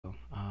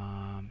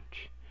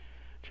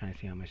trying to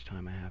see how much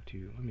time I have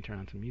to. Let me turn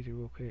on some music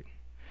real quick.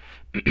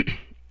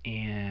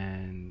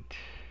 And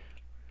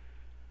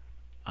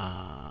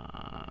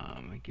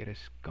get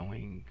us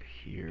going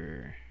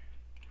here.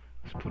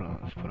 Let's put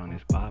on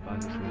this bop. I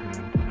was just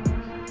listening.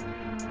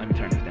 Let me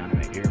turn this down to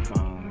my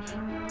earphones.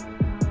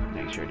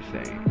 Make sure to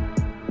say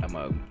I'm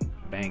up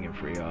banging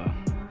for y'all.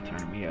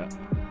 Turn me up.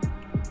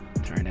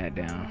 Turn that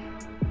down.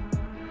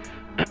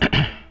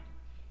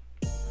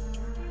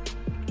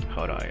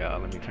 Hold on, y'all.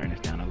 Let me turn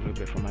this down a little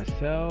bit for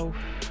myself.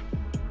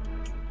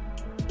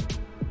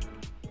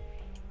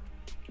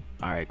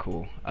 All right,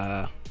 cool.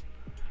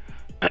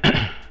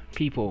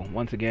 People,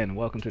 once again,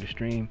 welcome to the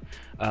stream.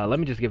 Let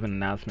me just give an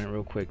announcement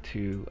real quick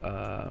to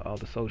all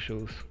the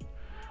socials,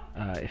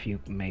 if you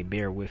may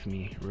bear with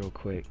me real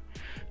quick.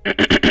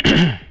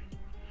 Let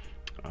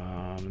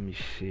me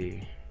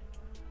see.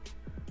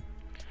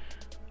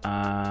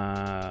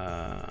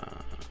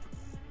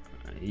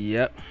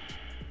 Yep,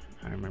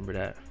 I remember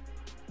that.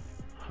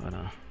 Hold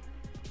on.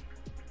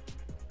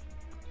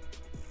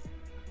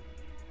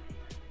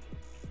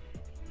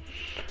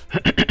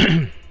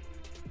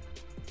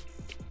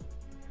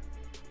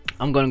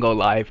 I'm gonna go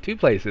live 2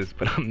 places,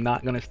 but I'm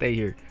not gonna stay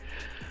here.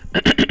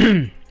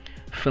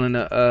 Feeling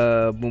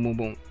the boom boom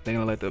boom. They're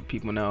gonna let the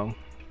people know.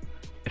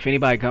 If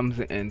anybody comes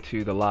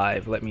into the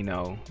live, let me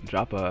know.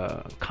 Drop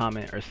a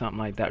comment or something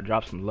like that.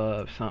 Drop some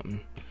love, something.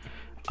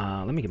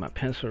 Let me get my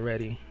pencil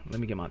ready. Let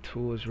me get my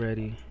tools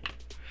ready.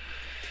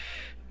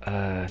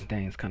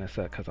 Dang, it's kind of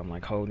suck because I'm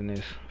like holding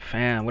this.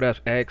 Fam, what up,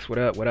 X? What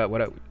up? What up?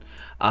 What up?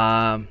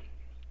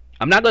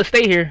 I'm not gonna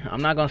stay here.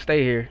 I'm not gonna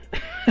stay here.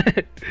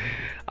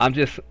 I'm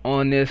just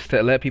on this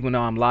to let people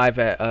know I'm live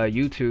at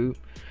YouTube.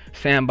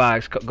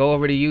 Sandbox, go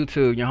over to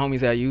YouTube. Your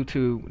homies at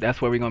YouTube.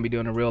 That's where we're gonna be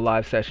doing a real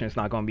live session. It's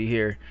not gonna be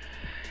here.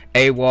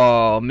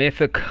 AWOL,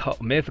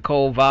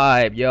 mythical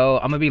vibe, yo.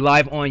 I'm gonna be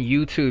live on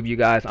YouTube, you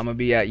guys. I'm gonna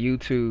be at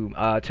YouTube.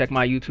 Check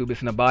my YouTube.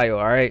 It's in the bio.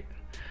 All right.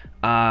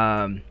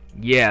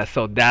 Yeah.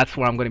 So that's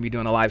where I'm gonna be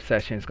doing a live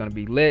session. It's gonna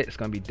be lit. It's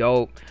gonna be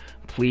dope.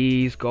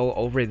 Please go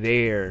over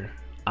there.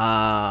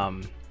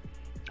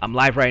 I'm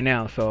live right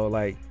now, so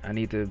like I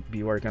need to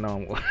be working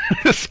on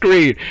the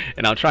screen,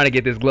 and I'm trying to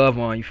get this glove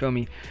on. You feel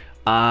me?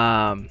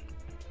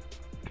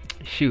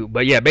 Shoot,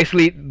 but yeah,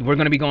 basically we're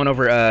gonna be going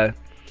over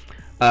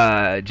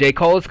J.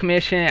 Cole's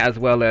commission as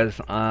well as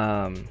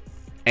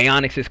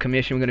Aonix's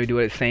commission. We're gonna do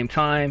it at the same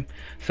time,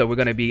 so we're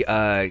gonna be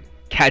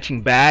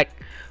catching back.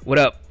 What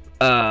up,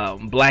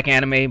 Black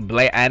Anime,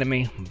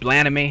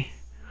 Blanime,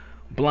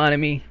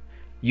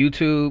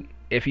 YouTube.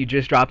 If you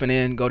just dropping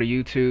in, go to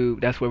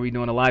YouTube. That's where we're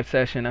doing a live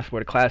session. That's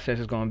where the class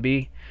session is going to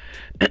be.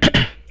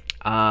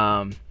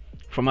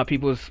 For my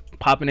people's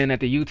popping in at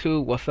the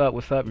YouTube, what's up?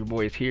 What's up? Your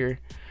boy is here.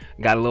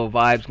 Got a little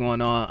vibes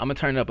going on. I'm going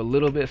to turn it up a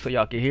little bit so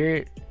y'all can hear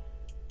it.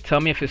 Tell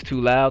me if it's too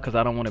loud because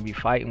I don't want to be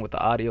fighting with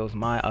the audio's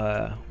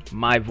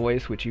my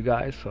voice with you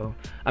guys. So,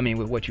 I mean,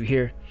 with what you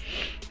hear.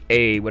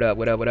 Hey, what up?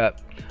 What up? What up?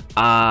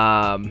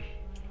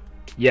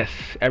 Yes,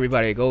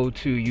 everybody go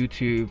to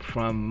YouTube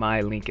from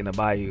my link in the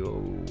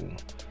bio.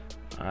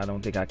 I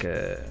don't think I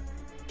could.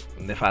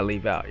 If I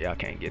leave out, y'all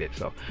can't get it.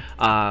 So,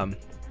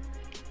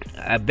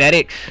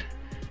 Betix,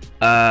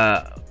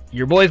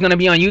 your boy's gonna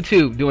be on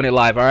YouTube doing it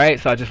live. All right.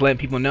 So I just letting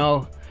people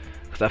know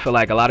because I feel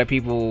like a lot of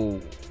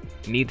people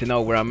need to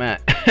know where I'm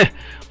at.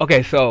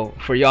 Okay. So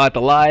for y'all at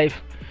the live,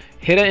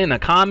 hit it in a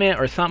comment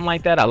or something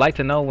like that. I like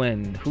to know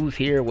who's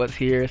here, what's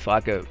here, so I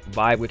could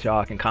vibe with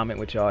y'all. I can comment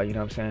with y'all. You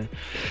know what I'm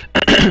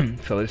saying?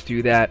 So let's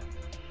do that.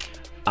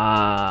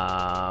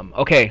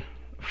 Okay.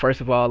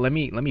 First of all, let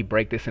me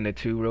break this into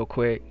 2 real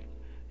quick.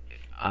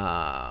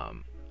 I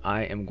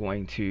am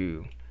going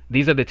to.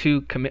 These are the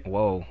 2 commit.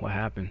 Whoa, what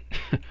happened?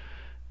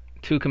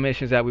 2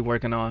 commissions that we're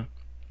working on.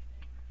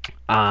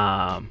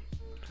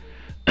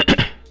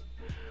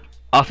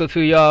 Also to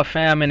y'all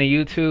fam in the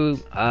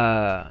YouTube,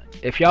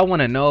 if y'all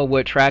want to know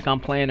what track I'm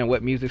playing and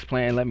what music's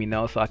playing, let me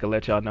know so I can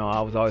let y'all know. I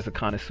was always a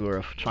connoisseur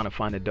of trying to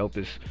find the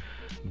dopest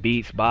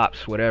beats,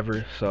 bops,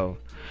 whatever. So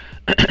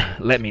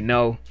let me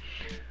know.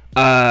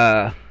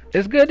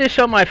 It's good to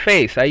show my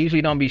face. I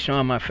usually don't be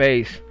showing my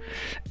face.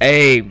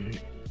 Hey,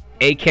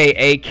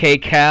 aka K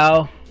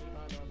Cal,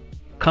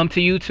 come to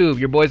YouTube.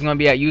 Your boy's gonna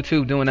be at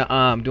YouTube doing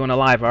a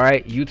live. All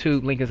right,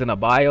 YouTube link is in the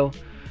bio.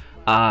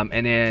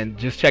 And then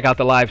just check out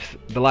the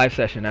live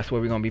session. That's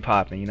where we're gonna be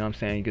popping. You know what I'm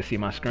saying? You can see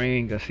my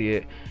screen, you can see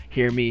it,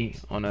 hear me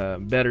on a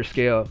better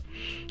scale.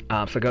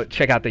 So go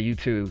check out the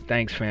YouTube.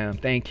 Thanks, fam.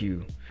 Thank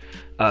you.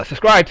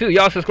 Subscribe too.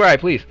 Y'all subscribe,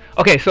 please.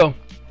 Okay, so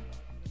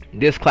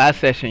this class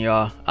session,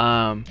 y'all.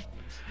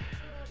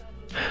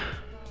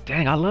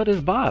 Dang, I love this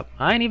bop.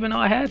 I didn't even know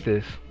I had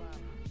this.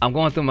 I'm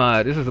going through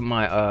my. This is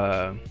my.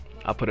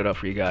 I'll put it up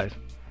for you guys.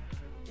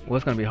 Well,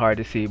 it's gonna be hard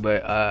to see,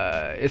 but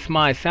it's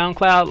my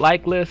SoundCloud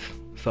like list.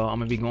 So I'm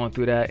gonna be going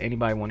through that.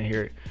 Anybody want to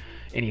hear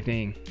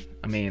anything?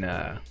 I mean,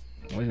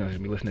 we're gonna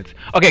be listening to.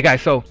 Okay,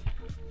 guys. So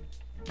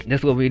this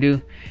is what we do.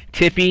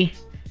 Tippy,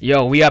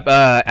 Yo, we up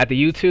at the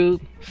YouTube.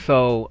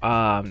 So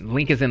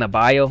link is in the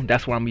bio.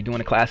 That's where I'm gonna be doing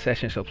the class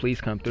session. So please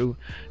come through.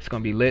 It's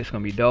gonna be lit. It's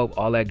gonna be dope.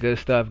 All that good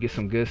stuff. Get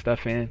some good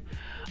stuff in.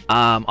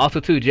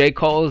 Also too, J.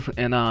 Cole's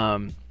and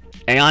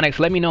Aonix.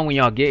 Let me know when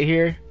y'all get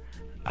here.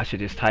 I should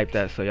just type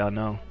that so y'all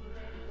know.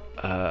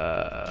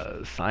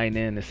 Sign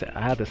in.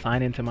 I have to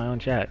sign into my own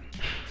chat.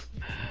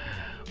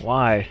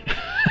 Why?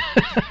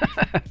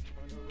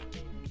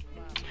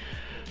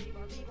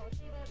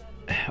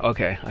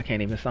 Okay, I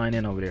can't even sign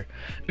in over there.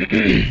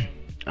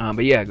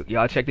 But yeah,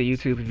 y'all check the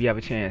YouTube if you have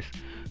a chance.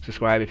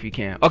 Subscribe if you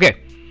can.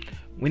 Okay,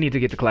 we need to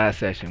get the class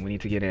session. We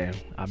need to get in.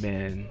 I've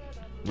been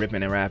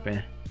ripping and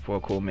rapping for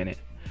a cool minute.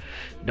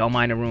 Don't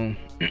mind the room.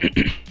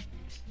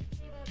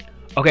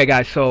 Okay,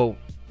 guys, so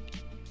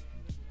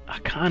I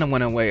kind of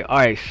went away. All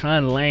right,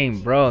 Sun Lane,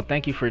 bro.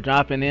 Thank you for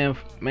dropping in,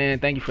 man.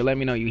 Thank you for letting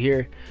me know you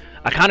here.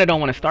 I kind of don't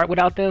want to start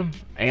without them,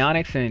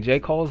 Aonix and J.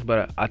 Cole's,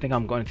 but I think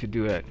I'm going to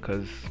do it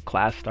because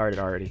class started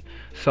already.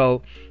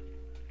 So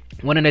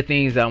one of the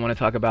things that I want to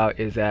talk about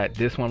is that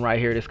this one right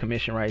here, this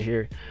commission right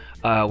here,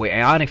 with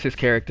Aonix's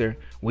character,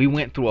 we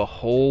went through a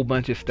whole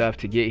bunch of stuff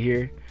to get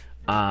here.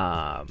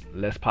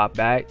 Let's pop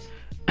back.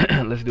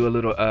 Let's do a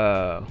little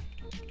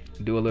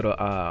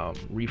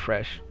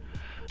refresh.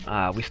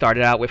 We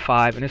started out with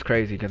 5, and it's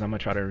crazy because I'm gonna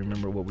try to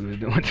remember what we was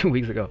doing 2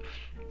 weeks ago.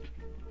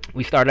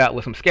 We started out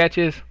with some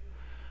sketches.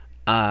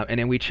 And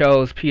then we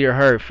chose Peter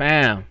Hurd,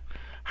 fam.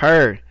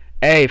 Hurd,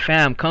 hey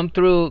fam, come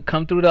through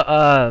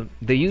the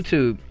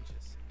YouTube.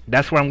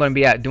 That's where I'm gonna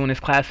be at doing this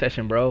class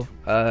session, bro.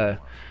 I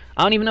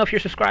don't even know if you're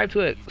subscribed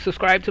to it.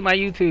 Subscribe to my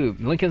YouTube.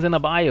 Link is in the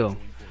bio.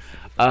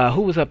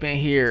 Who was up in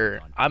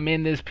here? I'm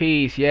in this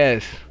piece.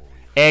 Yes.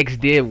 X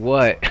did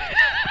what?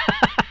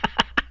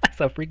 That's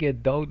a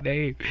freaking dope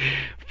name.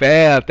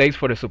 Fam, thanks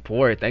for the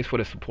support. Thanks for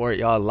the support.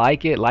 Y'all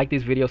like it. Like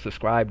this video,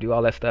 subscribe, do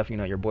all that stuff. You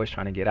know, your boy's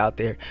trying to get out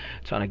there,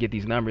 trying to get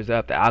these numbers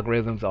up, the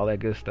algorithms, all that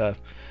good stuff.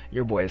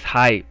 Your boy is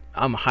hype.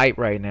 I'm hype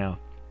right now.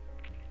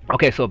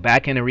 Okay, so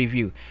back in the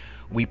review,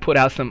 we put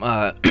out some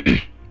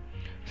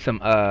some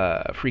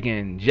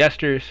freaking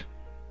gestures,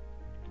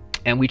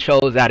 and we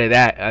chose out of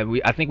that.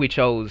 I think we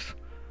chose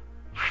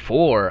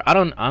 4.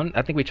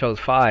 I think we chose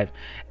 5.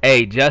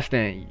 Hey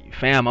Justin,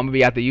 fam, I'm gonna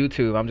be at the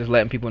YouTube. I'm just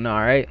letting people know.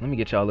 All right, let me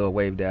get y'all a little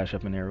wave dash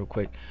up in there real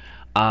quick.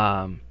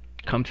 Come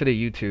to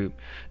the YouTube.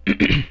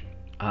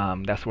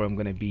 That's where I'm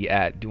gonna be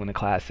at doing the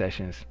class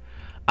sessions.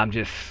 I'm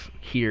just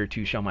here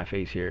to show my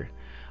face here.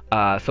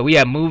 So we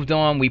had moved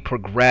on. We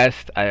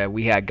progressed.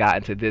 We had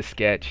gotten to this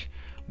sketch.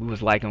 We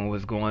was liking what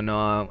was going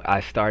on.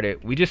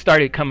 We just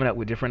started coming up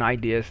with different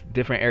ideas,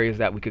 different areas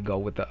that we could go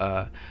with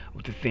the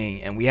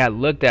thing, and we had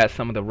looked at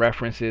some of the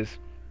references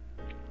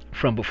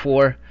from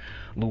before.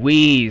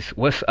 Louise,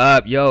 what's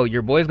up? Yo,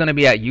 your boy's gonna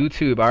be at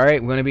YouTube. All right,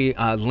 we're gonna be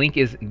link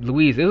is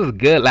Louise. It was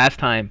good last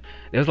time.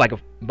 It was like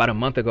about a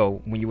month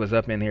ago when you was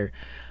up in here.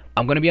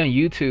 I'm gonna be on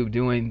YouTube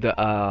doing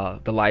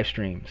the live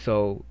stream,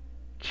 so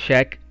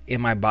check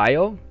in my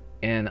bio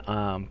and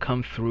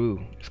come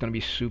through. It's gonna be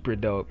super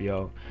dope,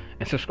 yo.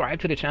 And subscribe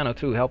to the channel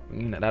too. Help,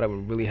 you know, that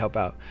would really help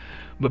out.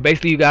 But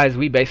basically, you guys,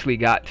 we basically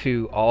got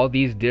to all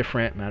these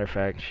different. Matter of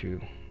fact,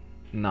 shoot.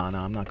 No,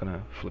 I'm not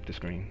gonna flip the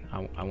screen.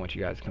 I want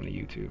you guys to come to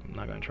YouTube. I'm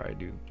not gonna try to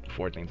do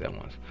 4 things at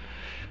once.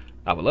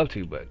 I would love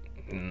to, but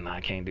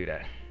I can't do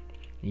that.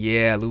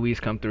 Yeah, Louise,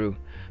 come through.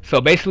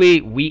 So basically,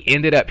 we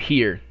ended up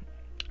here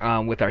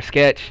with our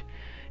sketch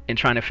and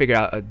trying to figure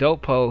out a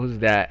dope pose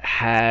that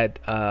had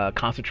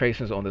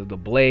concentrations on the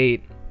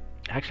blade.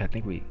 Actually, I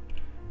think we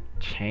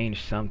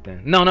changed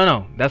something.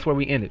 No. That's where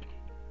we ended.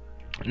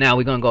 Now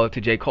we're gonna go to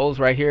J. Cole's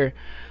right here.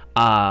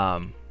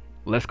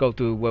 Let's go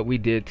through what we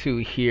did too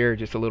here.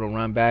 Just a little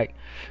run back.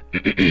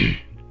 I'm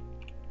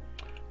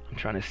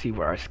trying to see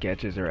where our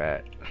sketches are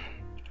at.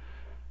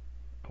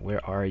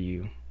 Where are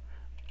you?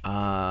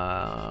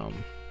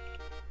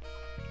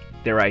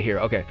 They're right here.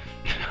 Okay.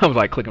 I was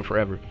like clicking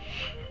forever.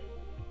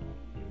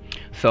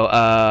 So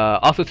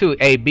also too,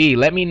 AB,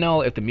 let me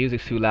know if the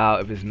music's too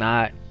loud. If it's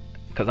not,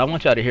 because I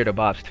want y'all to hear the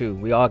bops too.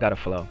 We all got a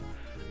flow,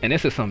 and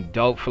this is some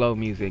dope flow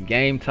music,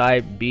 game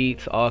type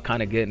beats, all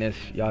kind of goodness.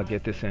 Y'all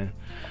get this in.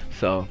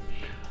 So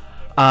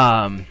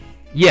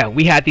yeah,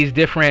 we had these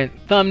different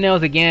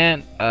thumbnails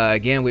again.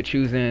 Again, with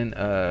choosing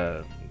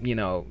you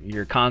know,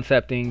 you're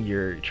concepting,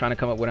 you're trying to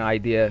come up with an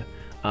idea.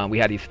 We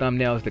had these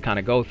thumbnails to kind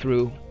of go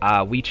through.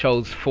 We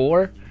chose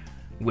 4,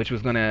 which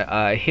was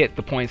gonna hit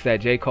the points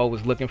that J. Cole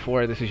was looking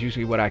for. This is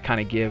usually what I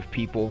kind of give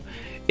people.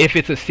 If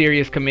it's a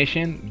serious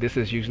commission, this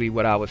is usually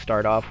what I would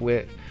start off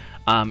with.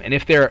 And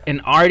if they're an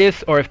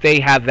artist, or if they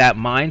have that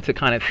mind to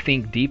kind of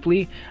think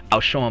deeply,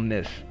 I'll show them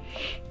this.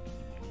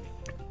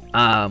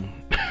 I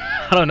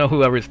don't know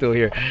whoever's still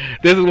here.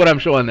 This is what I'm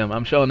showing them.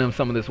 I'm showing them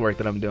some of this work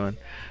that I'm doing.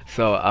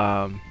 So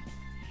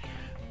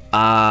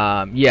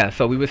yeah,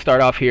 so we would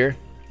start off here,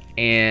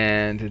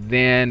 and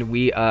then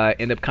we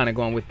end up kind of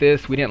going with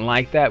this. We didn't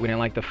like that. We didn't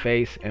like the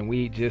face, and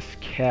we just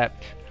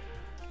kept,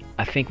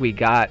 I think we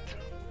got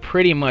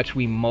pretty much,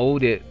 we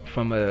molded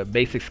from a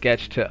basic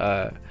sketch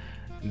to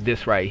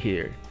this right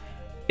here.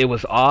 It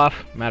was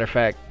off. Matter of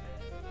fact,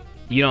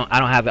 I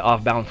don't have the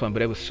off balance one,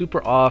 but it was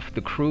super off.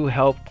 The crew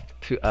helped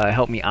to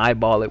help me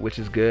eyeball it, which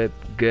is good.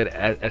 Good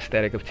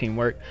aesthetic of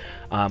teamwork,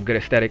 good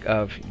aesthetic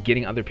of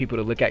getting other people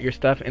to look at your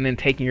stuff and then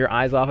taking your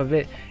eyes off of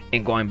it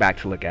and going back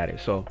to look at it.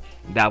 So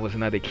that was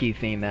another key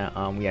thing that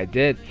we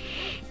did.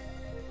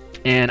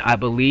 And I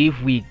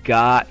believe we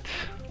got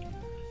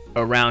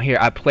around here.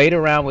 I played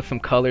around with some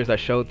colors. I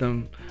showed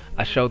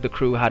the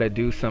crew how to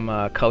do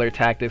some color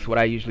tactics, what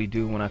I usually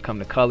do when I come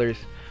to colors,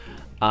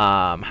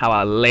 how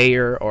I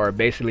layer, or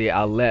basically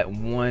I'll let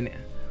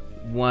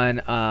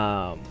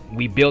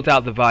we built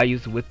out the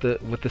values with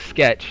the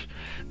sketch,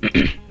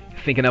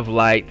 thinking of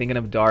light, thinking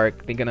of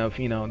dark, thinking of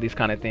these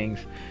kind of things.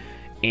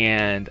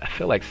 And I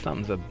feel like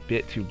something's a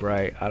bit too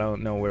bright. I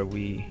don't know where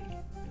we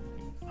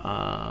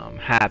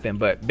happen,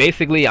 but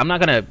basically I'm not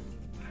gonna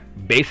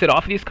base it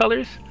off of these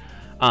colors.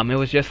 It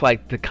was just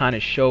like to kind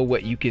of show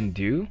what you can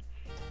do,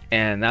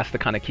 and that's the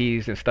kind of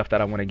keys and stuff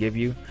that I want to give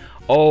you.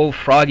 Oh,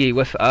 Froggy,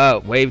 what's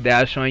up? Wave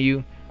dash on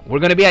you. We're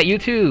gonna be at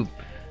YouTube.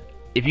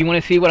 If you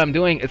want to see what I'm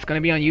doing, it's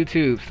gonna be on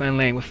YouTube. Sun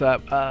Lane, what's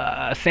up?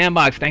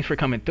 Sandbox, thanks for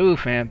coming through,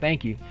 fam.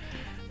 Thank you.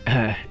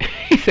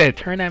 He said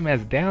turn that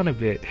mess down a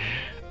bit.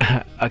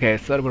 Okay,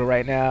 suitable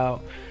right now.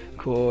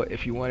 Cool.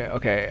 If you want it,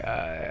 okay.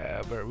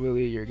 But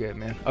really, you're good,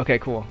 man. Okay,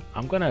 cool.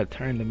 I'm gonna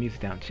turn the music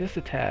down just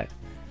a tad.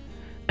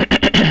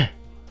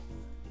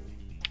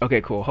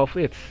 Okay, cool.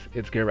 Hopefully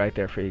it's good right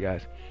there for you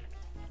guys.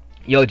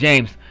 Yo,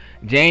 James,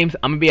 I'm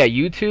gonna be at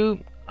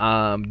YouTube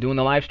doing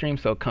the live stream,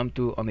 so come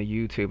through on the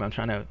YouTube. I'm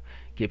trying to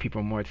get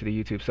people more to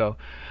the YouTube. So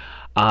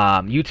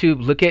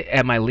YouTube, look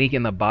at my link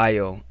in the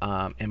bio,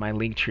 in my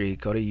link tree.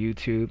 Go to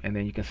YouTube and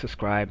then you can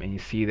subscribe and you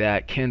see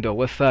that. Kendall,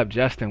 what's up?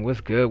 Justin,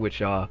 what's good with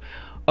y'all?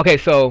 Okay,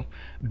 so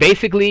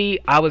basically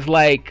I was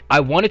like, I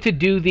wanted to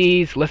do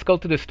these. Let's go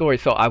through the story.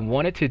 So I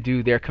wanted to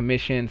do their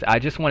commissions. I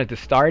just wanted to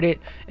start it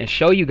and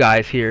show you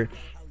guys here.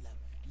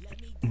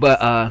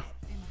 But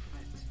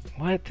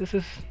what?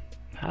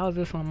 How is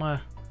this on my,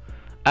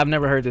 I've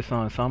never heard this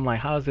song, so I'm like,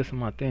 how is this on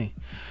my thing?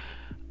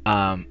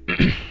 I'm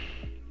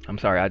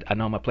sorry, I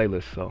know my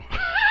playlist, so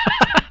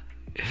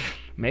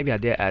maybe I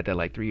did add that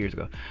like 3 years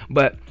ago.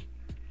 But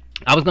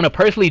I was gonna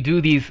personally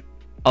do these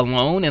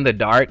alone in the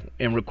dark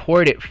and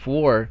record it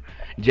for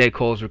J.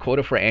 Cole's, record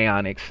it for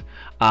Aeonics,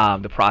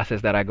 the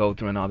process that I go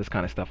through and all this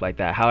kind of stuff like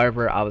that.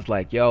 However, I was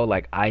like, yo,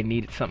 like I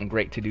needed something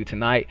great to do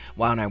tonight.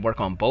 Why don't I work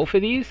on both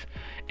of these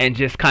and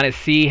just kind of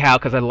see how,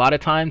 because a lot of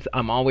times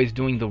I'm always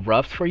doing the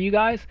roughs for you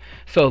guys.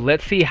 So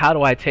let's see, how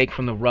do I take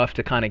from the rough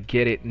to kind of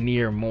get it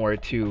near more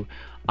to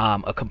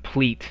a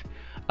complete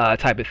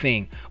type of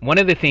thing. One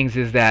of the things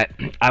is that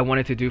I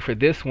wanted to do for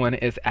this one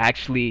is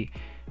actually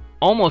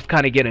almost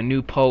kind of get a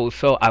new pose.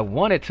 So I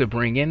wanted to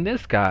bring in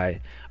this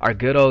guy, our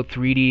good old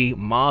 3D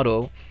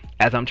model,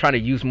 as I'm trying to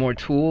use more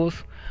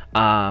tools.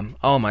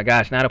 Oh my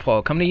gosh,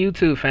 Natapol, come to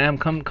YouTube, fam.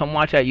 Come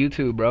watch at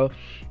YouTube, bro.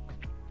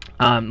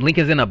 Link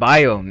is in the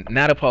bio.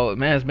 Natapol,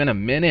 man, it's been a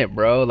minute,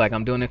 bro. Like,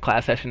 I'm doing a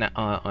class session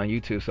on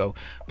YouTube, so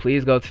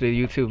please go to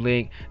the YouTube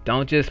link.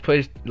 Don't just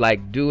push,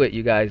 like, do it,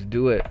 you guys,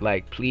 do it.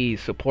 Like,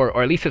 please support,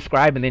 or at least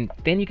subscribe, and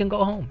then you can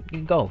go home. You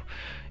can go,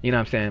 you know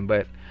what I'm saying?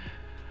 But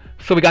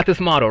so we got this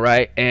model,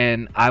 right?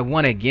 And I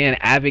want to again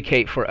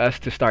advocate for us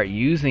to start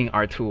using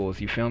our tools.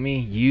 You feel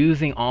me?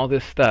 Using all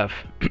this stuff.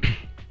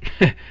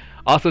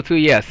 Also too,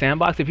 yeah,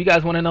 Sandbox, if you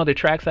guys want to know the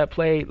tracks I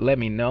played, let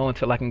me know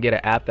until I can get an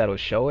app that'll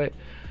show it.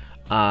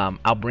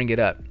 I'll bring it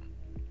up.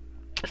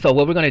 So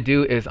what we're gonna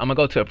do is I'm gonna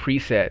go to a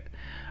preset.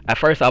 At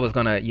first I was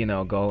gonna, you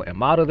know, go and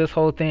model this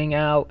whole thing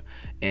out,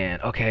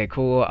 and okay,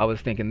 cool, I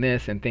was thinking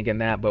this and thinking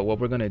that, but what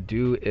we're gonna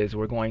do is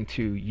we're going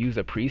to use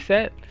a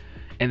preset,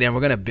 and then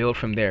we're gonna build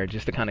from there,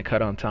 just to kind of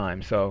cut on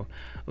time. So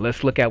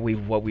let's look at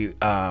what we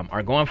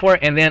are going for.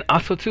 And then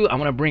also too, I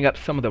want to bring up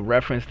some of the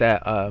reference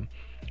that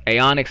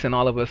Aeonics and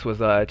all of us was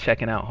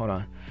checking out. Hold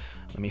on,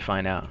 let me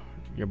find out.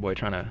 Your boy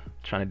trying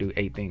to do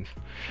 8 things,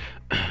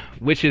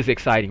 which is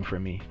exciting for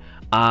me.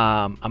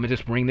 I'm gonna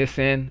just bring this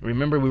in.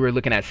 Remember, we were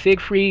looking at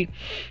Siegfried,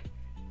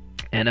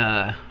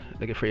 and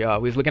looking for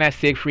y'all. We was looking at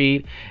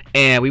Siegfried,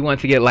 and we wanted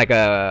to get like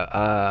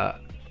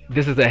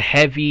this is a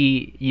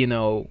heavy, you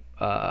know,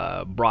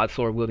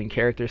 broadsword wielding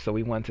character, so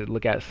we wanted to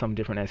look at some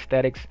different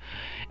aesthetics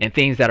and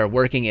things that are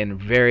working in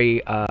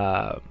very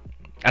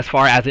as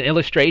far as an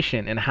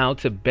illustration and how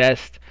to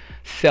best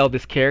sell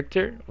this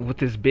character with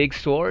this big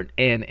sword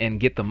and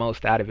get the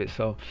most out of it.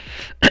 So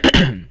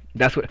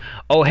that's what.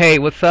 Oh hey,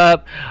 what's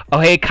up? Oh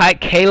hey,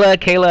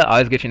 Kayla, I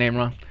always get your name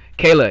wrong.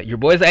 Kayla, your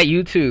boys at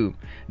YouTube,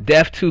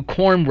 Def2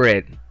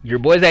 Cornbread, your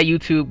boys at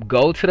YouTube,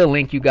 go to the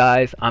link, you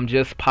guys. I'm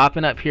just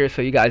popping up here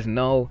so you guys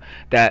know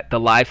that the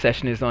live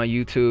session is on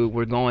YouTube.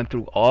 We're going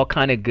through all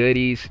kind of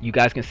goodies. You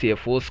guys can see it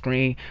full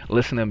screen,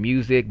 listen to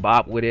music,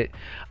 bop with it.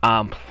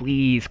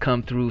 Please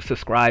come through,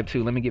 subscribe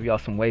too. Let me give y'all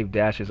some wave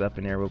dashes up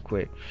in there real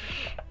quick.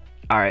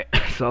 All right,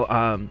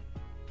 so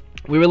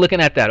we were looking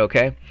at that,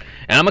 okay?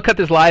 And I'm gonna cut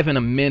this live in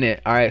a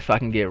minute, all right, so I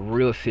can get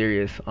real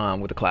serious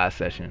with the class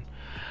session.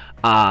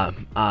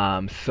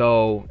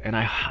 So, and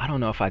I don't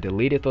know if I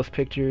deleted those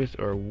pictures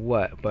or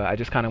what, but I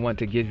just kind of want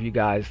to give you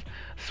guys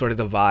sort of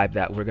the vibe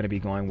that we're going to be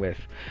going with.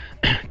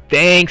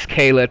 Thanks,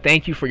 Kayla.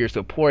 Thank you for your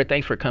support.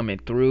 Thanks for coming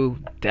through.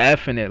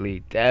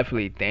 Definitely,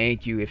 definitely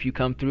thank you. If you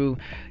come through,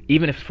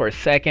 even if it's for a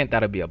second,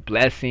 that'll be a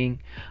blessing.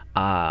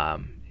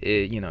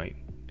 You know,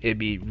 it'd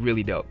be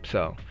really dope.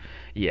 So,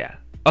 yeah.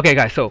 Okay,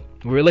 guys, so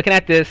we were looking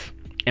at this.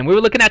 And we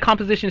were looking at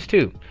compositions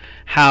too,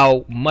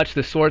 how much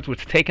the swords was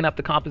taking up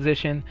the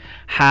composition,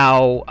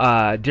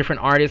 how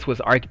different artists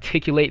was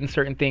articulating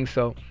certain things.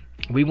 So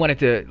we wanted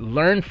to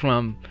learn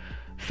from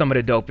some of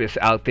the dopest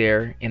out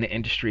there in the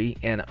industry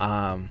and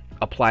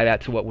apply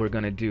that to what we're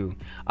gonna do.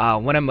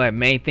 One of my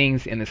main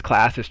things in this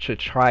class is to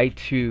try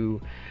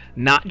to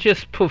not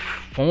just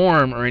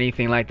perform or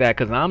anything like that,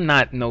 because I'm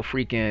not no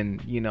freaking,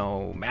 you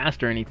know,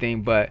 master or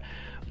anything, but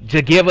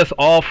to give us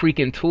all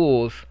freaking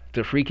tools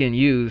to freaking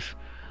use,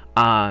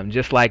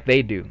 just like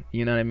they do,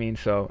 you know what I mean?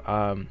 So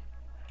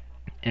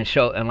and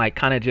show and like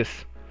kind of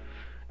just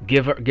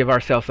give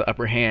ourselves the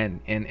upper hand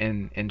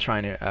in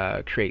trying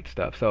to create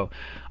stuff. So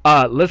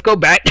let's go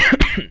back.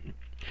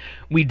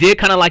 We did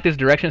kind of like this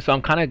direction, so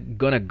I'm kind of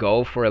gonna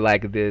go for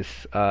like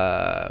this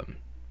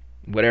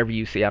whatever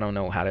you see, I don't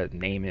know how to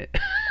name it.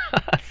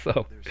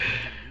 So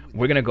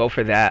we're gonna go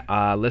for that.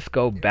 Let's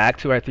go back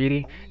to our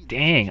 3D.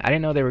 Dang, I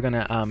didn't know they were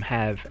gonna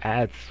have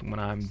ads when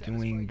I'm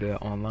doing the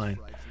online.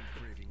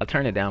 I'll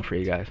turn it down for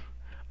you guys.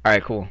 All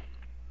right, cool.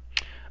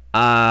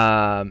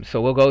 So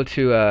we'll go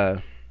to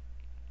let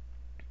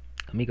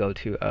me go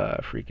to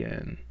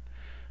freaking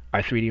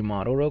our 3D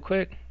model real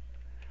quick,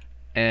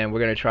 and we're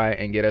gonna try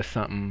and get us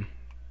something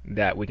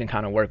that we can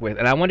kind of work with.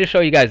 And I wanted to show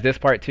you guys this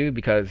part too,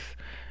 because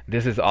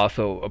this is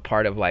also a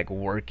part of like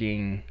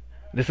working.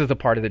 This is a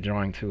part of the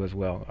drawing too as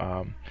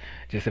well.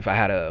 Just if I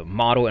had a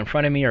model in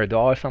front of me or a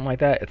doll or something like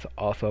that, it's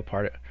also a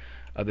part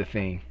of the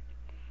thing.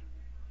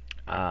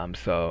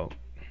 So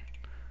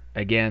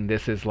again,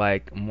 this is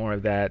like more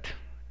of that.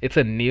 It's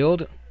a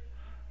kneeled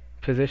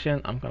position.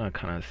 I'm gonna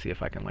kind of see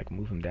if I can like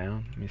move him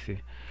down. Let me see.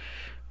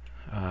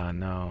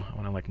 No, I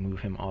want to like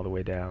move him all the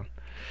way down.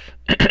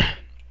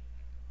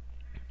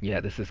 Yeah,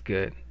 this is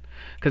good.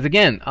 Because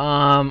again,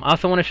 I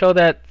also want to show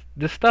that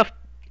this stuff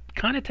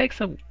kind of takes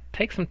some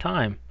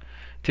time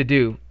to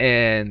do,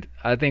 and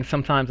I think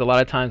sometimes, a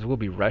lot of times, we'll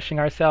be rushing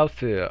ourselves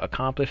to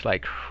accomplish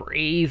like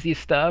crazy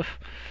stuff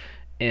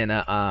in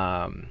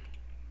a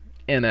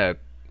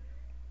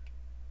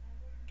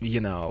you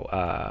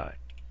know,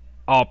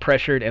 all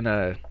pressured in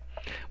a,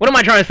 what am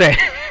I trying to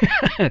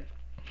say?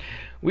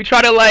 We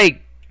try to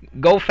like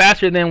go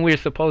faster than we're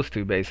supposed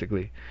to,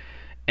 basically.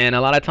 And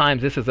a lot of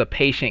times this is a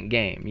patient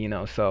game, you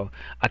know, so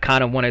I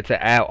kind of wanted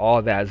to add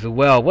all that as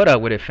well. What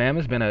up with it, fam?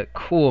 It's been a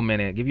cool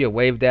minute. Give you a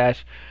wave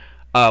dash.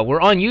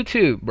 We're on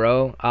YouTube,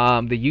 bro.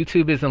 The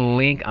YouTube is in the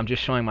link. I'm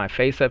just showing my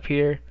face up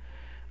here.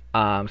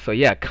 So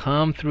yeah,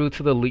 come through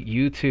to the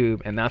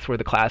YouTube, and that's where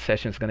the class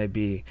session is going to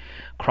be.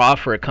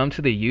 Crawford, come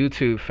to the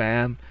YouTube,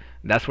 fam.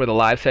 That's where the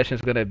live session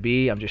is going to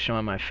be. I'm just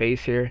showing my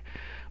face here.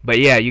 But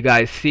yeah, you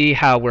guys see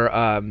how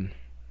we're,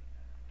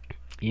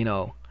 you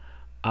know,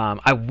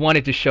 I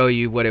wanted to show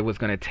you what it was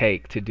going to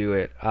take to do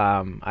it.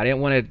 I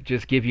didn't want to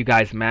just give you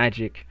guys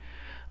magic,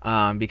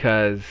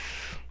 because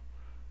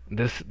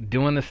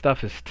doing this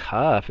stuff is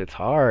tough. It's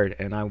hard,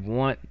 and I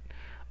want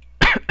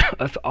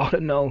us all to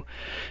know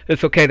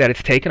it's okay that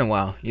it's taken a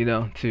while, you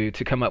know, to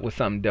come up with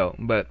something dope.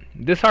 But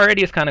this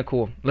already is kind of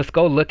cool. Let's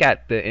go look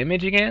at the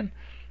image again.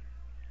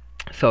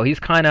 So he's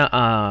kind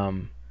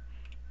of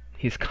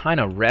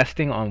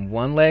resting on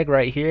one leg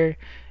right here,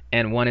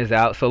 and one is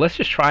out. So let's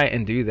just try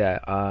and do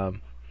that.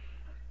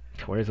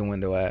 Where's the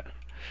window at?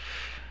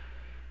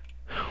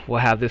 We'll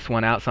have this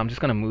one out. So I'm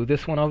just gonna move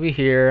this one over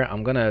here.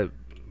 I'm gonna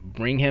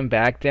bring him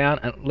back down,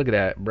 and look at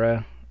that,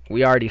 bruh.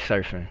 We already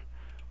surfing.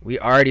 We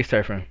already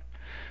surfing.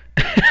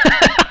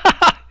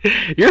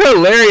 You're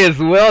hilarious,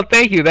 Will.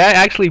 Thank you. That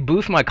actually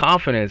boosts my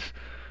confidence.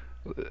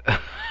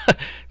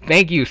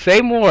 Thank you.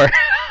 Say more.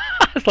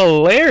 That's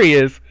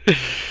hilarious.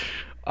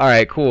 All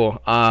right,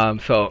 cool.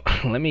 So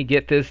let me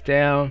get this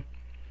down.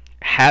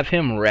 Have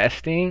him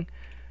resting.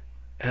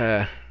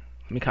 Let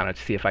me kind of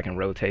see if I can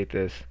rotate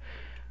this.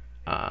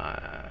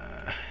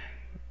 Kind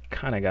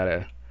of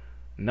gotta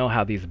know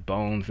how these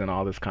bones and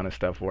all this kind of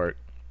stuff work.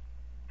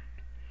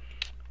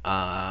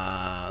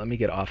 Let me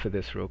get off of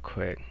this real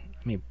quick.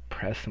 Let me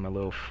press him a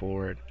little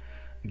forward,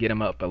 get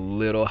him up a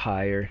little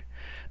higher.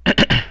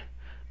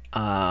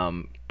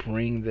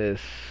 Bring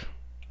this.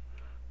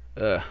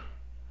 We're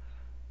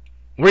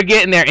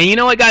getting there. And you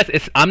know what, guys?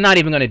 I'm not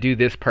even going to do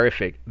this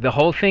perfect. The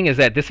whole thing is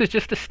that this is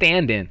just a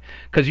stand-in.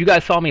 Because you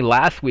guys saw me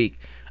last week.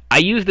 I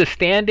used a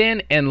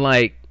stand-in, and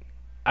like,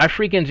 I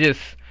freaking just...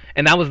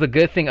 And that was the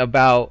good thing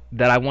about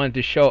that I wanted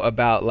to show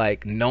about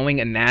like knowing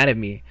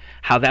anatomy,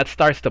 how that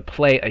starts to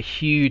play a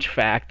huge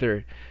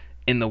factor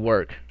in the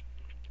work.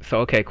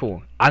 So okay,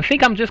 cool. I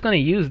think I'm just gonna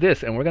use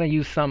this, and we're gonna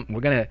use some. We're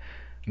gonna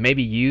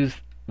maybe use.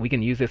 We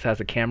can use this as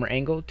a camera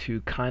angle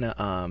to kind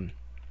of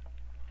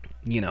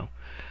you know,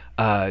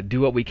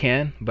 do what we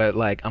can. But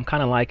like, I'm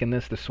kind of liking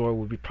this. The sword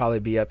would probably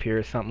be up here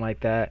or something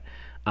like that.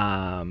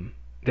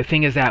 The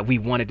thing is that we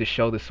wanted to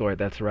show the sword.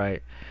 That's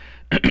right.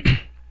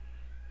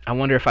 I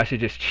wonder if I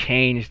should just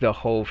change the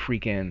whole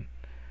freaking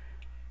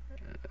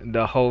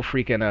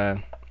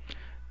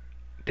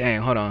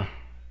dang, hold on.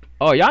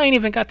 Oh, y'all ain't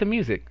even got the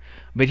music.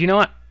 But you know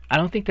what? I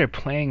don't think they're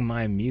playing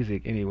my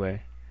music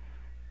anyway.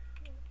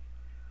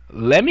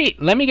 Let me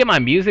get my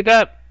music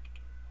up.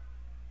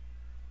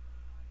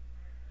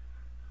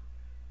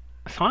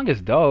 Song is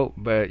dope,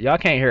 but y'all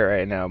can't hear it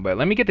right now. But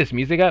let me get this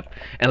music up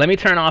and let me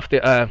turn off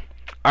the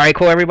all right,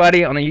 cool,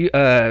 everybody on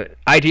the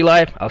IG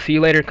live. I'll see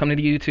you later. Come to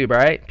the YouTube. All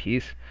right,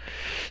 peace.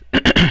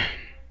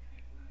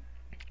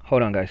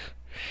 Hold on, guys.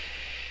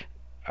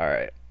 All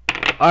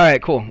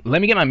right, cool.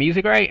 Let me get my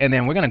music right, and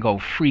then we're gonna go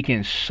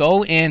freaking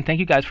so in. Thank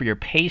you guys for your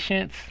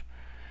patience.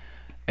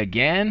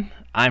 Again,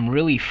 I'm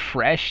really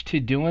fresh to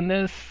doing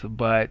this,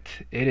 but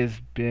it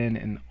has been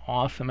an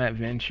awesome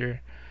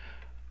adventure.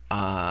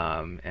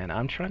 And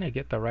I'm trying to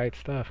get the right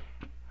stuff.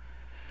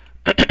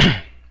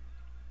 I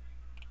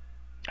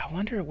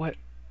wonder what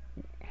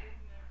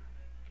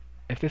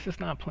if this is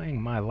not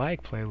playing my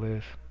like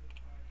playlist.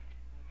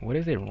 What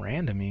is it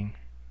randoming?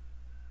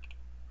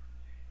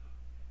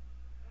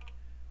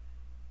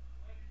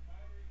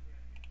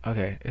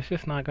 Okay, it's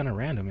just not gonna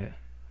random it.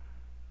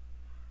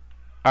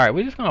 Alright,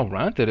 we're just gonna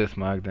run through this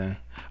mug then.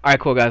 Alright,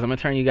 cool, guys. I'm gonna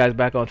turn you guys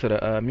back onto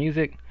the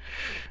music.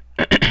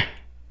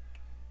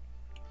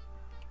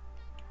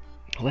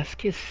 Let's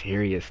get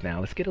serious now.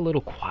 Let's get a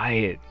little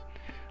quiet.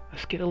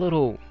 Let's get a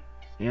little,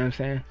 you know what I'm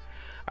saying?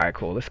 Alright,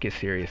 cool. Let's get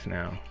serious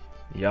now.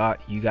 Y'all,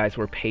 you guys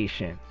were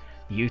patient.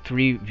 You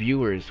 3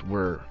 viewers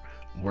were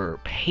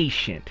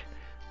patient.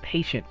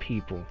 Patient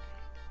people.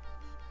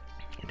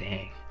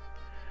 Dang.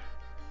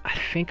 I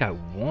think I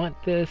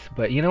want this,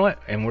 but you know what?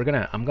 And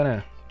I'm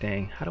gonna,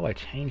 dang, how do I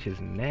change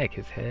his neck,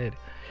 his head?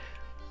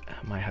 I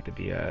might have to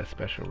be a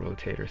special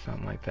rotate or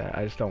something like that.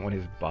 I just don't want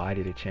his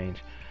body to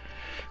change.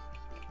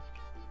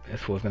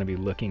 This fool's gonna be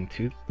looking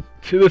to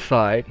the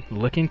side,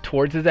 looking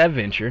towards his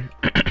adventure.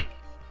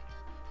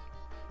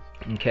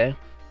 Okay.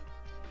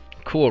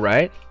 Cool,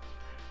 right?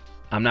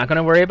 I'm not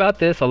gonna worry about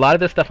this. A lot of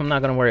this stuff I'm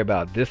not gonna worry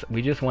about. This,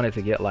 we just wanted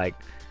to get like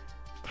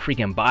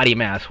freaking body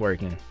mass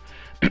working.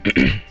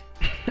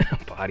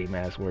 Body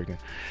mass working.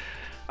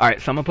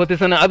 Alright, so I'm gonna put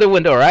this in the other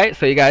window, right?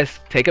 So you guys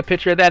take a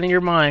picture of that in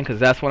your mind, because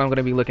that's what I'm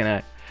gonna be looking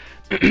at.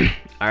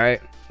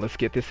 Alright, let's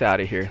get this out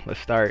of here. Let's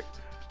start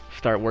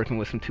working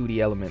with some 2D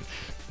elements.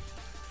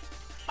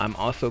 I'm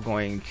also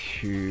going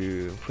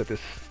to put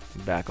this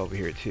back over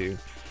here too.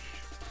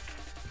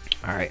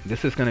 Alright,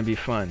 this is gonna be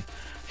fun.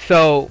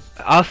 So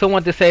I also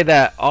want to say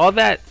that all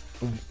that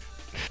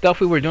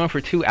stuff we were doing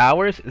for 2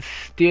 hours is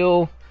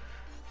still,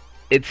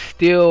 it's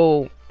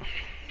still,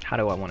 how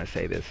do I want to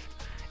say this?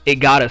 It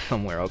got us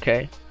somewhere,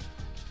 okay?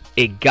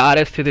 It got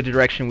us to the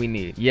direction we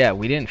need. Yeah,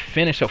 we didn't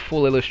finish a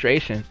full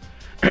illustration,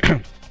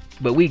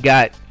 but we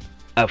got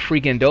a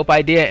freaking dope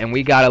idea, and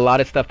we got a lot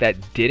of stuff that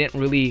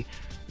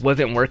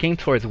wasn't working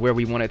towards where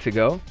we wanted to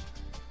go.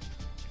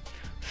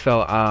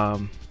 So,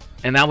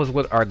 and that was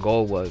what our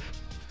goal was.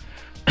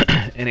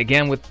 And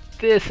again, with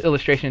this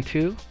illustration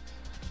too,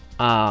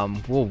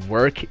 we'll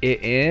work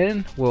it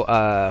in. We'll,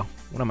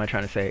 what am I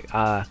trying to say?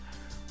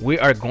 We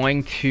are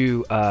going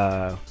to,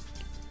 I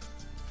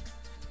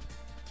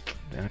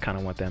kind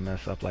of want that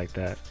mess up like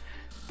that.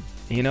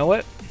 You know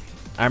what?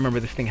 I remember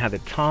this thing had the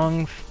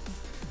tongues.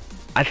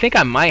 I think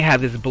I might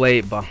have this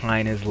blade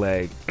behind his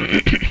leg.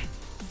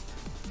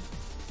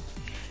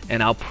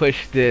 And I'll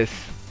push this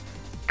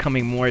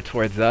coming more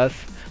towards us.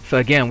 So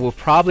again, we're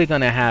probably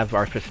going to have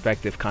our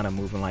perspective kind of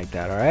moving like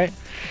that, alright?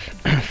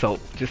 So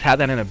just have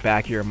that in the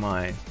back of your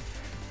mind.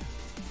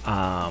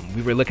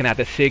 We were looking at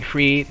the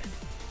Siegfried.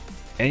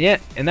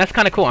 And that's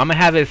kind of cool. I'm going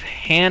to have his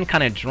hand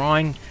kind of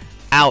drawing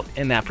out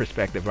in that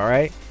perspective,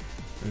 alright?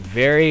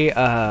 Very,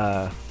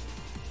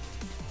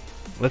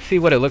 let's see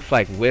what it looks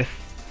like with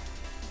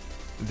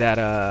that,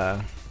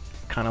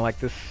 kind of like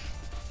this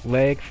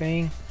leg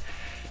thing.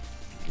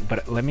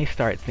 But let me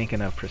start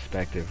thinking of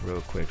perspective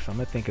real quick. So I'm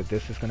going to think if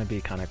this is going to be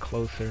kind of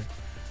closer.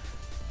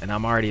 And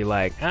I'm already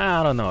like,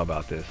 I don't know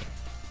about this.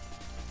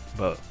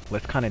 But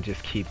let's kind of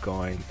just keep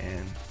going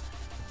and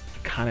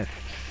kind of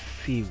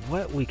see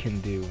what we can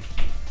do.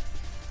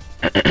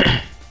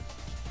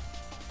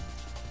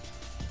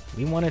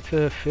 We want it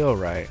to feel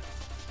right.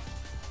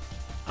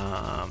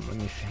 Let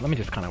me see. Let me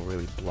just kind of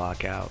really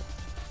block out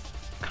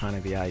kind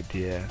of the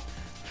idea.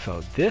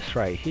 So this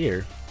right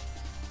here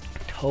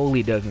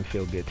totally doesn't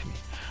feel good to me.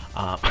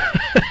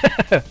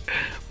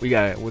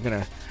 We're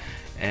gonna,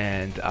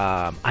 and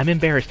I'm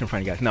embarrassed in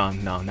front of you guys.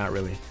 No, not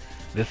really.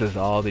 This is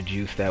all the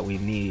juice that we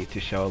need to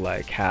show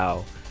like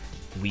how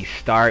we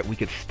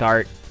could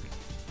start,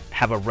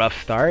 have a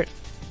rough start,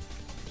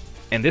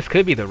 and this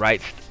could be the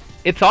right,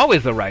 it's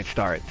always the right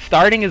start.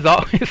 Starting is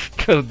always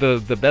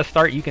the best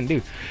start you can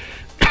do.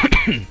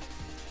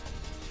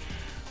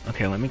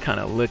 Okay, let me kind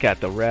of look at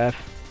the ref.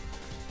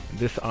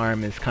 This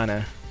arm is kind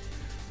of,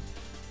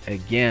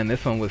 again,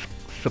 this one was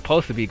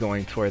supposed to be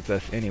going towards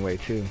us anyway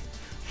too.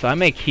 So I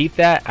may keep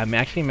that. I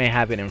actually may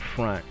have it in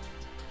front.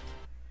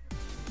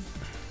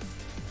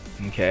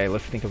 Okay,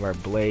 let's think of our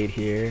blade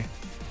here.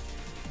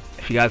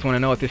 If you guys want to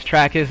know what this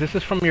track is, this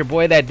is from your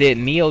boy that did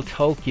Neo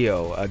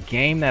Tokyo, a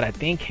game that I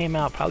think came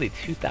out probably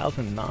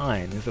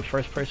 2009. It's a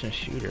first-person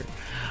shooter.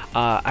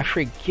 I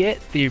forget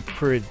the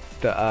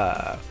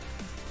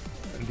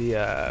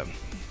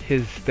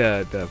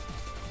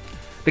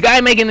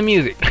guy making the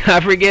music.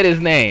 I forget his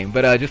name,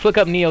 but just look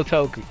up Neo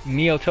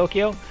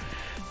Tokyo.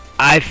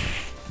 I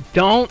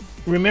don't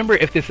remember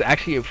if this is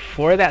actually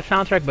for that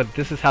soundtrack, but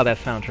this is how that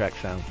soundtrack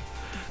sounds.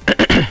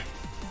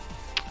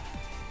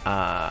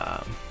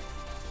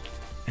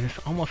 And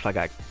it's almost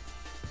like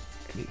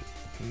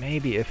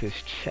maybe if his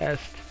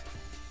chest.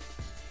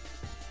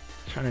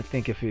 I'm trying to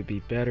think if it'd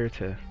be better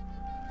to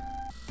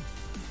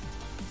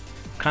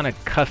kind of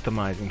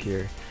customizing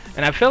here.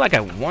 And I feel like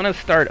I want to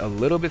start a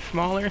little bit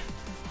smaller,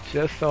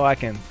 just so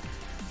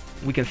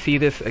we can see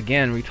this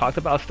again. We talked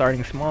about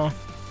starting small.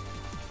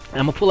 And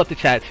I'm gonna pull up the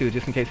chat too,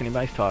 just in case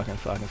anybody's talking,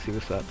 so I can see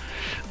what's up.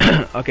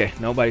 Okay,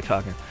 nobody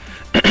talking.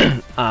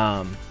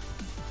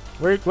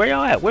 Where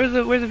y'all at? Where's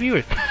the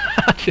viewers?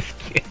 Just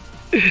kidding.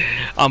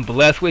 I'm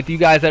blessed with you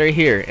guys that are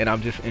here, and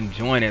I'm just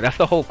enjoying it. That's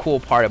the whole cool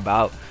part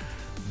about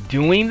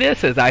doing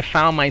this, is I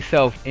found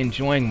myself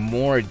enjoying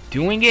more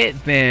doing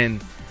it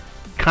than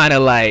kind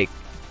of like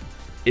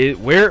it.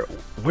 Where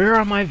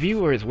are my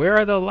viewers? Where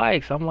are the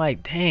likes? I'm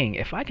like, dang,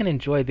 if I can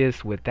enjoy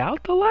this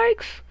without the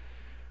likes,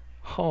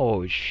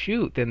 oh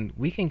shoot, then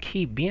we can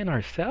keep being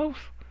ourselves.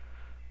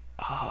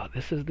 Oh,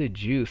 this is the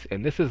juice.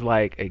 And this is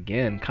like,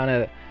 again, kind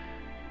of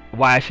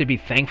why I should be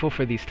thankful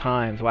for these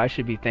times, why I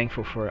should be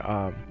thankful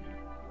for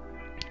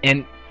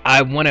and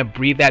I want to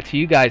breathe that to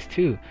you guys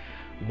too.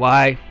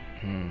 Why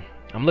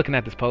I'm looking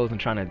at this pose and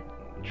trying to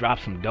drop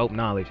some dope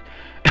knowledge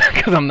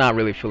because I'm not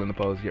really feeling the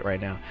pose yet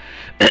right now.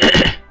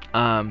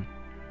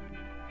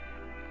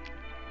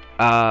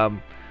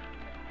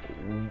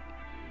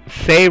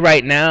 Say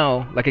right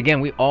now, like,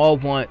 again, we all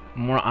want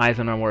more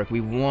eyes on our work.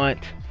 We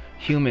want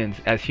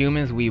as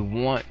humans, we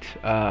want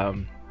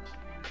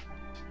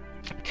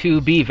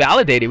to be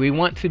validated. We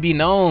want to be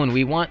known.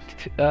 We want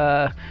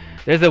to,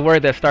 there's a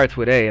word that starts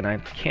with A, and I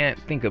can't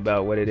think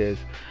about what it is.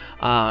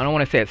 I don't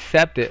want to say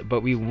accepted,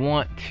 but we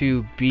want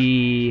to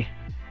be,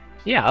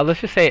 yeah,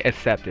 let's just say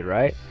accepted,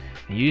 right?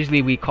 And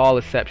usually we call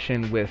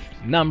acceptance with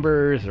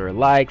numbers or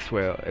likes,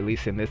 well, at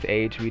least in this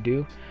age we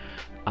do.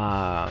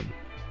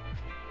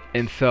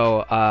 And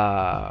so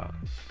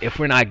if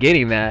we're not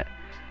getting that,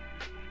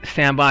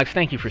 Sandbox,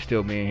 thank you for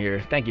still being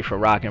here. Thank you for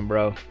rocking,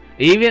 bro.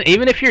 Even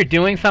if you're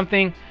doing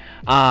something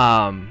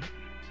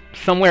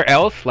somewhere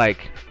else,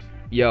 like,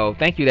 yo,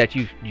 thank you that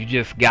you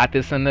just got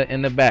this in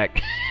the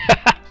back.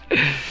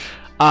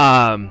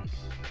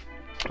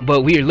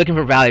 But we are looking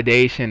for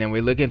validation, and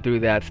we're looking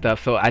through that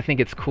stuff. So I think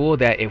it's cool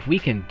that if we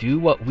can do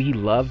what we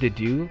love to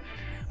do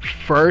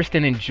first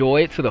and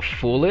enjoy it to the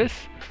fullest,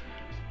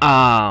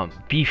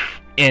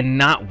 and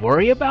not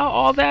worry about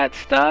all that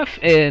stuff,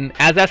 and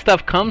as that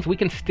stuff comes, we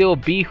can still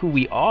be who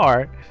we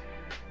are,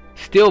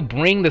 still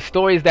bring the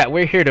stories that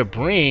we're here to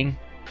bring,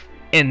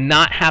 and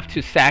not have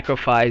to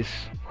sacrifice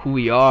who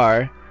we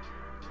are,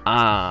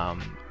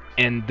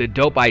 and the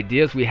dope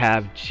ideas we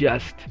have,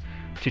 just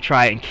to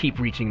try and keep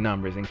reaching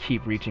numbers and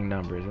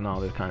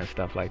all this kind of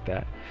stuff like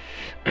that.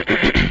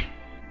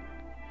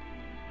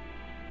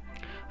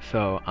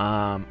 So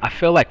I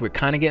feel like we're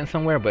kind of getting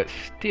somewhere, but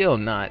still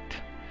not.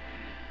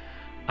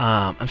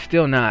 I'm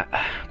still not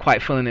quite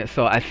feeling it.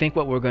 So I think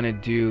what we're gonna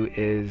do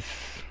is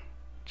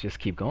just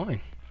keep going.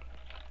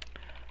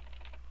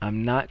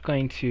 I'm not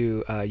going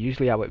to,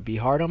 usually I would be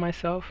hard on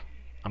myself.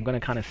 I'm gonna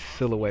kind of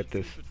silhouette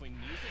this.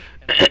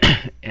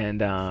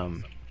 And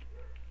I'll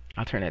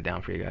turn that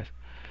down for you guys.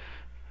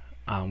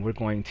 We're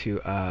going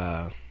to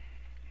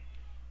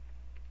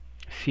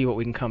see what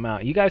we can come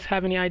out. You guys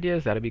have any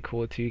ideas? That'd be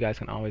cool too. You guys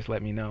can always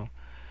let me know.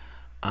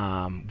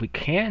 We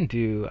can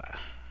do,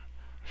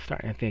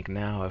 starting to think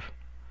now of,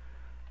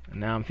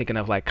 now I'm thinking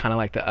of like kind of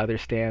like the other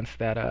stance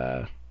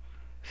that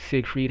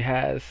Siegfried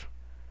has.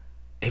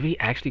 It'd be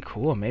actually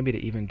cool maybe to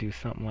even do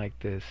something like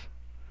this,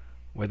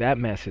 where that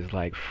mess is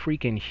like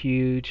freaking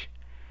huge,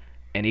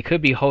 and he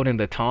could be holding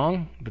the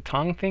tongue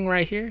thing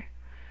right here,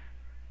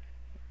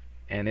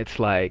 and it's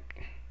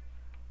like,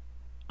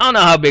 I don't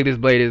know how big this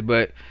blade is,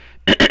 but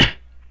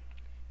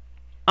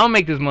I'll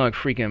make this mug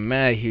freaking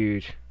mad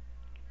huge.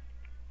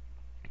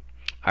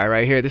 Alright,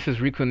 right here, this is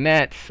Riku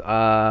Nets,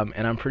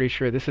 and I'm pretty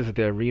sure this is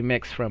the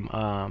remix from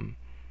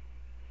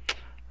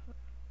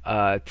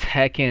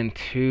Tekken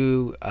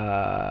 2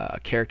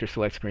 character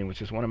select screen,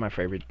 which is one of my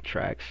favorite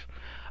tracks.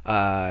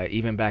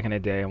 Even back in the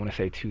day, I want to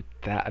say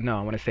 2000, no,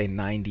 I want to say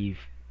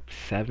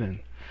 97.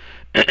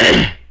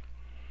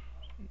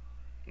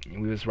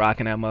 We was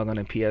rocking that mug on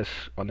the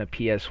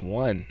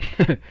PS1,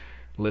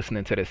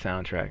 listening to the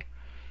soundtrack.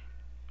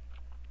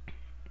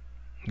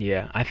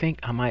 Yeah, I think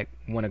I might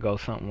want to go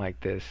something like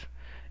this,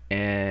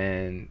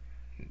 and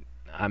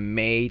I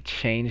may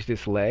change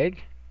this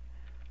leg,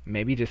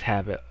 maybe just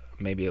have it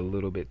maybe a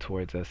little bit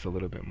towards us a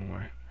little bit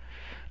more,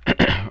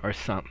 or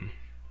something.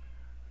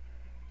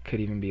 Could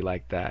even be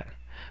like that.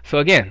 So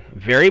again,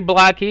 very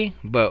blocky,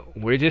 but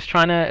we're just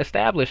trying to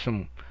establish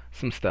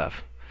some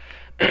stuff,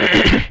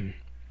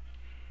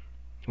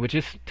 which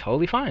is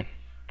totally fine.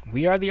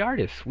 We are the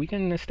artists. We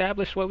can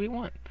establish what we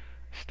want.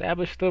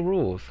 Establish the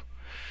rules.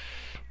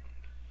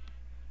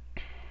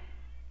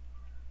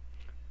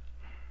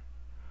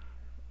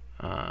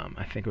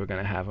 I think we're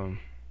gonna have them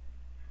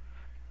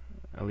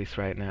at least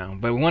right now,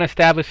 but we want to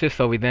establish this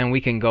so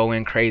we can go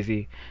in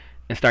crazy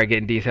and start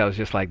getting details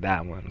just like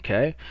that one.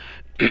 Okay.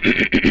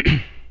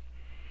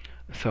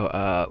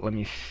 So let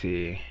me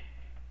see.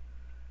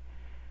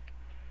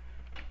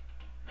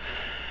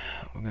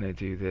 We're gonna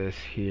do this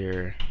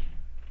here.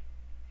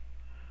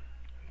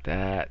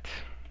 That.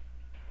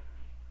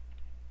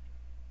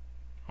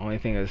 Only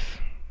thing is,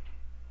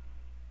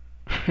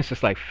 it's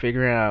just like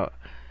figuring out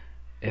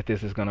if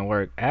this is gonna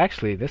work.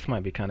 Actually, this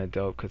might be kind of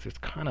dope because it's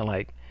kind of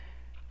like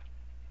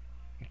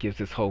gives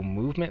this whole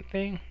movement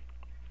thing.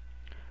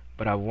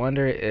 But I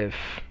wonder if,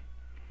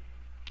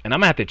 and I'm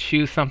gonna have to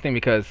choose something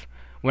because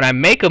when I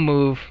make a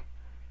move,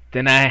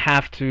 then I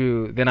have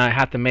to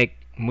make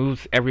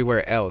moves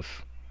everywhere else.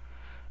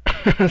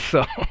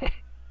 So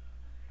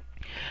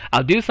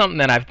I'll do something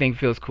that I think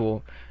feels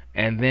cool,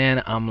 and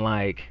then I'm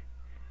like,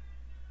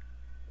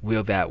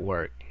 will that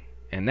work?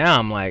 And now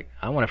I'm like,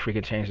 I want to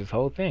freaking change this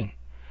whole thing.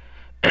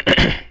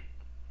 I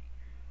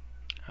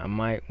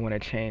might want to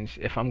change,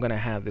 if I'm gonna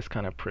have this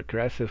kind of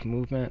progressive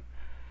movement,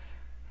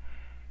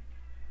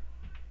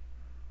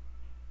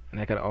 and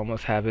I could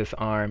almost have this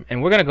arm,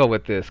 and we're gonna go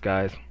with this,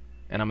 guys,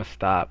 and I'm gonna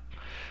stop.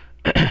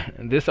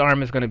 This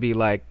arm is gonna be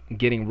like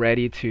getting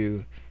ready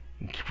to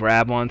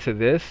grab onto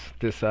this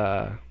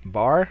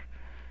bar,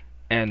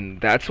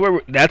 and that's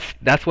where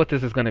that's what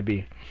this is gonna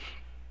be.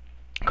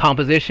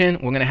 Composition,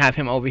 we're gonna have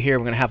him over here.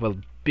 We're gonna have a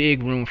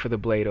big room for the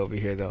blade over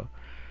here, though.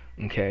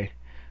 Okay,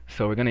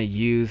 so we're gonna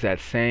use that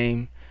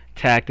same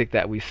tactic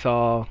that we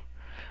saw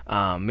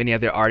many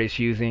other artists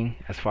using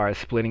as far as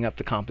splitting up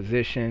the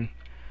composition,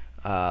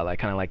 like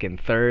kind of like in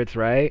thirds,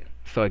 right?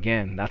 So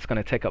again, that's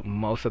gonna take up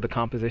most of the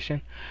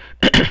composition.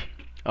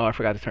 Oh, I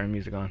forgot to turn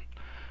music on.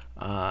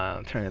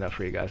 I'll turn it up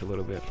for you guys a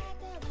little bit.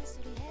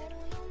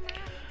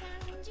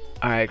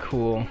 Alright,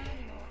 cool.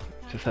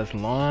 Just as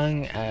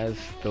long as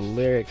the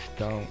lyrics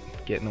don't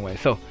get in the way.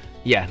 So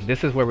yeah,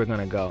 this is where we're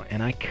gonna go.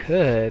 And I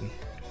could,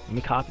 let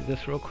me copy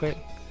this real quick.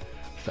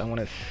 So I want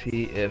to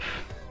see if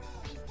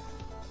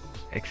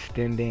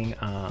extending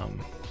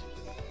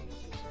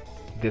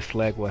this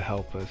leg will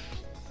help us.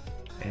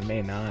 It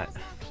may not.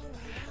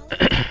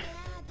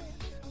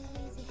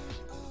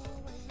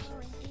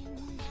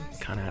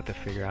 Kind of have to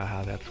figure out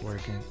how that's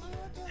working.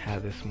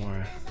 Have this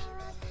more.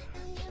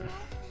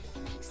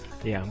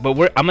 Yeah, but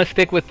I'm gonna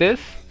stick with this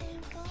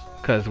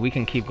because we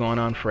can keep going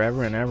on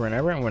forever and ever and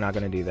ever, and we're not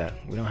gonna do that.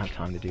 We don't have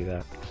time to do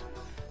that.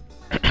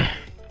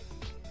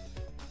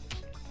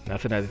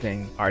 That's another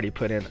thing. Already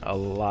put in a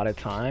lot of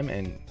time,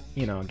 and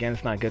you know, again,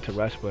 it's not good to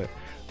rush, but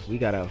we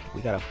gotta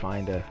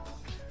find a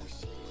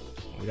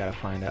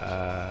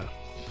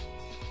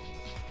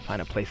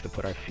place to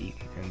put our feet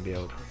and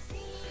build.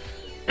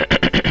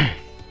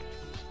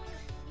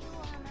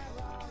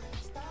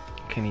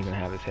 Can even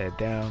have his head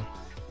down.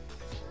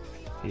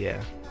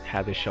 Yeah,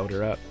 have his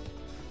shoulder up.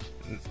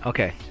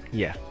 Okay,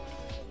 yeah.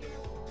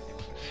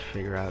 Let's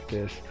figure out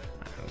this.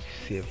 Let's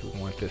see if we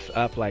want this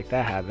up like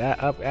that. Have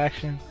that up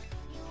action.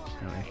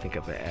 Let me think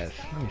of an S.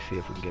 Let me see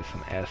if we can get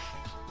some S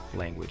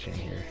language in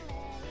here.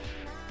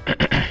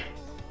 Can't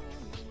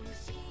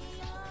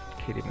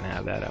even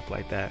have that up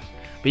like that.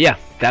 But yeah,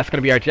 that's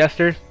gonna be our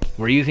jester.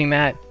 We're using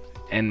that,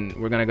 and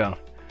we're gonna go.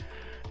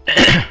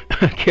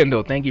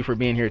 Kendall, thank you for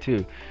being here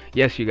too.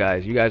 Yes, you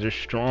guys are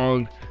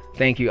strong.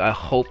 Thank you. I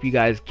hope you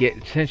guys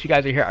get, since you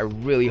guys are here, I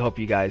really hope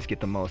you guys get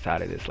the most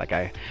out of this. Like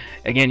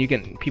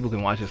again, people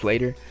can watch this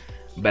later,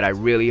 but I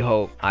really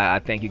hope, I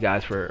thank you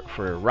guys for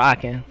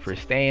rocking, for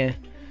staying,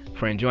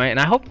 for enjoying. And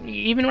I hope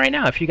even right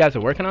now, if you guys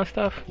are working on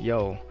stuff,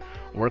 yo,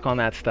 work on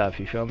that stuff,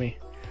 you feel me?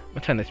 I'm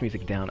gonna turn this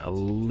music down a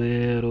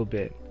little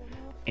bit,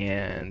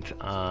 and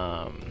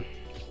I'm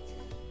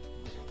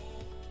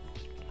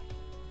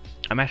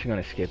actually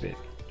gonna skip it.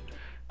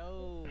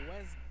 Oh,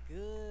 what's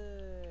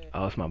good?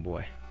 Oh, it's my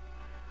boy.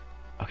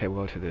 Okay,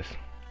 we'll go to this.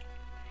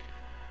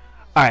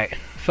 Alright,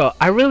 so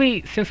I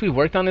really, since we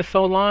worked on this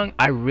so long,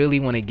 I really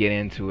want to get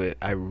into it.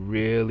 I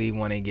really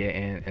want to get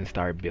in and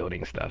start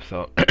building stuff.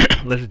 So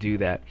let's do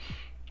that.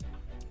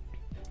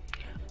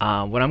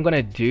 What I'm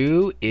gonna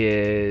do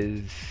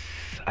is,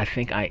 I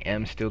think I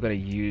am still gonna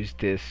use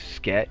this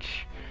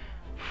sketch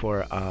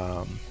for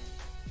a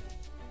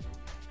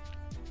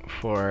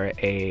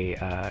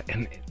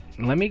and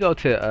let me go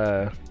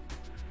to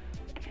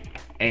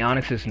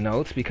Aonix's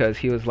notes, because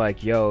he was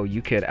like, yo,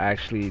 you could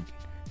actually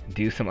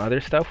do some other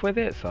stuff with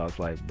it. So I was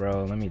like,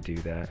 bro, let me do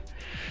that.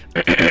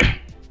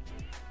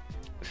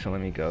 So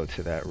let me go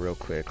to that real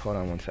quick. Hold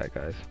on one sec,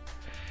 guys.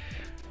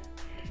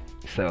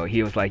 So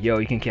he was like, yo,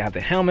 you can have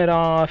the helmet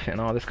off and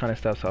all this kind of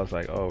stuff. So I was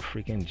like, oh,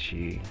 freaking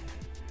G.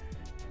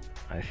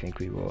 I think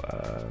we will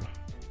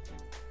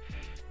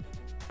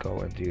go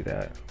and do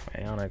that.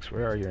 Onyx,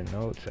 where are your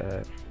notes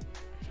at?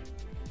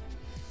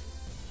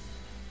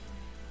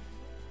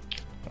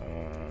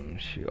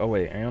 Shoot. Oh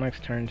wait, Onyx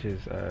turned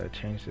his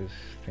changed his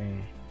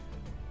thing.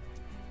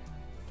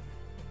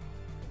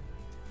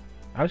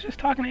 I was just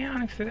talking to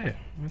Onyx today.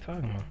 What are you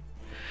talking about?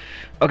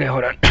 Okay,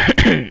 hold on.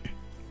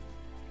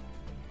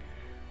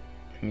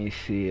 Let me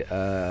see.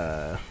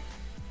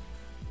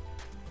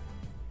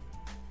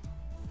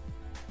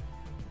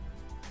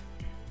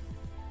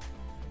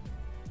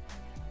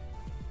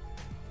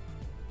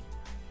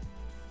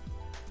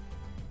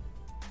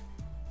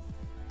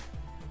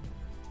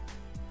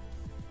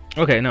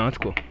 Okay, no, it's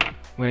cool.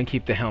 We're gonna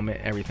keep the helmet,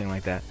 everything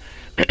like that.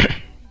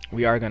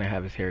 We are gonna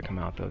have his hair come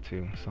out though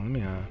too. So let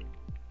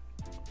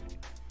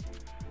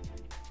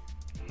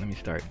me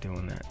start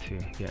doing that too,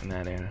 getting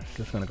that in. It's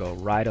just gonna go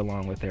right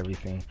along with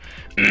everything.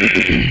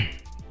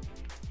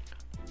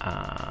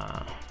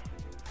 But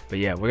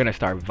yeah, we're gonna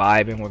start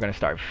vibing. We're gonna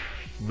start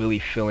really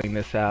filling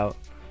this out,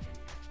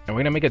 and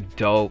we're gonna make a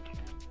dope.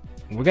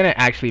 We're gonna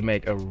actually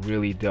make a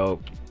really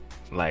dope,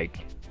 like,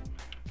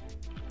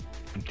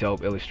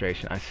 dope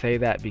illustration. I say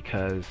that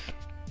because,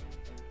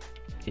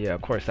 yeah,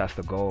 of course that's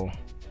the goal.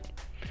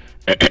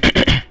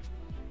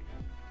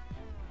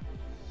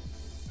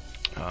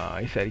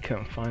 He said he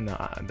couldn't find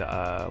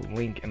the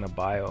link in the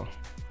bio.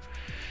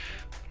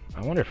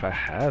 I wonder if I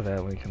have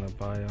that link in the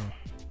bio.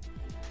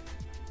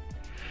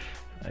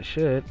 I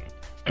should,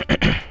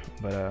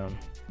 but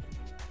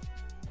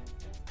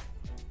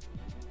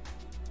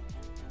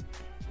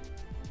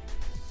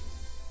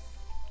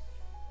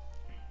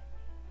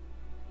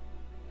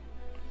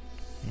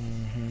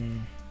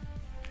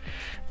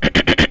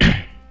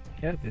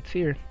yep, it's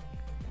here.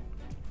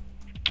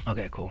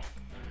 Okay, cool.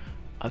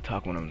 I'll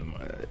talk when I'm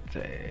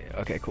say.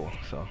 Okay, cool.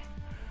 So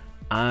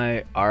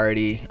I'm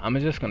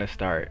just gonna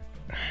start.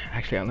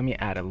 Actually, let me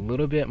add a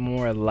little bit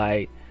more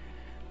light.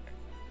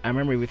 I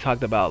remember we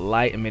talked about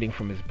light emitting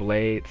from his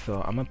blade,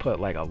 so I'm gonna put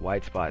like a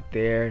white spot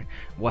there.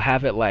 We'll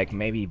have it like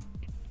maybe,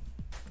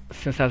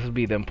 since that would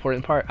be the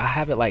important part, I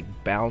have it like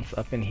bounce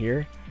up in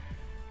here,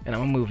 and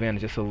I'm gonna move in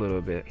just a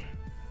little bit.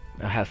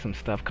 I have some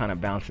stuff kind of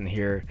bouncing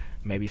here,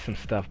 maybe some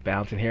stuff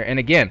bouncing here, and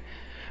again,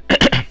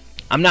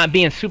 I'm not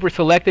being super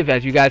selective.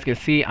 As you guys can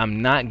see,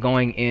 I'm not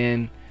going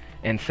in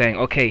and saying,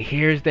 okay,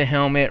 here's the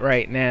helmet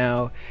right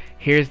now,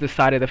 here's the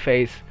side of the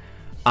face.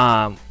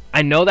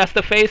 I know that's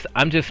the face.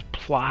 I'm just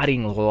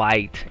plotting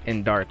light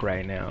and dark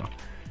right now,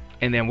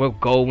 and then we'll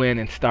go in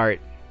and start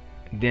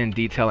then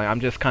detailing. I'm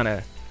just kind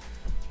of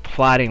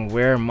plotting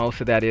where most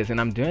of that is, and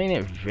I'm doing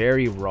it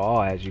very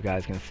raw, as you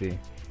guys can see.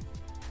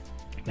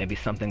 Maybe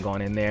something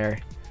going in there.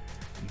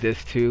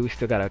 This too, we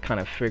still gotta kind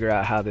of figure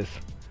out how this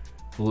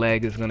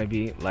leg is gonna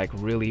be like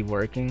really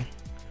working.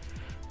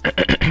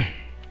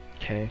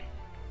 Okay,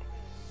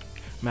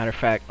 matter of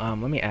fact, let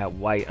me add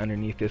white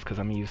underneath this because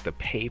I'm gonna use the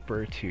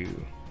paper to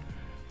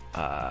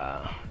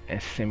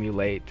and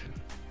simulate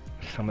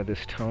some of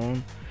this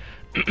tone.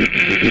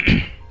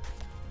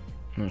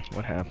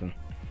 What happened?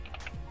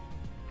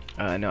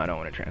 No, I don't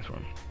want to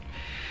transform.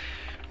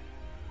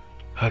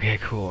 Okay,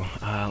 cool.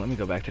 Let me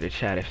go back to the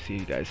chat if you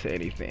guys say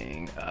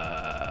anything.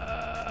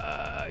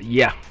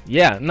 Yeah,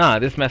 nah,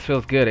 this mess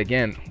feels good.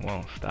 Again,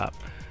 well, stop.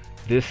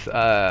 This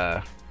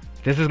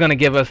is gonna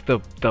give us the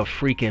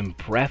freaking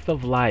breath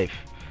of life.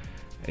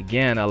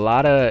 Again, a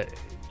lot of,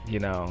 you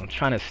know,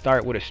 trying to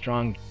start with a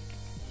strong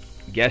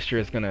gesture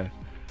is gonna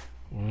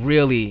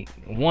really,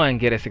 one,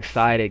 get us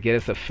excited, get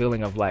us a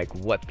feeling of like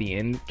what the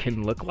end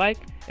can look like,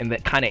 and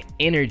that kind of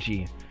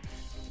energy,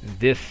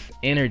 this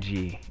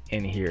energy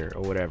in here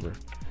or whatever.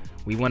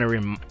 We want to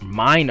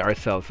remind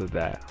ourselves of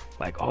that,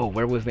 like, oh,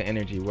 where was the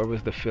energy, where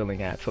was the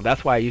feeling at? So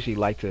that's why I usually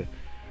like to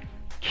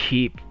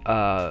keep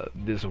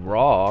this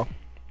raw,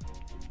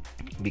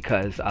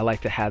 because I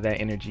like to have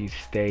that energy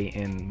stay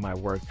in my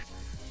work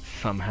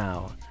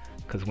somehow,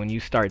 because when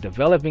you start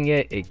developing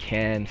it, it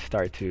can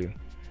start to,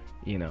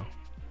 you know,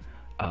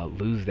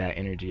 lose that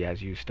energy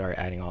as you start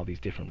adding all these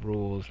different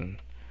rules, and,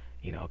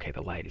 you know, okay,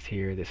 the light is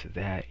here, this is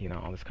that, you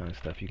know, all this kind of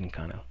stuff. You can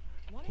kind of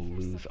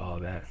lose all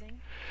that.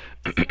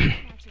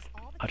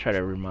 I'll try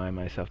to remind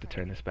myself to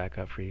turn this back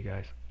up for you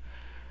guys.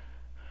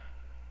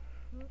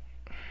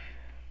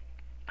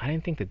 I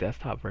didn't think the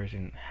desktop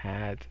version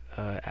had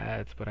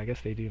ads, but I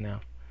guess they do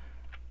now.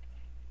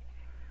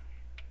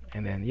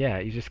 And then, yeah,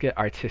 you just get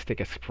artistic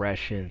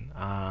expression.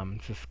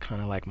 It's just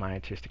kind of like my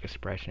artistic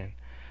expression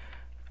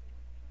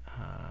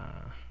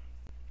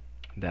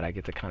that I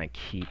get to kind of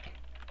keep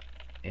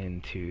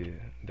into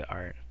the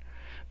art.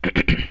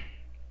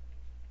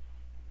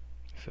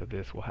 So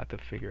this, we'll have to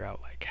figure out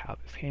like how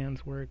this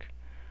hands work,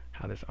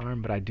 how this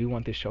arm, but I do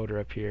want this shoulder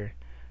up here,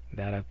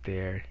 that up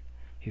there.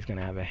 He's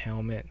gonna have a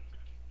helmet,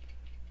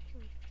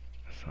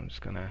 so I'm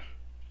just gonna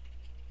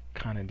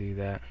kind of do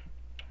that.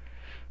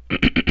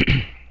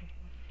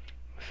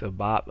 So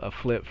Bob, a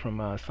flip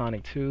from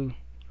Sonic 2,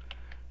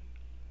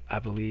 I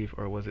believe,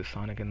 or was it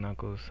Sonic and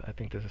Knuckles? I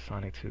think this is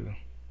Sonic 2.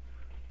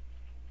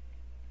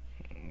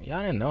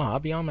 Y'all didn't know, I'll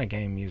be on my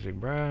game music,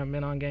 bruh. I've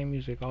been on game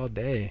music all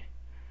day.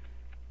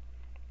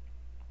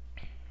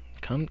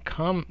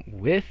 Come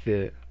with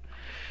it.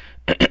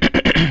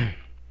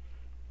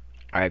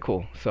 Alright,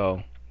 cool.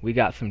 So we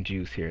got some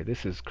juice here.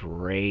 This is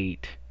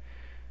great.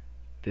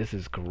 This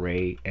is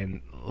great.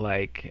 And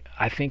like,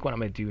 I think what I'm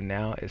gonna do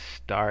now is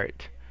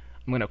start.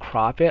 I'm gonna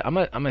crop it. I'm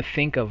gonna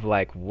think of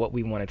like what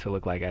we want it to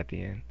look like at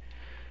the end.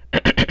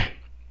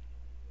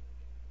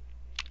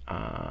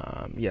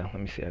 Yeah, let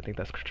me see. I think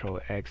that's Control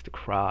X to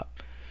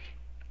crop,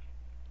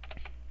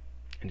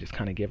 and just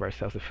kind of give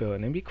ourselves a feel.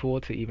 And it'd be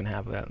cool to even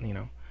have that, you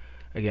know.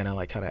 Again, I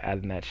like kind of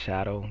adding that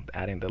shadow.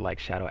 Adding the like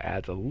shadow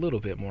adds a little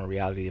bit more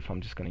reality if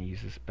I'm just gonna use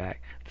this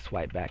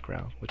white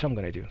background, which I'm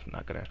gonna do. I'm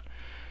not gonna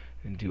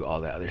do all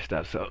that other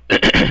stuff. So, all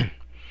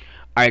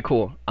right,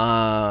 cool.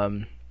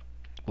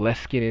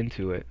 Let's get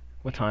into it.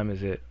 What time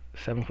is it?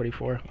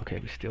 7:44. Okay,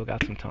 we still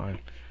got some time.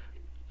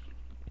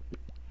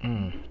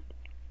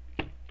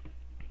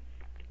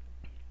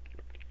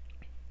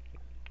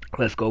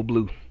 Let's go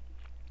blue.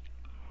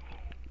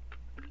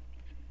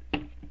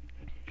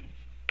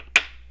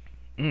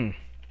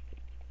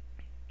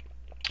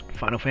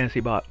 Final Fantasy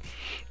bot.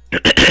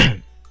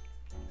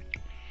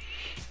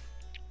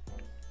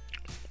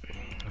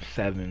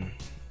 Seven.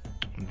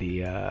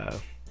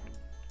 The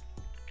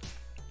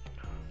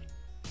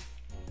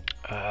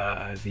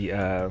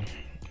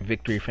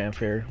victory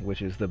fanfare,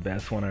 which is the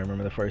best one. I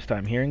remember the first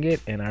time hearing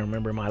it, and I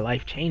remember my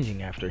life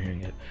changing after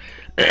hearing it.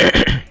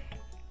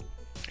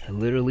 It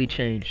literally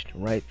changed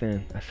right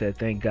then. I said,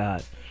 thank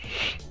God.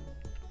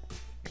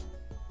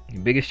 The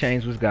biggest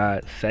change was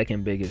God.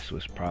 Second biggest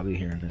was probably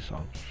hearing this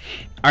song.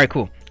 Alright,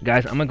 cool.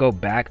 Guys, I'm going to go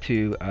back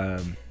to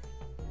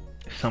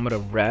some of the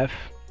ref.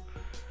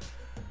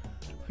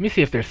 Let me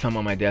see if there's some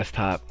on my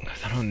desktop,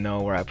 because I don't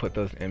know where I put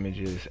those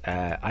images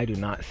at. I do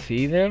not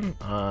see them.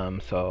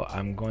 So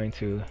I'm going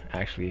to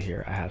actually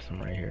here. I have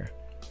some right here.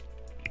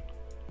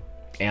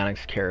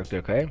 Annex character,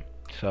 okay?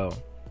 So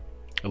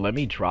let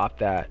me drop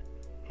that.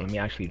 Let me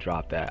actually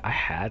drop that. I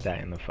had that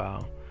in the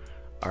file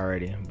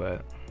already,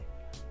 but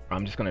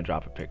I'm just gonna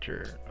drop a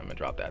picture. I'm gonna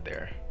drop that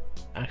there.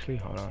 Actually,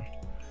 hold on.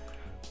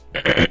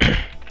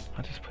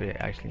 I'll just put it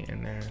actually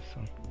in there.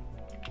 So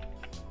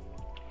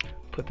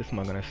put this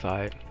mug on the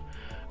side.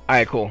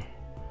 Alright, cool.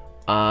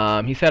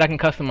 He said I can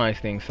customize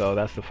things, so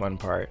that's the fun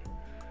part.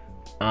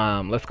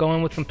 Let's go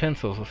in with some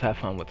pencils. Let's have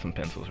fun with some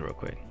pencils real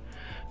quick.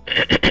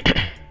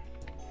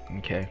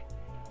 Okay.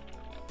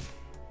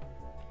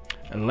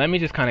 And let me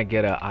just kind of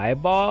get an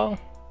eyeball.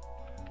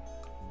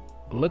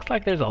 Looks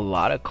like there's a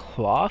lot of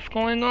cloth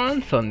going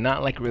on, so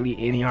not like really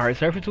any hard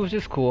surface, which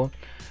is cool.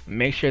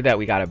 Make sure that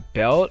we got a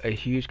belt, a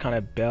huge kind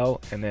of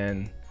belt, and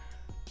then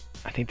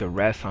I think the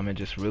rest I'm gonna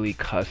just really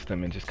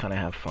custom and just kind of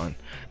have fun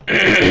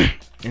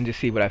and just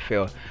see what I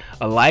feel.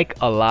 I like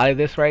a lot of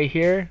this right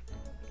here,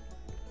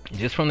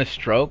 just from the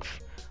strokes.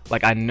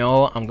 Like, I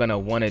know I'm gonna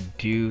want to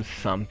do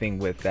something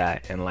with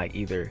that and like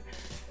either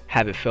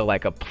have it feel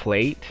like a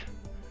plate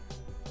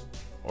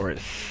or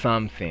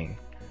something.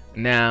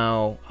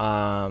 Now,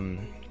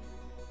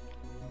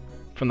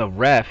 from the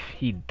ref,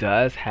 he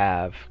does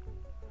have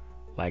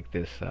like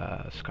this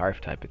scarf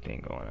type of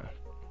thing going on,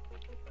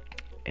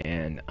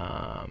 and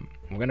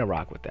we're gonna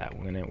rock with that.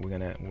 We're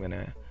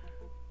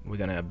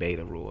gonna obey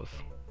the rules.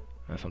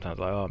 And sometimes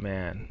like, oh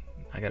man,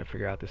 I gotta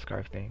figure out this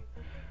scarf thing,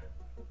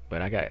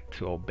 but I got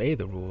to obey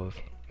the rules.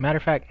 Matter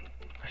of fact,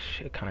 I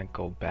should kind of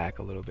go back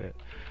a little bit.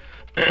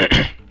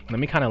 Let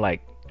me kind of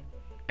like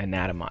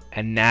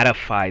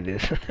anatomify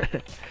this.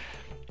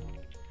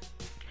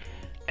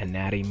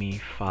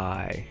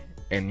 Anatomify.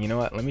 And you know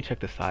what, let me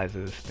check the size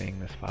of this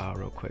file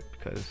real quick,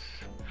 because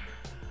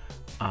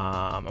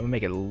I'm gonna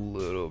make it a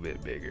little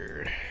bit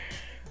bigger.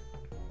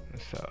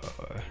 So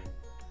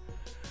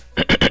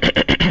let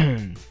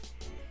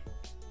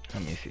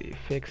me see,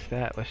 fix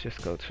that. Let's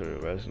just go to a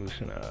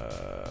resolution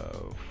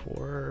of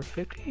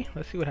 450.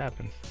 Let's see what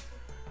happens.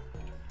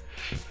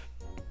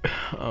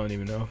 I don't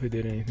even know if it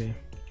did anything.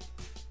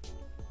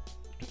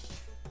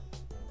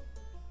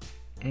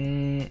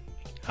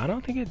 I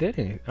don't think it did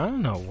anything. I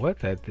don't know what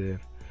that did.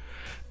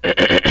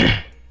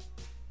 Because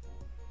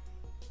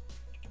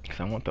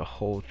I want the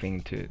whole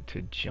thing to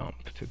jump,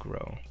 to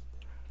grow.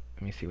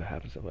 Let me see what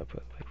happens if I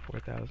put like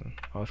 4,000.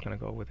 Oh, it's gonna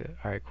go with it.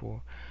 Alright,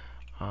 cool.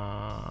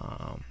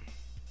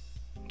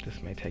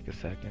 This may take a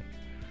second.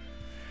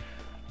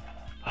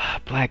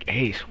 Black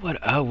Ace,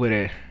 what up with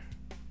it?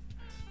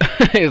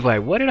 It's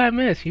like, what did I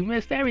miss? You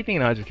missed everything.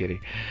 No, I'm just kidding.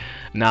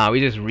 Nah, we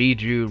just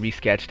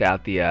resketched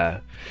out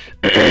the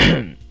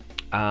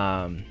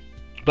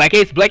Black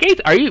Ace.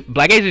 Are you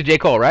Black Ace is J.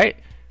 Cole, right?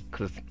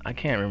 Because I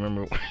can't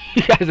remember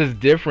you guys'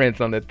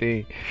 difference on the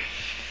thing.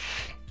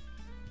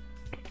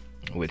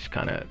 Which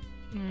kind of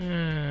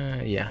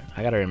yeah,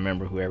 I gotta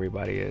remember who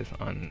everybody is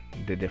on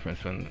the difference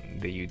from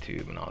the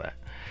YouTube and all that.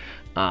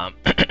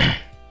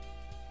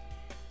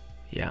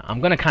 Yeah,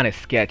 I'm gonna kind of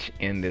sketch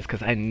in this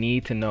because I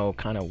need to know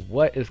kind of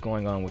what is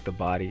going on with the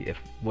body, if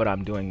what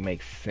I'm doing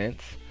makes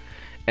sense.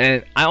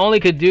 And I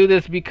only could do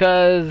this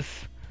because,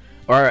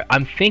 or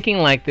I'm thinking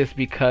like this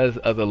because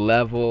of the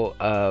level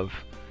of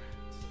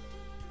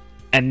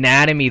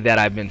anatomy that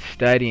I've been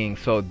studying.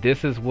 So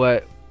this is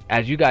what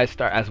as you guys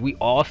start, as we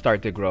all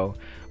start to grow,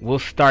 we'll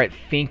start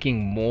thinking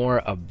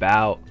more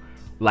about,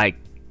 like,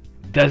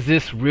 does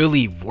this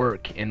really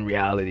work in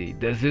reality?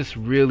 Does this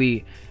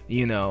really,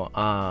 you know,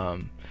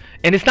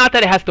 and it's not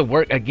that it has to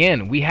work.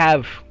 Again, we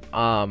have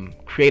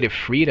creative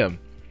freedom,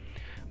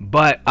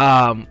 but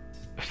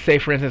say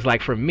for instance,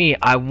 like for me,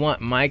 I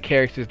want my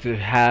characters to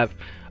have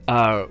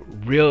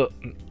real,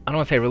 I don't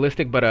want to say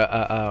realistic, but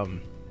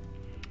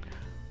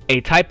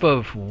a type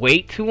of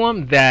weight to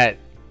them that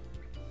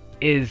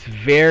is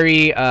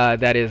very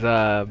that is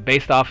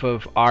based off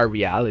of our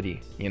reality,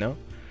 you know.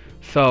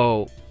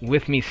 So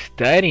with me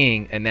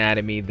studying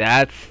anatomy,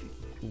 that's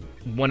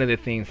one of the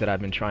things that I've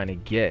been trying to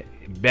get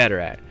better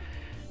at.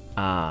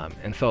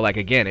 And so, like,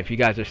 again, if you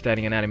guys are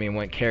studying anatomy and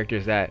want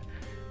characters that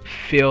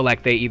feel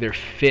like they either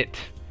fit,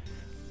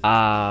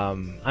 I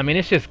mean,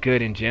 it's just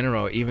good in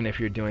general, even if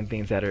you're doing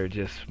things that are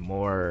just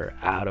more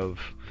out of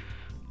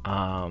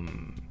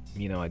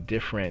you know, a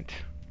different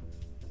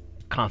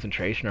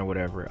concentration or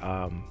whatever.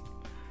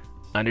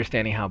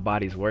 Understanding how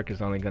bodies work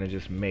is only going to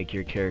just make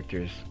your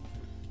characters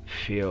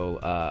feel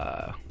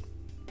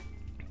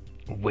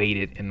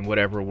weighted in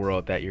whatever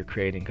world that you're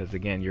creating, because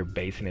again, you're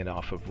basing it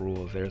off of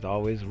rules. There's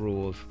always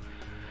rules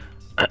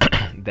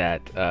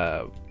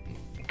that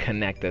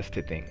connect us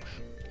to things,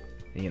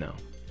 you know,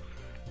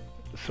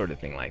 sort of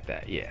thing like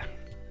that. Yeah.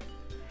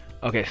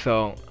 Okay,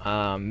 so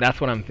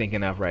that's what I'm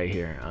thinking of right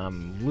here.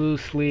 I'm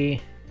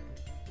loosely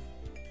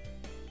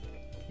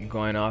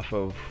going off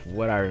of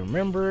what I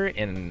remember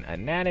in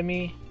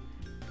anatomy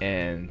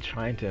and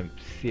trying to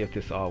see if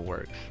this all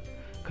works,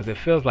 because it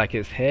feels like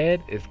his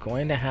head is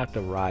going to have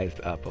to rise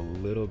up a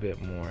little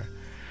bit more.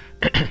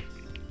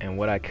 And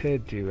what I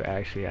could do,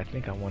 actually, I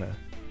think I want to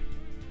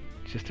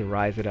just to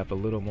rise it up a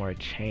little more,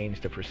 change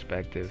the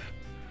perspective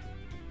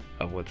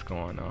of what's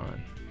going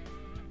on.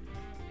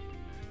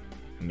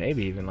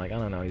 Maybe even, like, I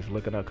don't know, he's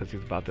looking up because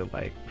he's about to,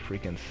 like,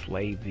 freaking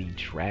slay the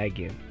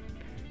dragon,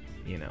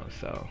 you know.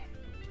 So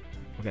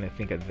we're gonna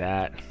think of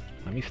that.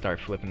 Let me start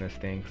flipping this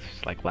thing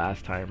just like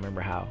last time.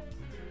 Remember how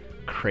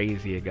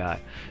crazy it got?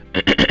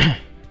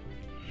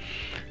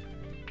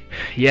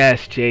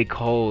 Yes, J.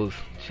 Cole's.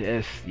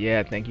 Just,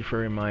 yeah, thank you for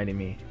reminding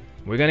me.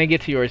 We're gonna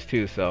get to yours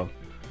too, so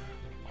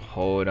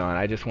hold on.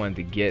 I just wanted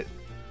to get,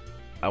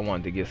 I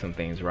wanted to get some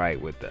things right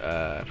with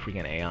the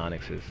freaking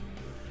Aeonixes.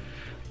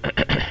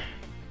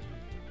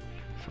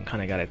 So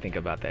kind of got to think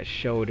about that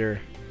shoulder.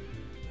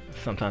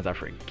 Sometimes I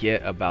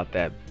forget about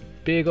that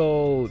big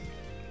old,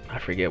 I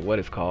forget what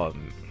it's called,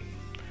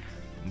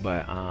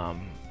 but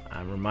I'm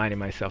reminding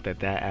myself that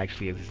that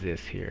actually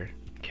exists here.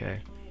 Okay,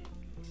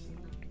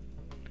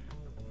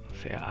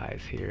 say a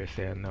eyes here,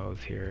 say a nose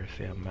here,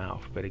 say a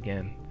mouth. But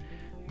again,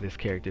 this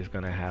character is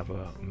gonna have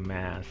a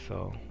mask,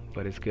 so,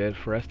 but it's good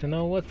for us to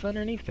know what's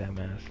underneath that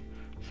mask.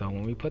 So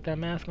when we put that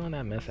mask on,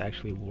 that mask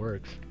actually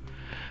works.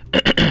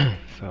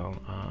 So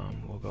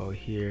we'll go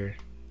here.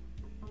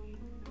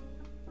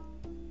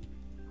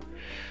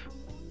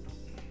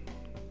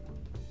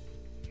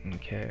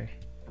 Okay,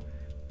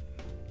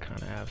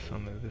 kind of have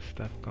some of this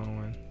stuff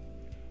going.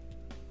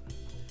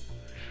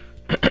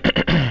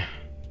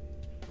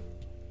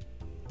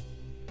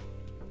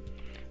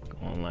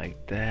 Going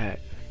like that.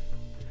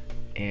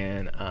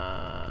 And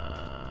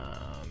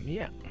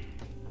yeah.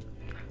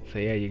 So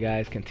yeah, you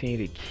guys continue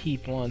to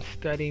keep on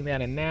studying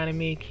that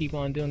anatomy, keep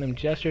on doing them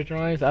gesture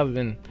drawings. I've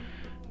been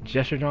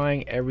gesture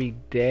drawing every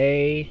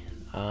day.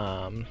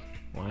 Well,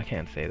 I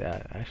can't say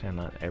that. Actually, I'm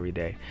not every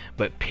day,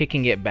 but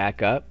picking it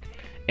back up.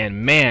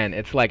 And man,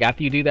 it's like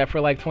after you do that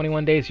for like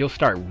 21 days, you'll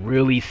start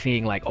really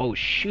seeing like, oh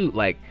shoot,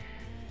 like,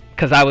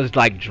 cause I was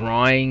like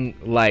drawing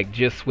like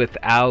just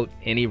without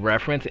any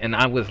reference, and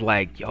I was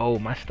like, yo,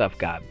 my stuff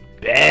got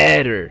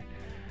better.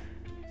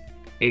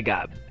 It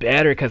got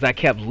better because I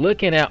kept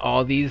looking at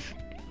all these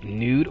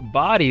nude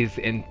bodies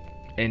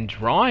and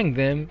drawing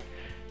them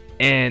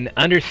and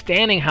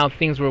understanding how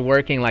things were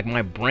working. Like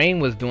my brain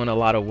was doing a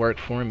lot of work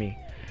for me.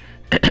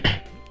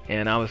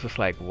 And I was just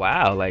like,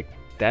 wow, like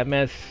that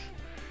mess.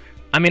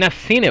 I mean, I've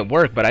seen it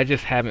work, but I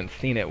just haven't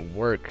seen it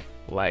work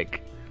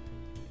like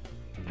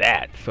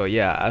that. So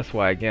yeah, that's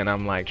why again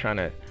I'm like trying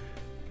to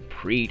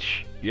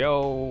preach,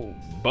 yo,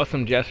 bust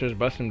some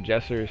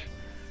gestures,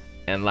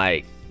 and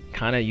like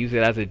kind of use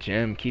it as a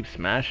gym. Keep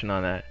smashing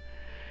on that.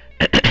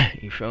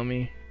 You feel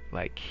me?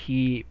 Like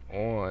keep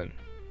on.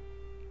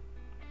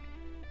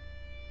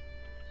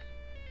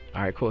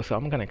 Alright, cool. So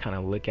I'm gonna kind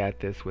of look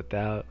at this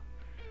without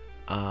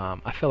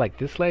I feel like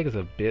this leg is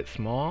a bit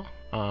small,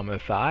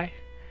 the thigh,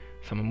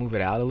 so I'm gonna move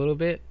it out a little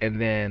bit. And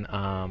then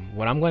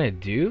what I'm gonna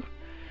do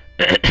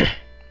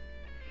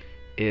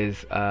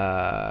is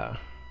I'm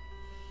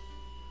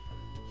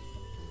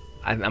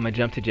gonna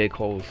jump to J.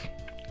 Cole's.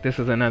 This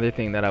is another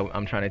thing that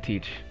I'm trying to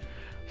teach.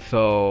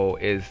 So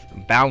is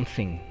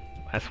bouncing.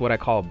 That's what I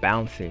call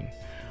bouncing.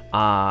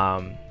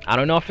 I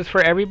don't know if it's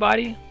for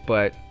everybody,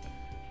 but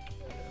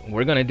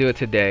we're gonna do it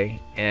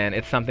today, and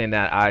it's something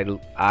that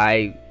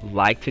I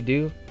like to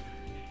do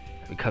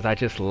because I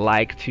just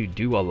like to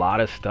do a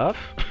lot of stuff.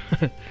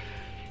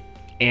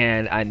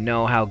 And I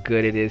know how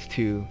good it is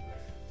to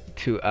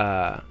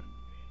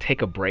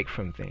take a break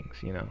from things,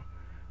 you know.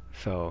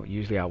 So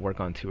usually I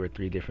work on 2 or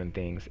 3 different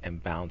things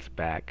and bounce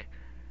back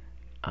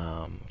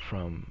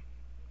from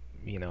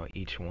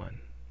each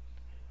one.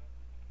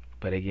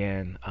 But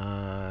again,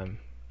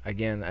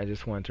 I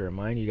just wanted to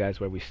remind you guys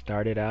where we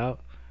started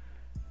out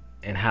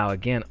and how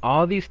again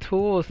all these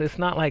tools. It's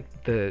not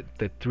like the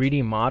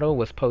 3D model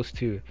was supposed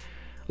to,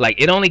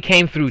 like, it only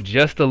came through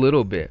just a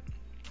little bit.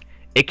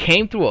 It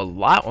came through a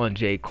lot on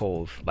J.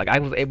 Cole's. Like, I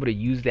was able to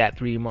use that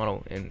 3D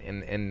model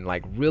and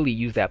like really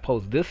use that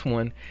pose. This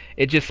one,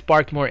 it just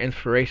sparked more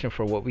inspiration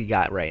for what we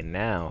got right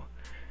now.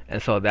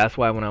 And so that's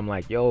why when I'm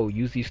like, yo,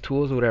 use these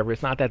tools or whatever,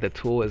 it's not that the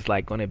tool is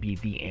like gonna be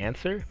the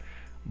answer,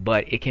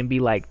 but it can be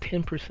like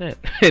 10%.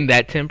 And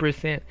that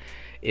 10%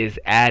 is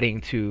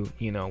adding to,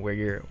 where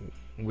you're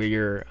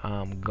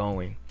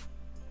going.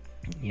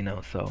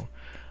 So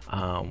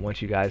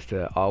want you guys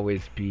to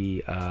always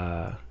be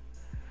I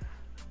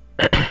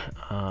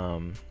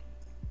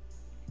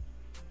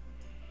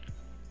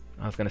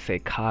was gonna say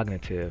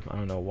cognitive. I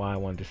don't know why I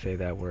wanted to say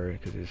that word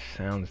because it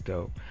sounds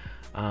dope.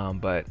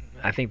 But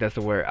I think that's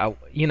the word.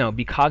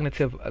 Be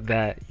cognitive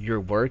that your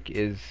work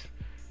is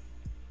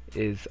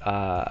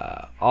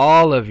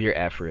all of your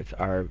efforts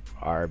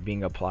are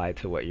being applied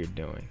to what you're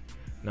doing,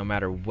 no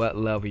matter what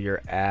level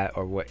you're at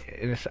or what.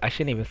 I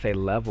shouldn't even say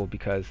level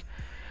because,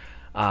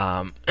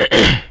 I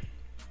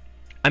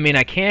mean,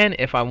 I can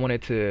if I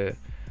wanted to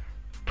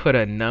put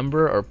a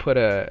number or put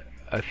a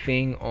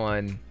thing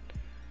on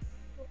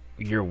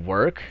your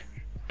work,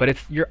 but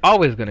you're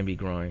always going to be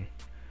growing.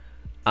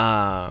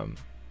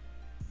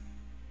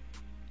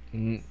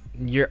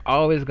 You're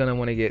always going to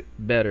want to get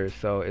better.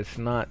 So it's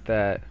not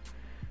that,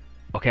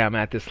 okay, I'm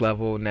at this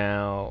level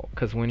now,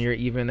 because when you're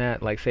even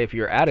at, like, say if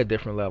you're at a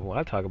different level,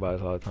 I talk about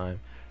this all the time,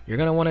 you're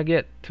going to want to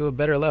get to a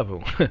better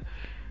level.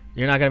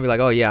 You're not going to be like,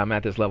 oh yeah, I'm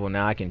at this level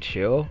now, I can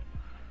chill.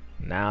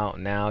 Now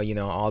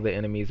all the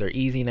enemies are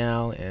easy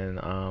now, and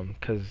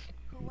because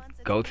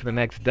go to the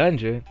next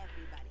dungeon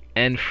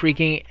and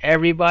freaking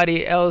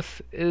everybody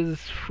else is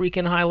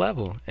freaking high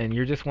level and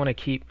you just want to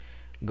keep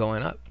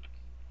going up.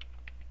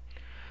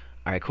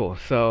 Alright, cool.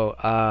 So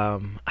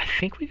I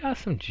think we got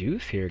some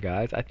juice here,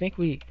 guys. I think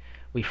we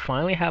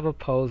finally have a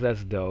pose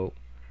that's dope.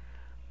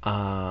 We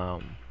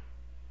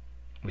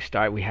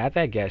had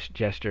that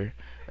gesture,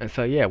 and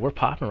so yeah, we're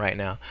popping right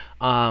now.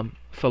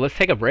 So let's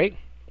take a break.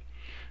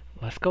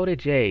 Let's go to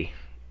J.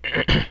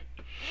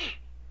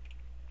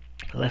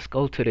 Let's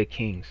go to the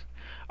Kings.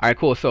 Alright,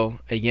 cool. So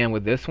again,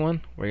 with this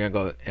one, we're gonna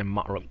go and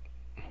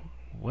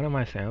what am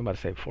I saying? I'm about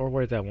to say 4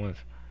 words at once.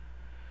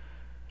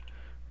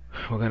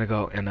 We're gonna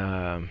go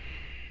and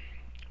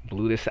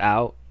blue this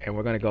out, and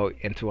we're gonna go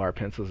into our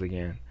pencils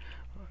again.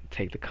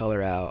 Take the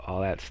color out,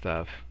 all that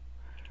stuff.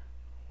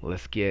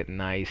 Let's get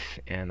nice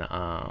and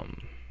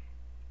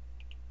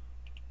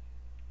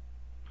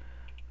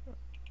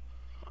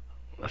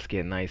let's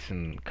get nice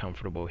and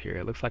comfortable here.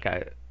 It looks like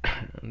I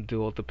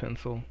dualed the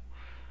pencil.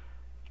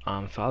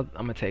 So I'm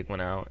gonna take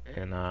one out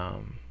and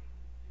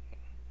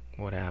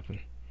what happened?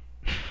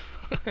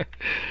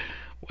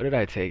 What did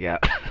I take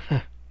out?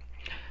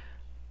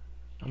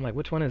 I'm like,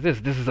 which one is this?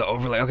 This is the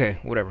overlay. Okay,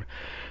 whatever.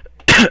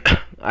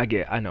 I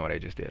know what I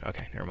just did.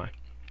 Okay, never mind.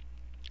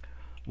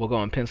 We'll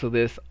go and pencil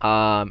this.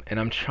 And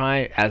I'm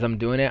trying, as I'm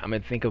doing it, I'm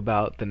gonna think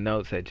about the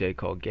notes that J.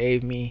 Cole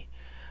gave me,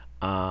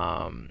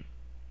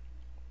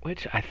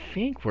 which I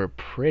think were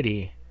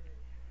pretty.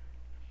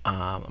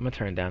 I'm gonna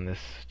turn down this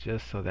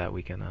just so that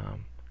we can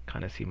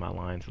kind of see my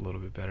lines a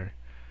little bit better.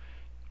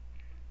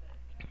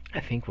 I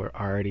think we're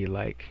already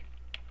like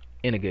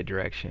in a good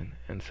direction,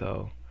 and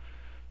so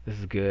this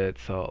is good.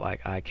 So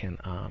like I can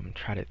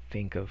try to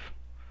think of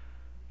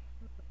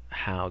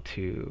how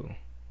to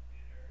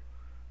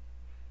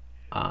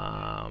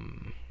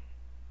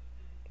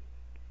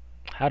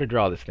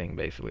draw this thing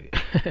basically.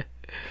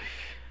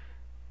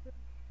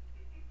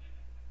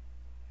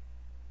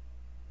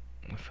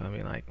 So I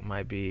mean, like,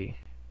 might be,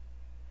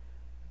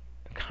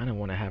 I kind of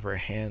want to have her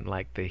hand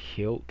like the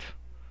hilt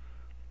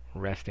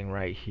resting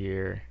right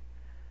here,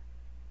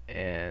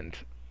 and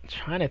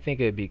trying to think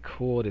it'd be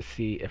cool to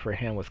see if her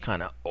hand was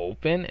kind of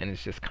open and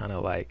it's just kind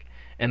of like,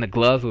 and the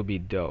gloves would be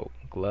dope.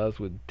 Gloves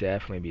would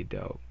definitely be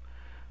dope.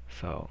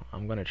 So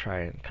I'm gonna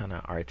try and kind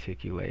of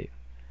articulate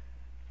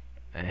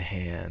a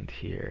hand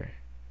here.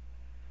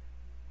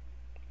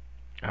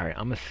 Alright,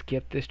 I'm gonna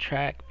skip this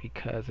track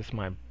because it's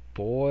my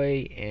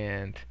boy,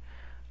 and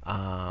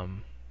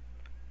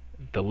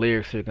the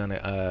lyrics are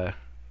gonna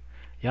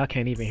y'all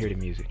can't even hear the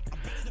music.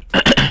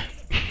 I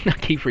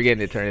keep forgetting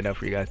to turn it up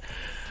for you guys.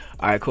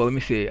 Alright, cool, let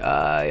me see.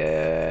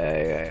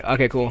 Yeah.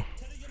 Okay, cool.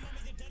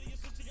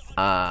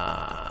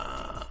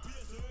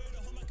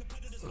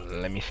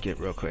 Let me skip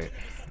real quick.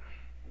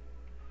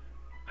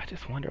 I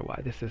just wonder why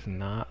this is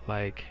not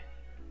like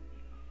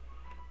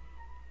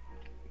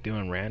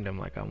doing random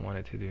like I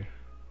wanted to do.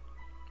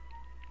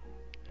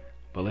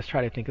 But let's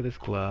try to think of this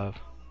glove.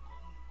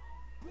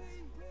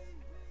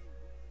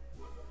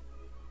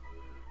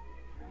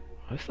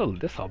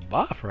 This a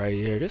bop right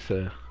here. This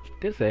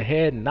a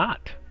head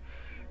knot.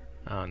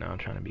 Oh no, I'm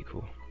trying to be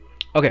cool.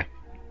 Okay.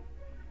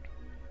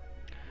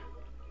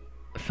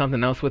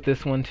 something else with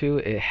this one too.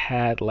 It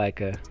had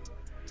like a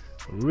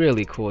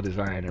really cool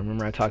design.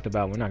 Remember I talked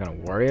about we're not gonna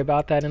worry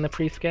about that in the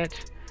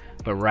pre-sketch,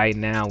 but right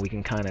now we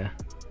can kind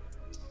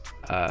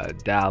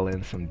of dial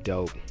in some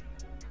dope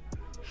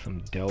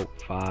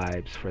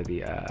vibes for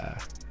the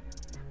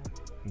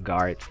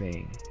guard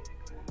thing.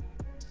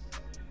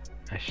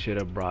 I should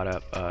have brought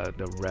up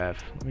the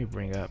ref. Let me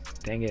bring up.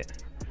 Dang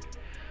it.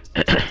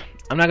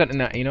 I'm not gonna.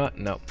 No, you know what?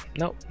 Nope.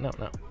 Nope. Nope.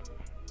 Nope.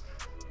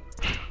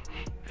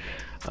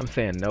 I'm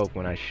saying nope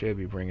when I should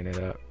be bringing it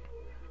up.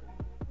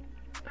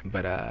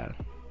 But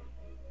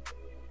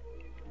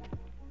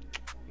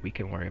we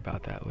can worry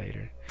about that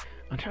later.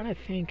 I'm trying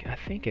to think. I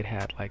think it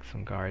had like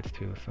some guards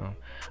too. So I'm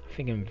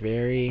thinking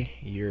very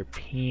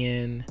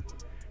European,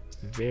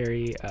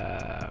 very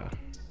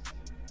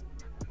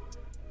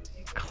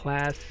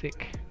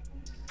classic.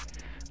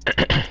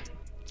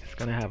 It's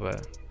gonna have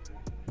a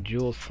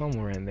jewel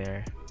somewhere in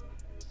there,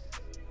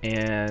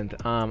 and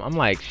I'm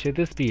like, should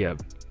this be a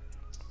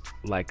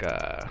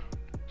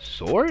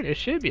sword? It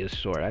should be a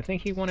sword. I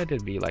think he wanted it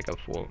to be like a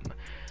full.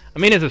 I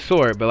mean, it's a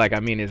sword, but like, I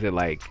mean, is it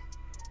like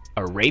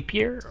a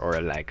rapier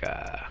or like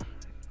a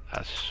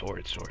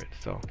sword?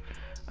 So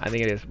I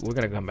think it is. We're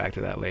gonna come back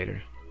to that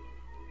later.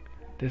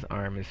 This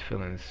arm is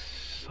feeling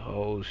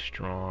so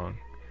strong,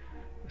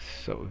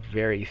 so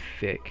very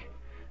thick.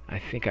 I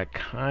think I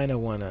kind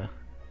of want to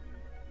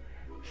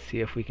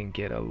see if we can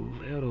get a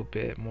little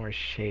bit more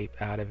shape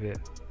out of it.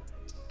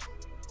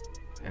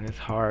 And it's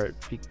hard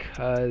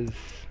because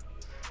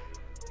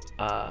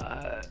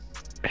to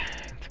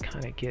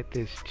kind of get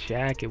this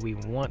jacket, we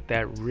want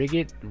that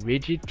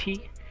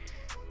rigidity.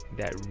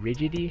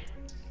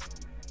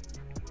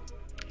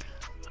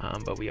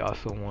 But we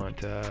also want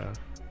to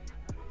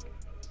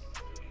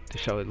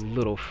show a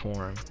little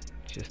form,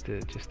 just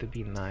to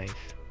be nice.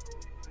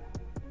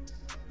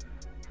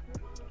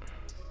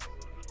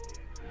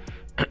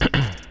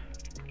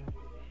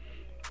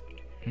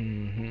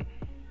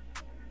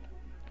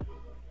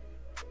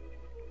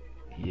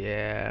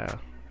 Yeah,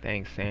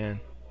 thanks, Sam.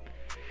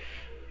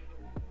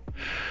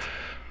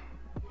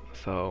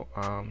 So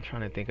I'm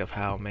trying to think of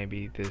how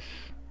maybe this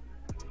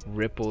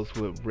ripples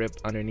would rip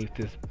underneath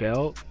this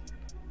belt.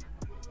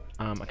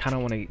 I kind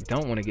of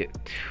don't want to get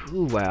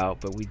too loud,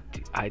 but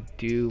I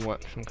do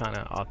want some kind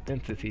of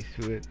authenticity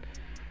to it.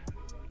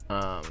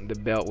 The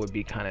belt would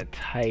be kind of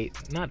tight,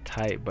 not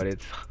tight, but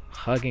it's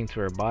hugging to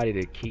her body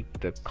to keep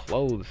the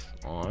clothes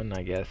on,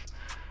 I guess.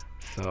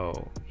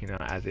 So, you know,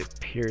 as it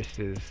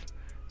pierces,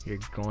 you're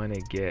going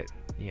to get,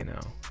 you know,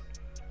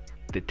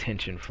 the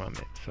tension from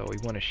it. So we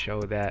want to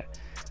show that,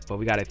 but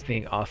we got to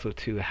think also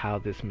too how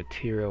this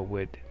material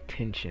would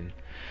tension.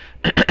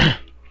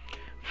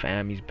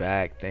 Family's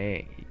back.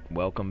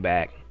 Welcome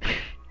back.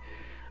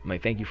 I'm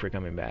like, thank you for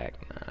coming back.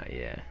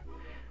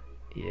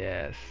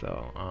 Yeah.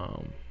 So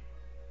I'm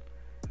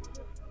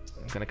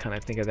gonna kind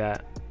of think of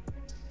that,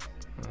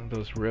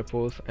 those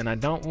ripples, and I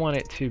don't want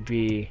it to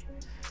be.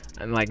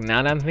 And like,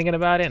 now that I'm thinking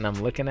about it and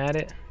I'm looking at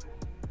it,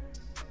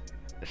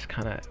 it's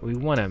kind of, we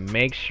want to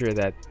make sure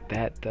that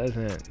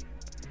doesn't,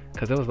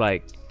 because it was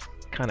like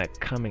kind of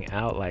coming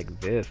out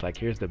like this, like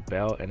here's the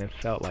belt, and it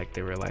felt like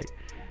they were like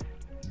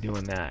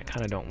doing that.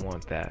 Kind of don't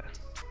want that.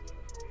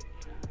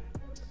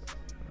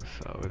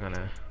 So we're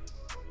gonna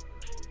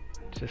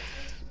just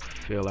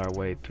feel our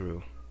way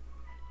through.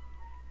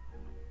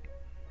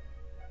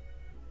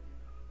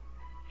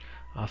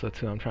 Also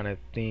too, I'm trying to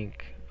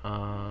think,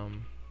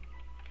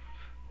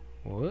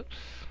 whoops,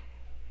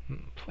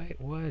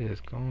 what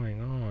is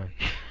going on?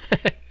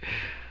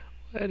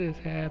 What is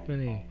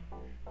happening?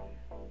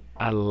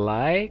 I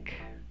like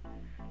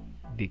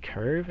the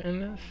curve in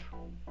this,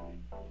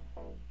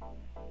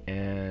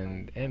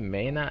 and it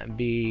may not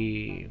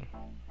be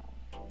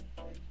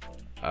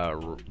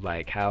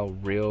like how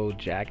real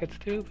jackets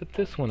do, but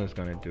this one is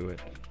gonna do it.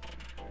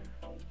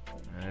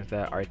 There's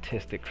that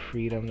artistic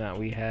freedom that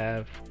we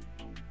have.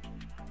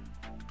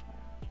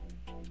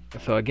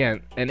 So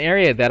again, an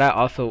area that I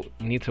also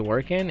need to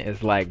work in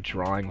is like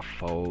drawing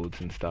folds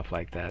and stuff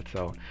like that.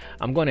 So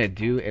I'm going to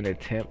do an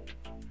attempt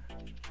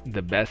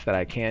the best that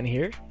I can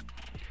here.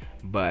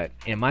 But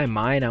in my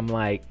mind, I'm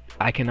like,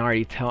 I can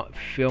already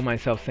feel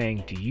myself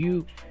saying,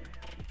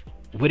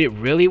 would it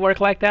really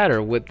work like that?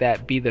 Or would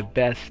that be the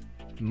best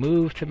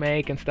move to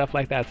make and stuff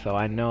like that? So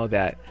I know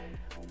that,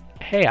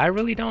 hey, I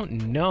really don't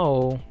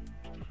know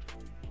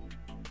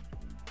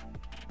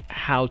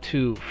how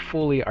to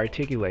fully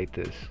articulate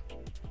this.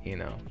 You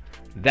know,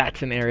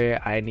 that's an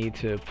area I need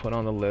to put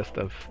on the list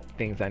of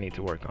things I need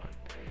to work on.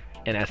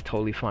 And that's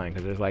totally fine,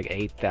 because there's like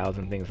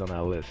 8,000 things on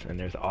that list, and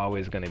there's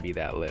always going to be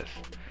that list.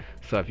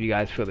 So if you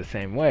guys feel the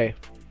same way,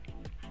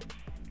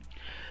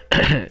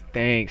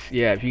 thanks.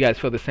 Yeah, if you guys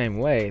feel the same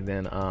way,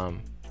 then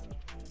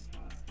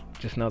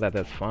just know that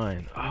that's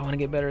fine. Oh, I want to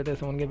get better at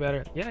this. I want to get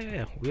better.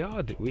 Yeah. We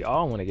all do. We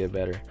all want to get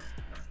better.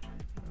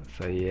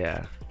 So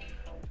yeah,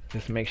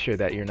 just make sure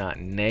that you're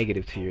not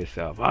negative to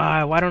yourself.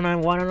 Why don't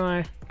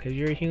I? Because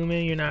you're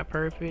human. You're not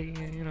perfect.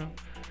 You know,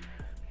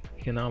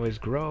 you can always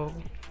grow.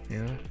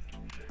 You know.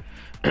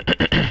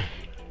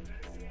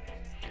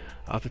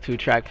 Altitude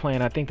track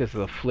playing. I think this is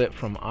a flip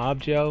from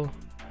Objo.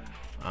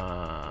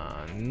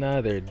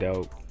 Another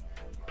dope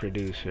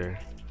producer.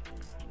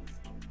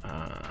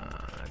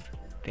 I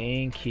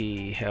think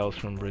he hails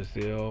from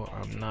Brazil.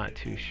 I'm not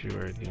too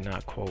sure. Do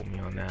not quote me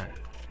on that.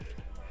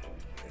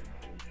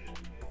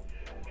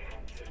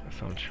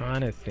 So I'm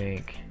trying to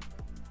think.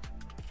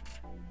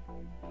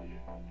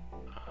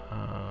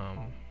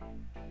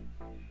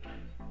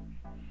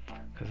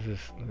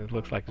 Because it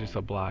looks like just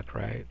a block,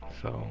 right?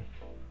 So,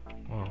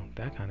 well,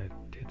 that kind of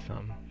did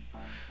something.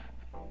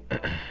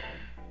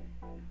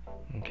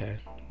 Okay.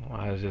 Well,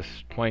 I was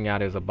just pointing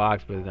out as a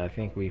box, but I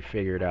think we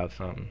figured out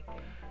something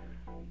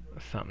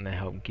to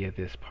help give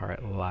this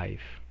part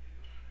life.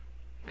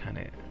 Kind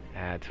of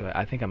add to it.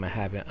 I think I'm gonna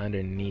have it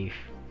underneath.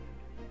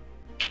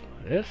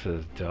 This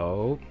is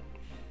dope.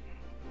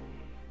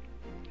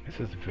 This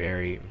is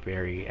very,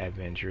 very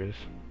adventurous.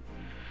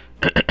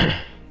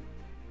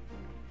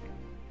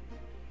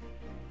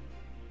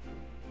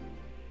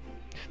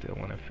 Still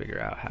want to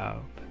figure out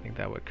how I think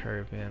that would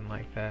curve in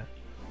like that.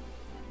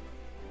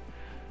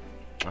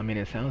 I mean,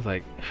 it sounds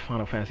like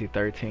Final Fantasy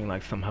 13,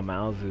 like some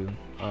Hamazu.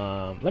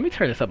 Let me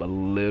turn this up a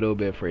little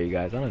bit for you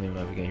guys. I don't even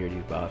know if you can hear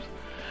these bobs.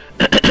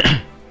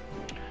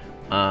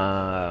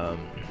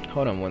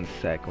 Hold on one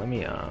sec. Let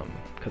me,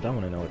 because I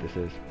want to know what this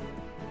is.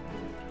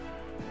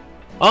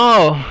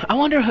 Oh, I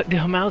wonder, did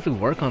Hamazu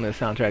work on this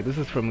soundtrack? This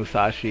is from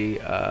Musashi,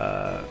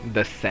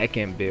 the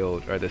second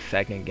build, or the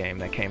second game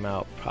that came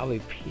out,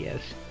 probably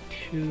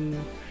PS2.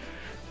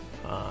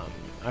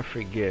 I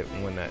forget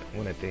when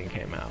the thing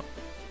came out.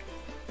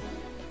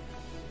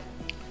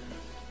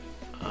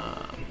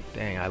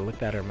 Dang, I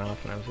looked at her mouth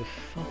and I was just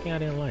something I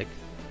didn't like.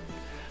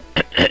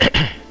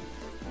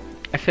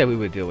 I said we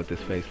would deal with this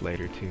face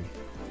later too.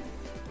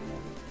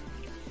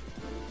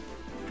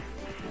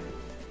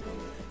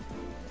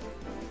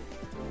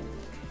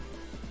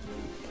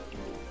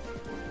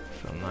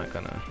 So I'm not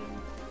gonna.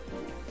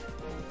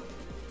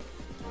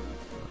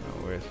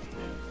 Where's?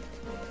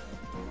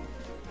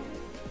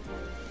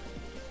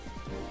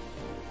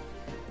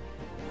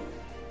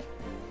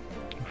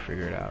 I'll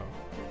figure it out.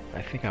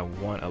 I think I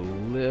want a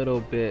little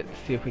bit,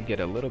 see if we get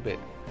a little bit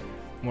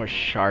more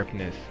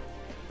sharpness.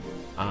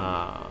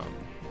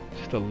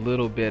 Just a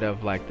little bit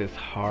of like this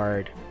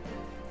hard,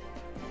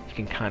 you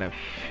can kind of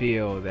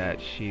feel that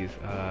she's,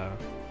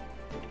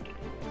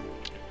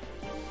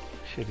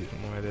 should be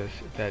more of this,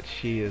 that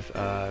she is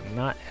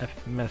not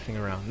messing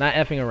around, not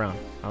effing around.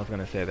 I was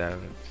gonna say that,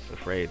 I'm just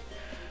afraid.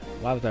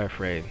 Why was I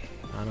afraid?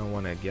 I don't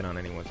want to get on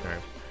anyone's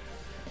nerves.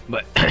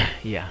 But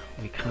yeah,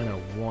 we kind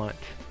of want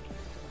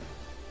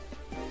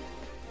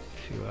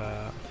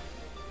to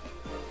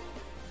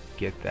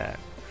get that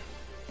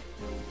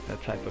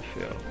type of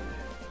feel.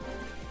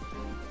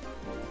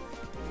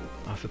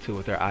 Also too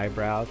with her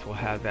eyebrows, we'll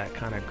have that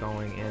kind of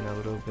going in a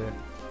little bit.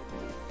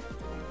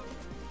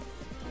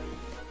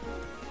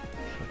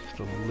 So just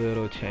a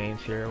little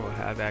change here, we'll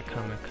have that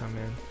come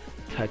in,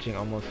 touching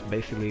almost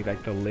basically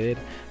like the lid.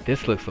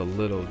 This looks a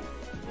little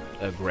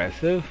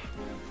aggressive,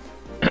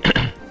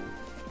 but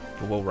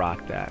we'll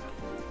rock that.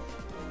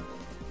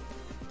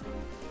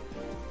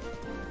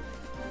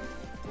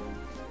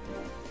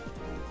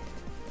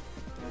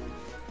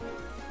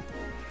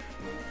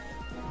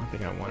 I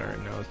think I want her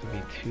nose to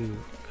be too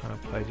kind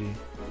of pudgy.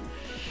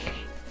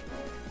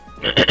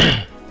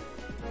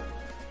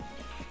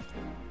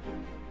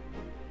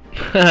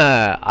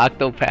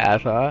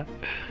 Octopath, huh?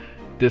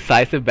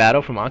 Decisive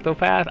Battle from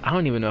Octopath? I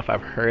don't even know if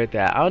I've heard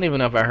that. I don't even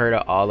know if I heard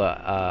of all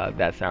of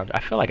that sound.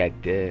 I feel like I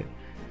did.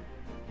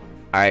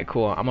 Alright,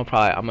 cool. I'm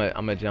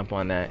gonna jump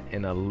on that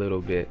in a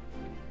little bit.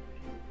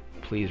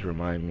 Please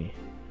remind me.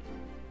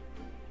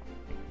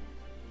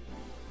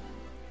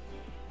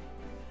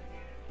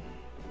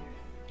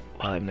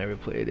 Well, I've never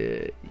played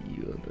it.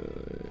 You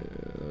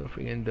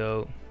freaking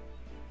dope.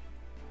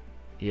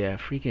 Yeah,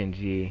 freaking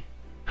G.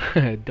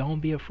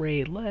 Don't be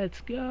afraid. Let's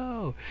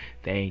go.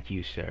 Thank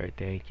you, sir.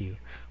 Thank you.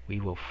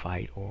 We will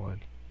fight on.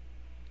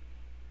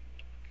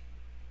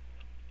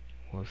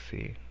 We'll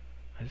see.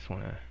 I just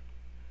want to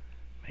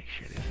make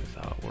sure this is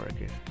all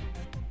working.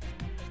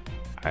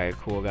 Alright,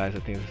 cool, guys. I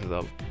think this is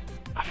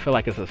I feel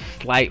like it's a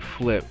slight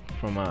flip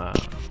from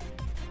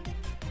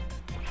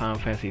Final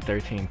Fantasy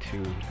 13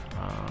 to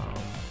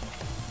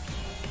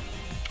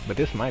but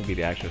this might be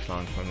the actual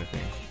song from the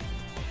thing.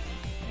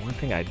 One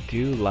thing I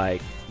do like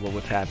what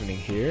was happening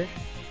here,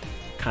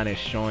 kind of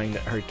showing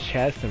her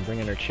chest and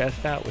bringing her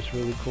chest out was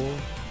really cool.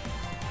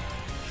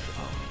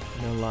 So,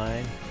 no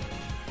line.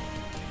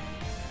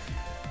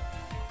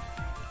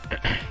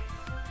 I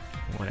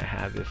want to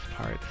have this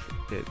part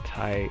a bit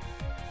tight.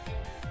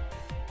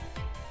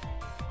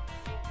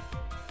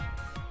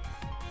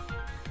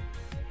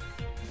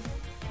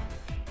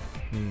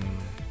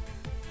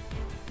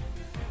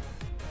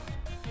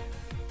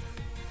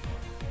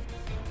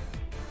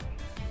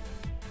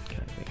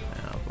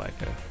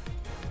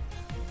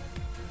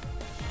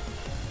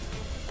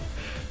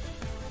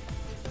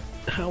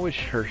 How would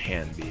her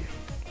hand be?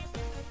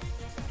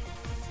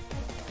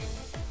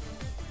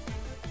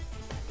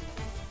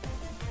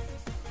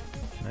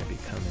 Might be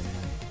coming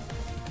in.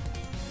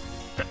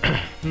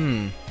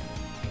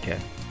 Okay.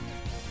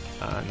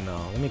 No,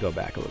 let me go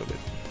back a little bit.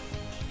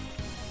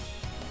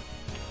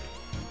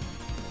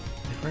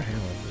 If her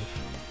hand was this,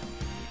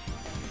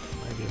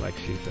 might be like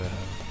she's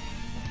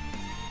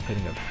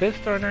putting a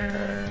fist on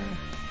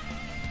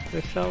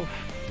herself.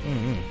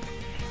 I'm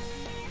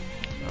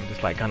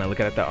just like kind of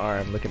looking at the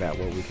arm, looking at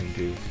what we can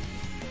do.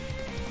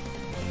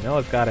 We know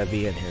it's gotta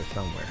be in here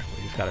somewhere.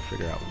 We just gotta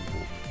figure out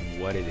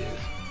what it is.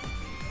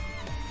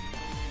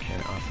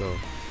 And also,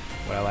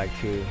 what I like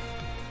to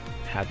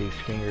have these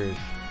fingers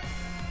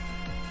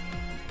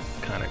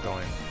kind of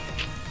going.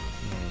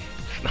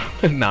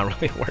 It's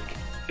not really working.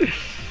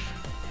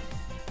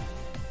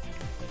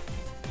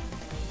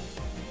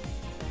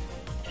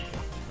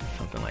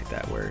 Something like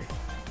that, where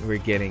we're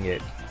getting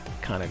it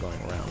kind of going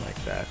around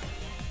like that.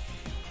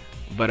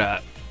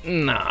 But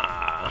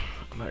nah,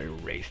 I'm gonna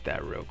erase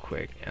that real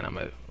quick, and I'm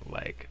gonna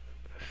like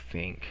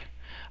think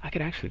I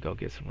could actually go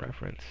get some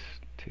reference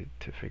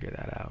to figure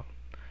that out.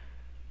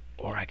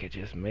 Or I could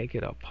just make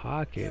it a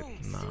pocket.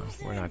 No,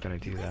 we're not gonna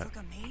do that.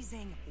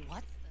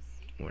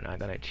 We're not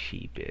gonna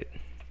cheap it.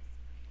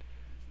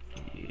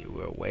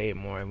 We're way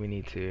more.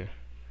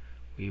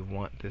 We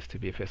want this to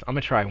be a fist. I'm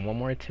gonna try one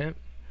more attempt,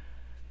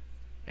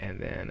 and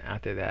then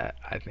after that,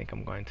 I think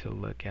I'm going to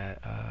look at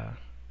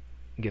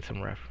get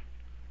some ref.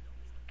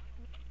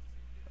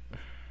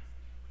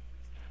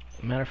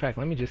 Matter of fact,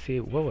 let me just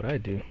see. What would I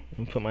do? Let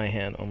me put my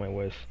hand on my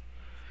waist.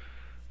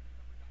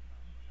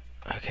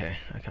 Okay,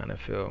 I kind of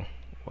feel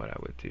what I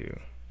would do.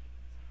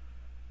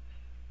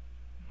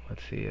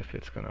 Let's see if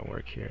it's gonna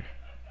work here.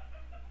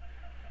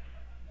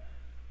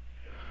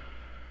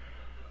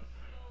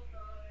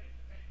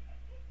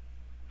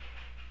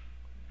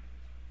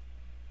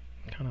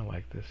 Kind of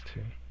like this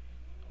too.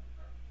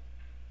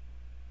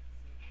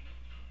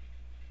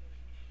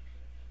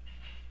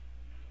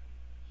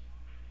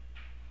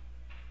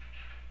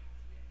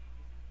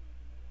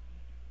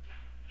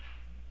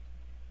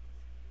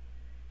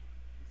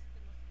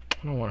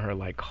 I don't want her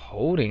like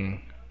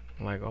holding,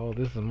 like, oh,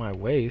 this is my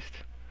waist.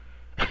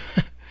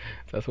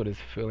 That's what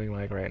it's feeling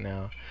like right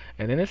now.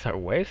 And then her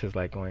waist is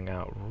like going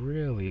out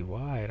really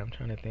wide. I'm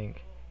trying to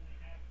think,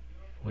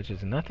 which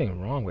is nothing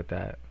wrong with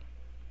that.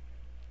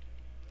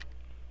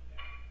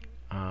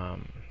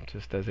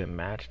 Just doesn't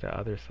match the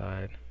other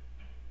side.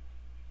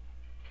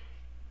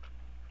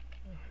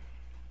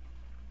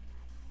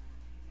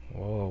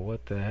 Whoa,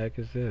 what the heck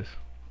is this?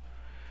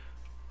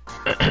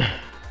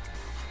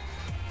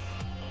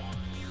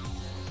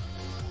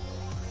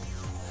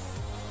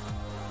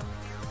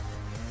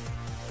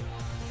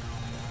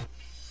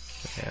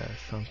 Yeah,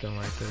 something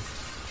like this.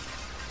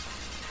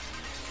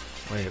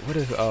 Wait, what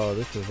is, oh,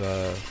 this is,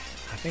 I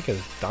think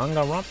it's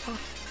Danganronpa?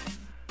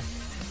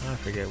 I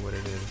forget what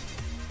it is.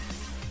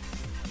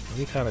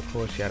 It'd be kind of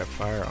cool if she had a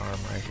firearm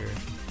right here.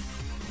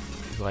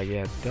 She's like,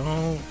 yeah,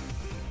 don't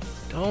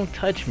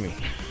touch me.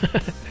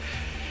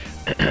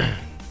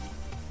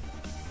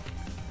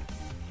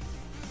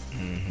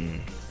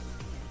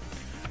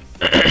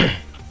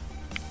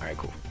 Alright,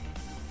 cool.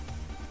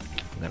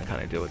 I'm gonna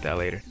kind of deal with that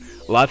later.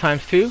 A lot of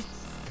times too,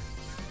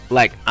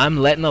 like, I'm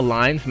letting the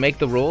lines make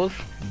the rules,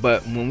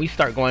 but when we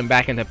start going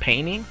back into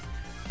painting,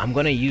 I'm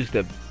gonna use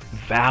the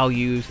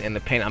values and the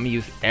paint. I'm gonna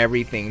use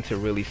everything to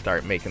really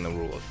start making the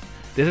rules.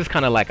 This is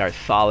kind of like our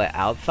solid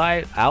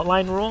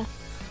outline rule,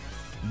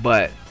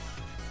 but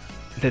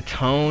the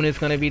tone is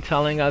gonna be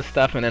telling us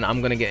stuff, and then I'm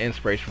gonna get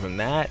inspiration from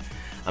that.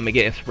 I'm gonna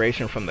get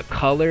inspiration from the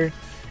color,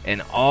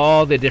 and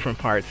all the different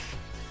parts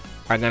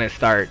are gonna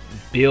start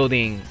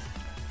building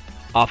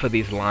off of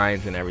these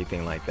lines and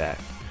everything like that.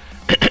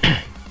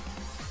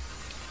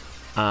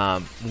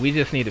 We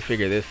just need to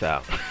figure this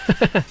out.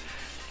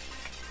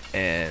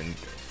 And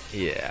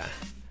yeah,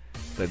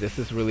 but this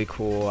is really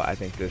cool. I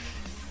think this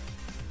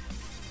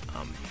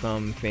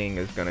something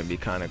is gonna be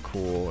kind of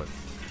cool, and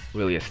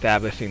really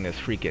establishing this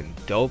freaking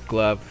dope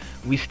glove.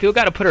 We still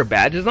got to put our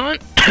badges on.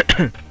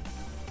 It's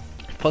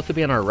supposed to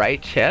be on our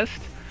right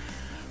chest,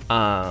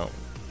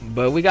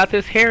 but we got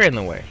this hair in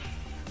the way.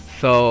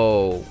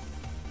 So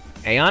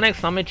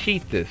Aeonics, I'm gonna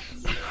cheat this.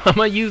 I'm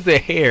gonna use the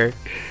hair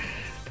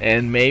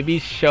and maybe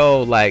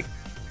show like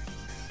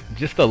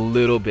just a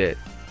little bit,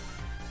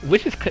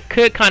 which is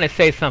could kind of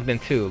say something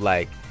too,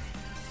 like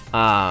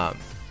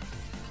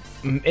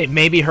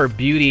maybe her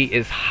beauty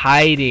is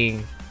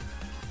hiding,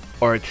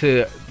 or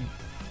to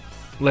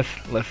let's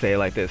say it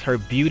like this, her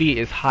beauty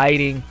is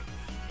hiding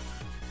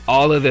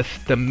all of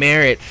the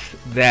merits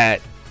that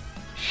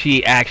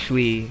she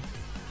actually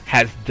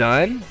has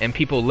done, and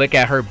people look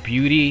at her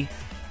beauty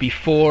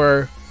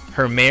before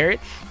her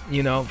merits,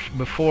 you know,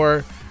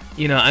 before,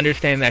 you know,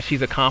 understanding that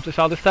she's accomplished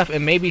all this stuff,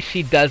 and maybe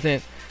she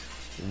doesn't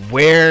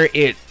wear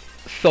it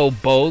so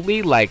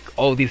boldly, like,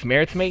 oh, these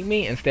merits make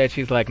me. Instead,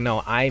 she's like,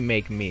 no, I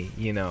make me,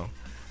 you know.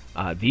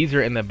 These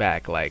are in the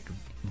back, like,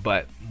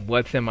 but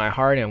what's in my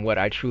heart and what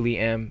I truly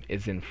am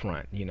is in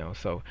front, you know.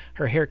 So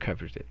her hair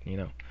covers it, you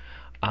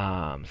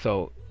know.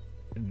 So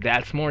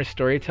that's more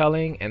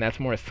storytelling, and that's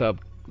more I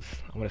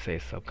want to say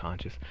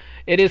subconscious.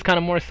 It is kind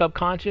of more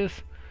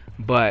subconscious,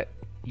 but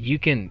you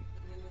can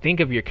think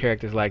of your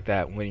characters like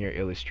that when you're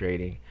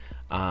illustrating.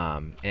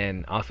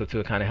 And also too,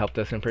 it kind of helped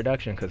us in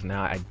production because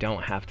now I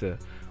don't have to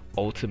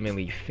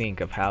ultimately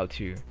think of how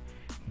to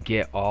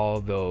get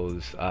all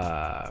those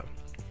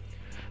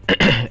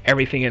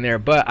everything in there.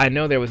 But I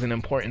know there was an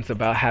importance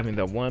about having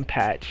the one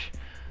patch,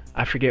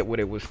 I forget what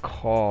it was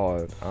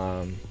called,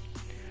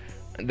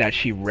 that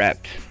she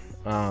repped,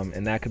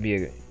 and that could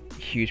be a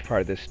huge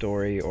part of the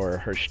story or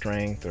her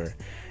strength or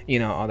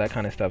all that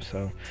kind of stuff.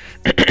 So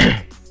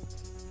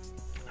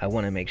I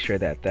want to make sure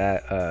that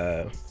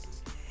that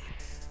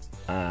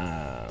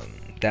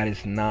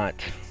is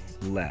not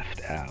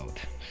left out.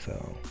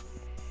 So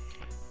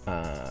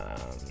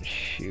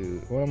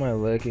shoot, what am I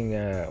looking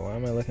at? Why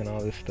am I looking at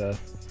all this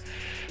stuff?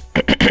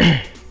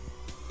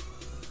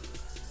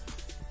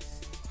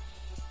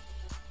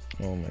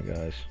 Oh my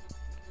gosh.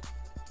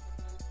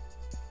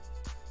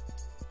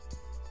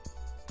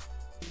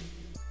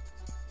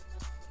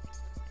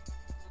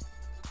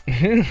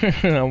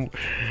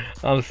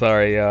 I'm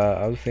sorry,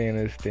 y'all. I'm seeing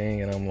this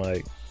thing and I'm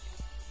like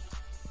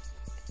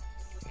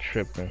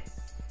tripping.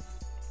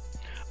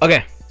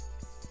 Okay.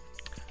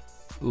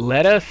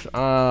 Let us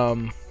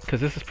because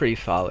this is pretty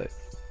solid.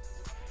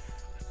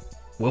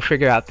 We'll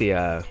figure out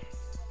the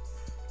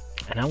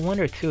and I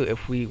wonder too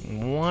if we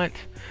want,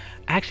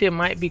 actually it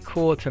might be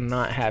cool to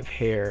not have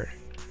hair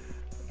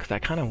because I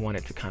kind of want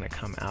it to kind of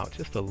come out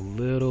just a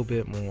little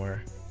bit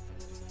more,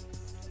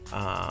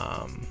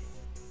 but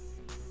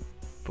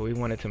we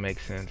want it to make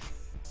sense.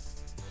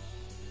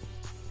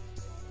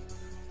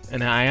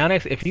 And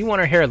Ionix, if you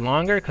want her hair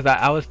longer, because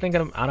I was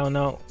thinking, I don't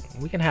know,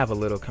 we can have a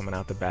little coming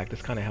out the back.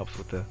 This kind of helps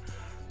with the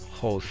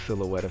whole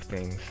silhouette of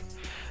things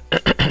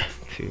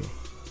too.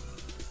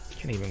 You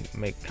can even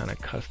make kind of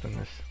custom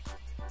this.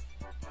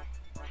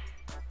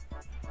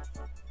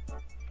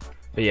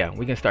 But yeah,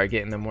 we can start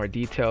getting the more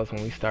details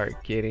when we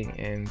start getting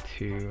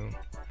into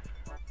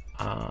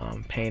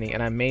painting.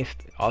 And I may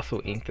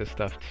also ink this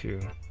stuff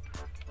too.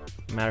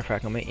 Matter of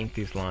fact, I'm gonna ink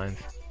these lines.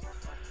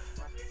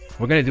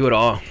 We're gonna do it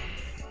all.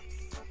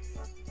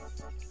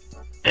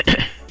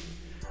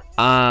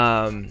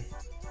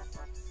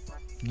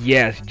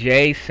 Yes,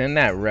 Jay, send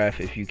that ref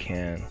if you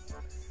can.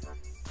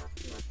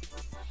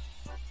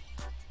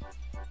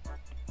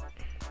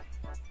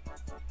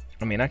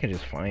 I mean, I can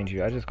just find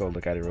you. I just go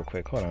look at it real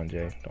quick. Hold on,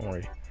 Jay. Don't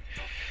worry.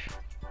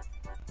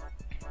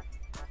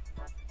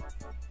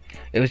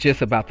 It was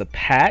just about the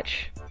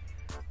patch.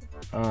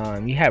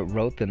 You had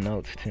wrote the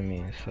notes to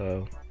me,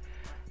 so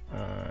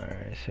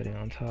sitting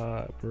on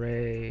top,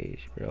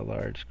 rage, real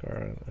large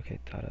scar. Okay,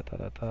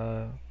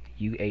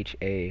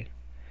 UHA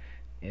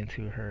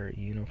into her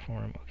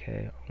uniform.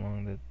 Okay,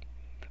 along the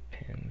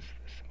pins.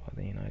 This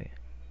the United.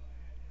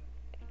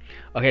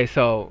 Okay,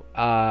 so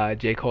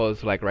J. Cole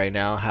is like right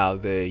now how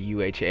the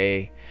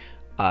UHA,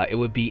 it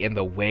would be in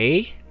the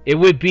way. It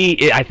would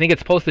be, I think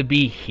it's supposed to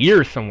be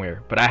here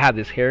somewhere, but I have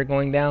this hair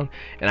going down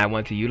and I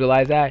want to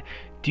utilize that.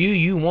 Do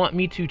you want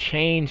me to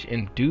change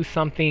and do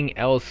something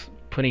else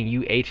putting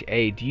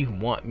UHA? Do you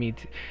want me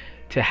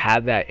to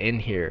have that in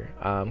here?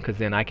 Because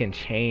then I can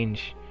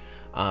change.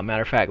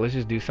 Matter of fact, let's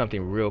just do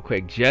something real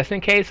quick just in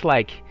case,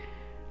 like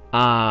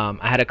I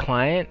had a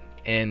client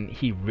and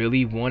he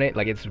really wanted,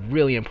 like it's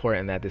really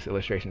important that this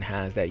illustration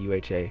has that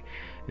UHA,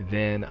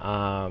 then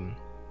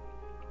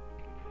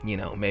you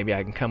know, maybe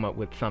I can come up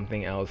with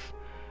something else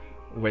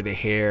where the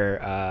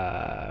hair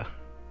I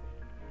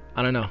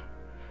don't know,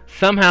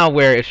 somehow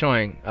where it's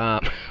showing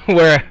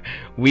where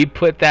we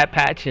put that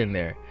patch in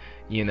there.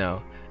 You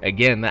know,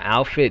 again, the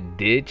outfit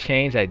did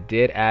change. I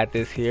did add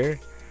this here,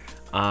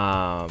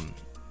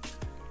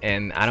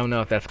 and I don't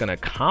know if that's gonna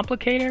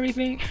complicate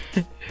everything.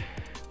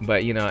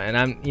 But you know, and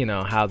I'm, you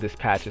know, how this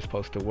patch is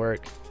supposed to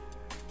work,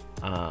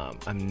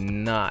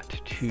 I'm not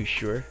too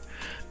sure.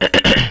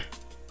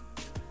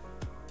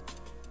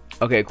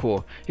 Okay,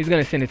 cool. He's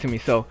gonna send it to me.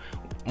 So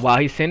while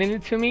he's sending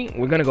it to me,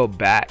 we're gonna go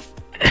back.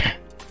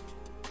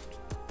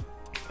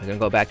 We're gonna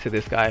go back to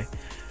this guy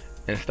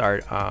and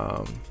start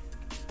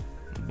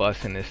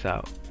busting this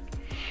out.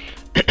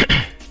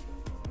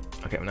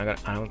 Okay, I'm not gonna.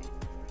 I don't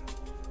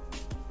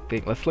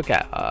think. Let's look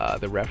at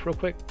the ref real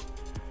quick.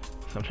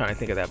 So I'm trying to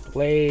think of that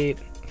blade.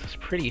 It's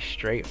pretty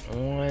straight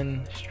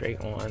on.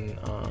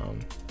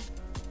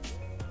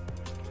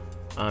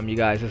 You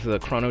guys, this is a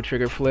chrono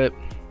trigger flip.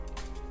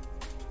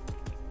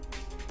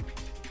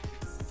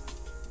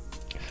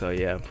 So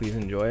yeah, please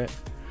enjoy it.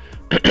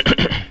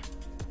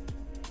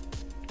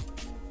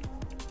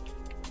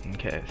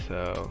 Okay,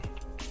 so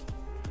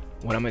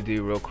what I'm gonna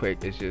do real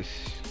quick is just,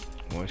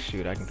 well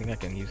shoot, I think I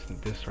can use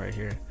this right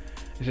here.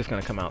 It's just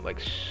gonna come out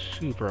like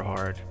super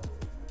hard.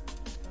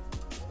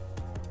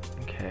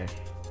 Okay.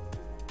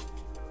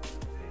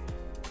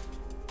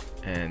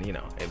 And you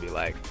know, it'd be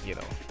like, you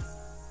know,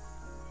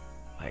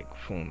 like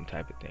boom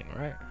type of thing,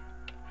 right?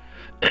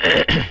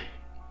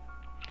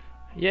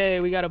 Yay,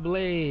 we got a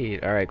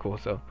blade. All right, cool.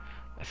 So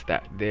that's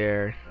that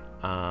there.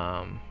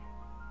 I'm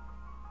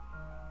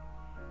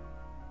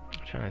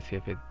trying to see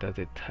if it does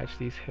it touch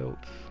these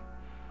hilts,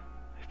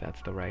 if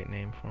that's the right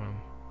name for them.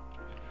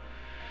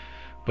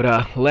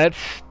 But let's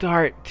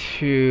start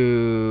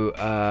to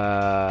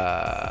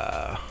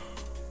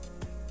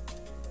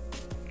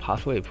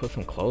possibly put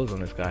some clothes on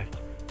this guy.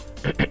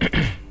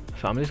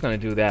 So I'm just gonna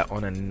do that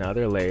on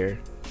another layer,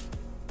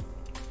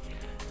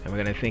 and we're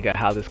gonna think of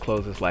how this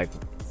clothes is like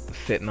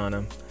sitting on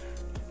him.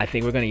 I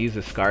think we're gonna use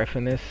a scarf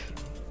in this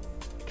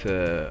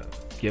to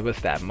give us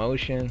that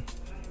motion.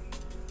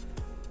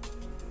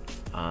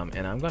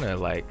 And I'm gonna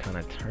like kind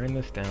of turn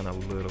this down a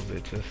little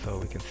bit just so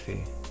we can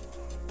see.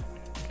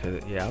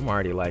 Cause yeah, I'm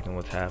already liking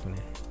what's happening.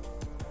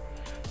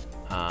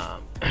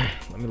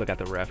 Let me look at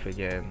the ref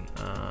again.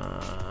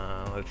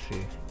 Let's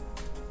see.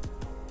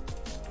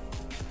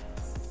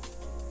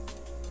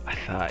 I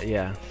thought,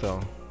 yeah,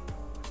 so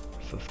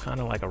it's kind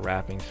of like a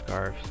wrapping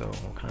scarf, so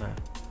we'll kind of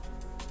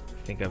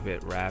think of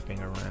it wrapping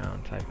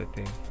around type of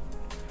thing.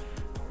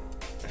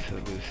 It's a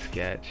loose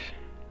sketch.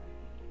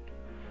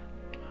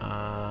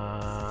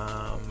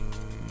 I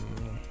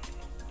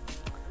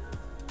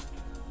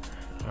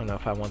don't know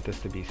if I want this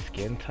to be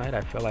skin tight.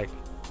 I feel like,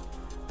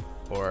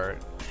 or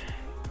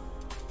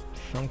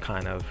some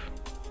kind of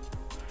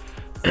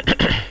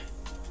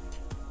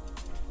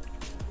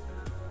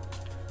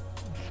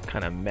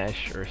kind of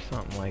mesh or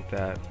something like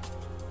that.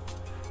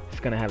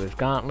 It's gonna have his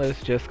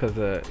gauntlets just because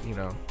you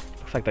know,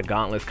 looks like the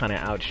gauntlets kind of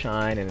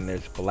outshine, and then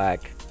there's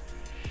black.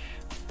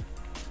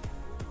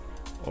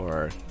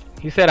 Or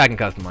he said I can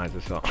customize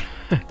it, so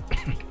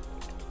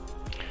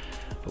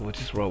but we'll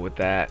just roll with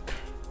that.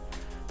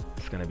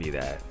 It's gonna be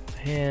that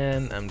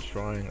hand. I'm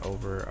drawing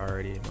over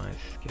already my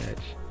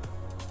sketch.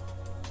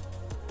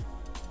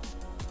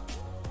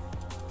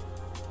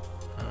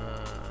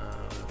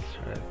 Let's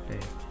try to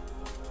think.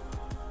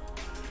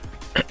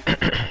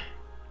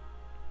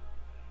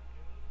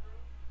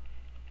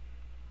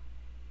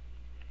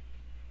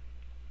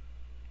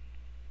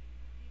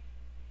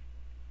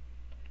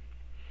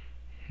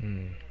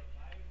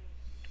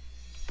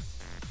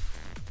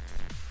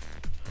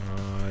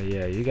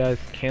 Yeah, you guys,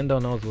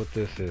 Kendo knows what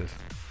this is.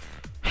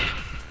 I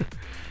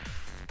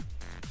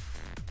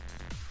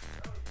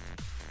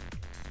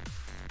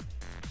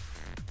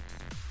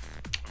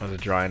was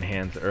drawing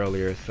hands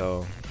earlier,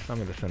 so some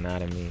of this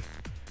anatomy,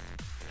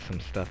 some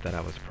stuff that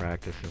I was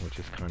practicing, which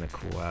is kind of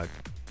cool, I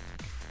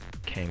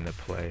came to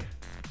play.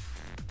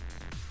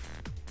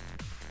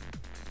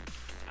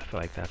 I feel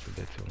like that's a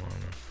bit too long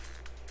though.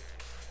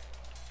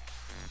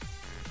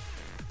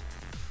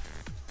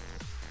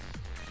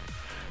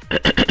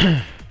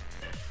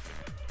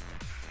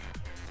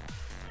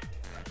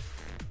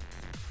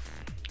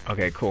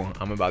 Okay, cool.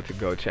 I'm about to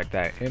go check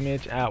that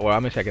image out. Well,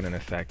 I'm gonna check it in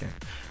a second.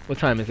 What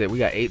time is it? We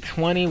got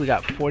 8:20. We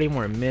got 40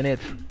 more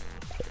minutes.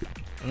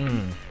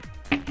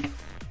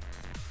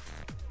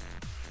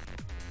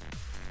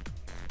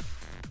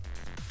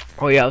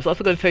 Oh yeah, I was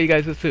also gonna tell you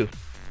guys this too.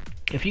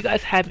 If you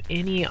guys have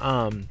any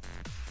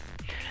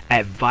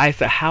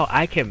advice on how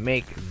I can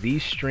make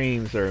these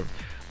streams or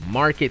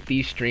market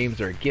these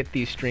streams or get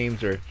these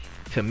streams or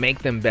to make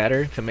them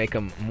better, to make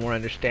them more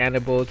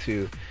understandable,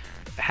 to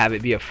have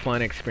it be a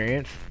fun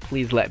experience,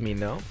 please let me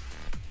know.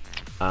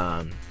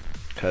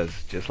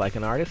 Because just like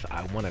an artist,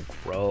 I want to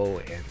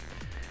grow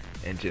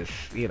and just,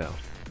 you know,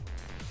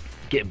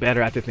 get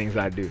better at the things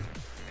I do.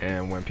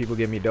 And when people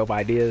give me dope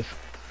ideas,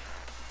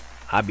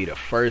 I'll be the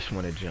first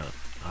one to jump.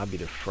 I'll be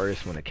the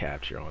first one to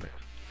capture on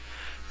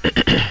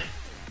it.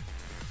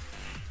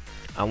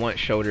 I want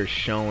shoulders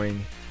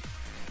showing.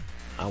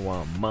 I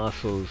want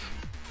muscles.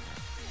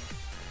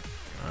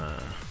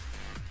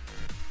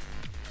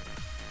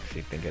 See,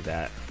 think of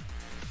that.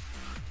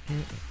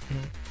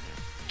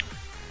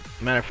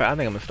 Matter of fact, I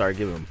think I'm gonna start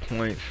giving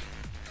points.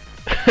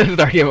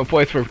 Start giving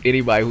points for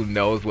anybody who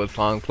knows what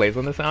song plays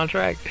on the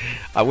soundtrack.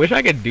 I wish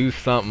I could do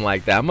something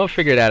like that. I'm gonna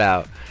figure that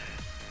out.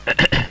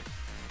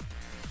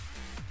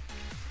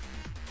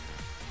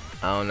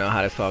 I don't know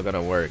how this all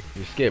gonna work.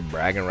 Just get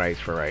bragging rights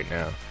for right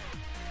now.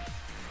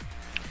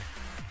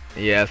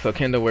 Yeah, so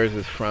Kendall, where's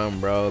this from,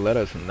 bro? Let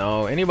us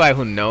know. Anybody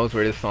who knows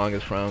where this song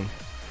is from,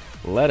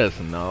 let us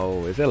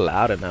know. Is it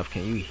loud enough?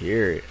 Can you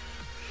hear it?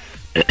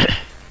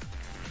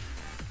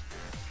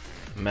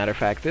 Matter of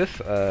fact,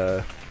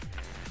 I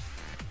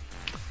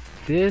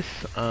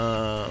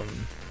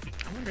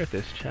wonder if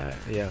this chat,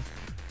 yeah.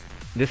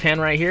 This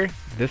hand right here,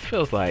 this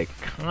feels like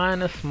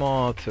kind of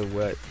small to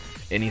what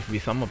it needs to be,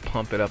 so I'm gonna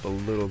pump it up a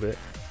little bit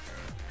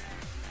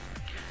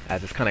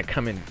as it's kind of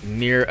coming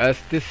near us.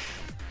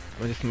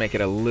 We'll just make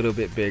it a little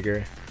bit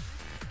bigger.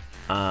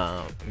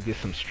 Get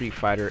some Street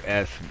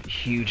Fighter-esque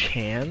huge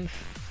hands.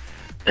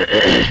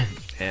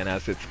 And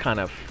as it's kind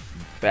of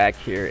back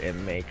here, it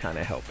may kind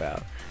of help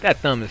out. That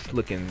thumb is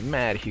looking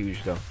mad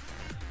huge though.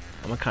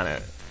 I'm gonna kind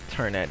of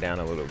turn that down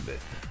a little bit.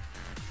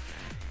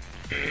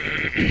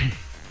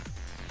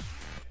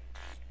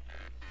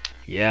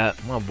 Yeah,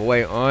 my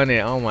boy on it.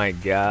 Oh my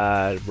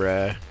god,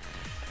 bruh.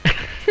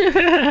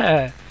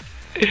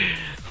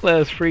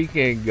 Let's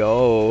freaking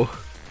go.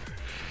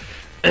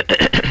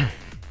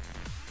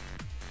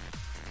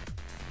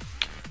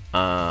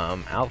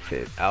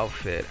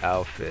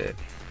 Outfit.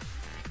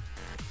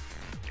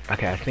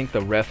 Okay, I think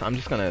the rest, I'm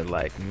just gonna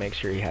like make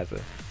sure he has a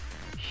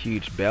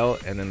huge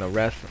belt, and then the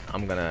rest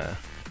I'm gonna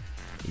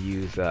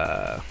use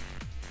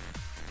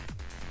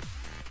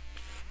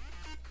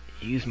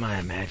use my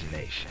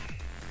imagination.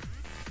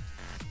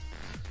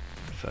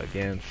 So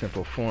again,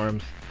 simple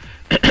forms.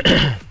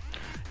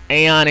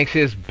 Aeonics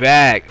is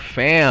back,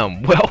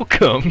 fam.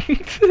 Welcome.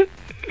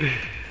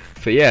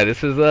 So yeah,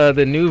 this is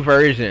the new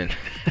version.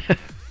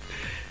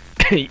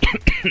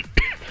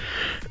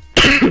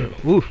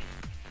 Ooh.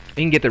 You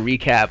can get the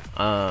recap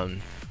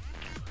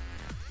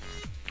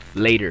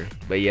later,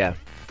 but yeah,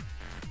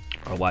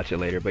 I'll watch it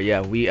later. But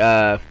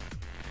yeah,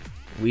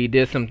 we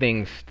did some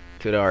things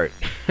to the art.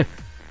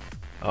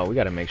 Oh, we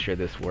gotta make sure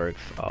this works.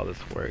 All this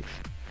works.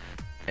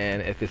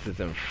 And if this is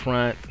in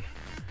front,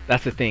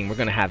 that's the thing. We're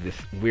gonna have this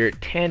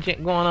weird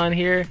tangent going on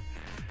here.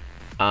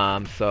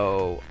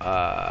 So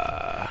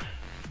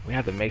we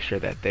have to make sure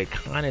that they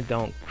kind of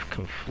don't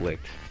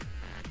conflict.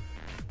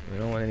 We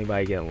don't want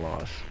anybody getting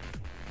lost.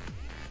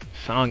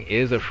 Song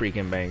is a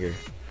freaking banger.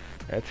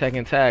 That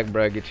Tekken Tag,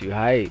 bro, get you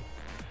hype.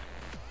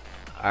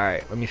 All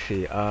right, let me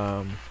see.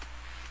 Let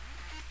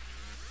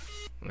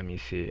me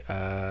see.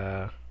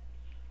 What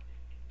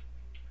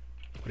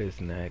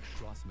is next?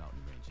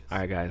 All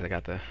right, guys, I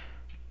got the.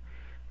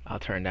 I'll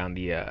turn down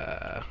the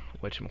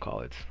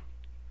whatchamacallits.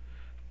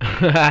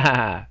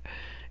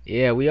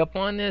 Yeah, we up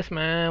on this,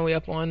 man. We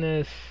up on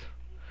this.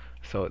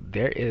 So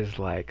there is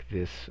like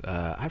this.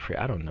 I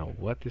don't know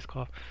what this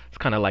cloth. It's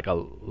kind of like a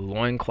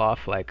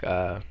loincloth, like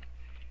type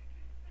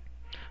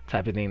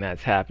of thing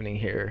that's happening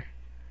here.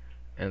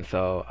 And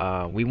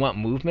so we want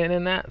movement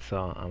in that.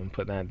 So I'm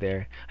putting that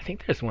there. I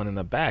think there's one in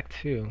the back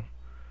too.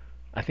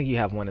 I think you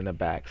have one in the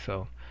back.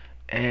 So.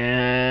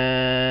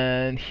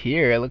 And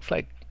here it looks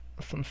like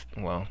some,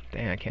 well,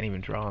 dang, I can't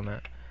even draw on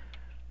that.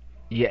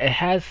 Yeah, it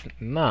has,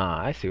 nah,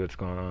 I see what's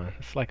going on.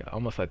 It's like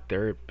almost a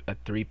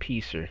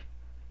three-piecer,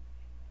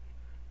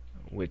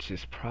 which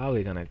is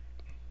probably gonna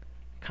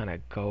kind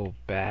of go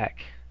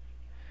back.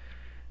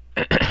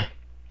 I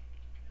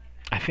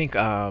think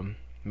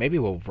maybe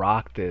we'll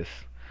rock this.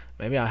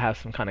 Maybe I'll have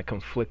some kind of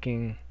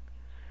conflicting,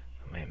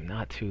 maybe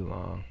not too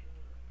long.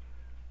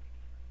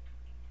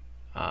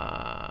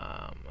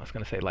 I was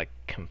gonna say like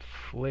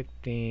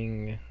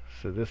conflicting,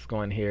 so this is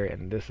going here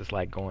and this is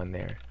like going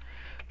there,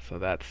 so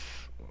that's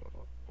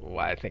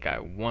why I think I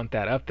want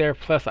that up there.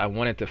 Plus I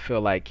want it to feel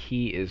like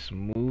he is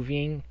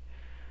moving,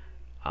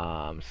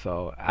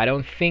 so I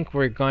don't think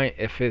we're going,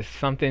 if it's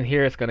something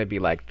here it's gonna be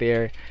like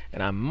there,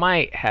 and I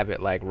might have it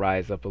like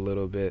rise up a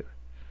little bit,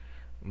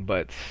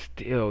 but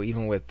still,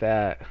 even with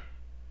that,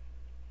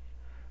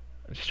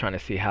 I'm just trying to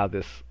see how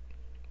this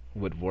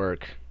would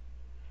work.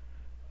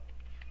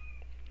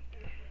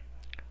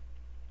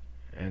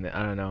 And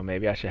I don't know,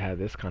 maybe I should have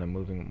this kind of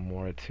moving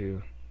more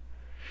too.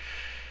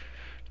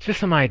 Just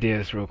some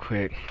ideas real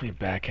quick. Let me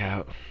back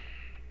out.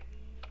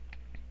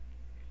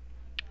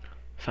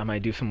 So I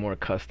might do some more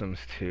customs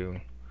too.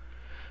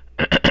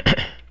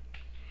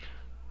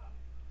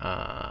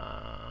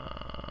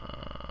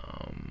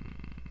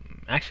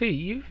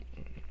 Actually,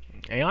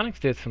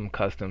 Aeonics did some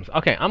customs.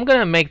 Okay, I'm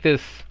gonna make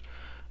this,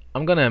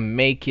 I'm gonna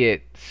make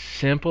it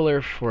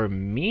simpler for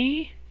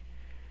me,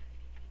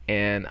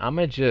 and I'm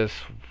gonna just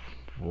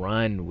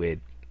run with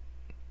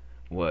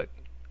what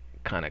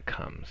kind of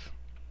comes.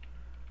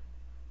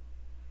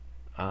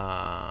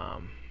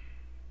 I'm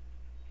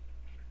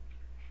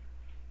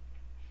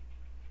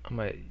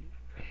gonna,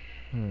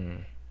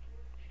 I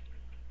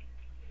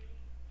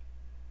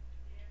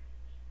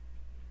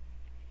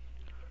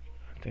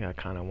think I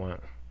kind of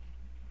want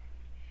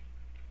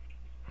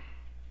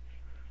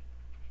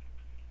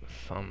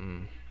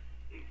some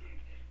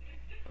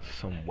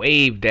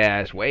wave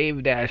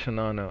dashing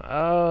on them.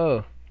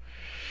 Oh.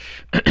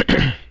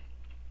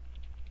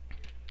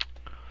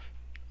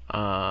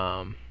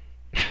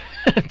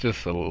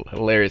 Just so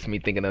hilarious me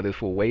thinking of this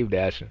for wave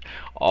dashing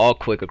all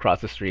quick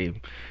across the stream,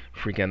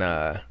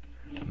 freaking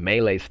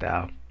melee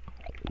style.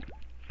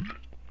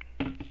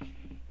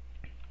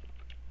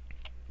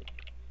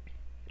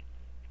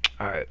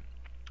 All right,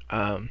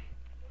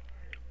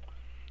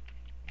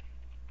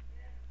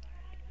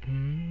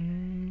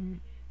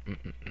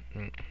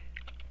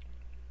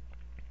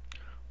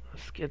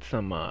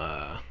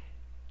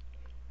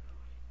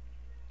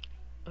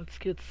 let's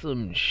get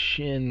some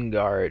shin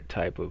guard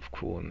type of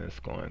coolness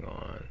going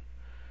on,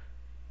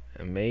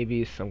 and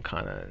maybe some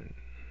kind of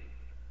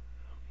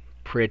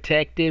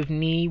protective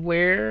knee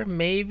wear,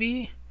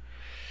 maybe.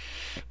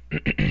 Or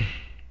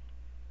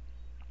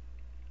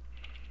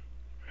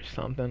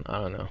something,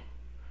 I don't know.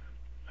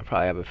 I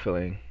probably have a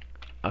feeling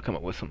I'll come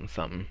up with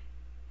something.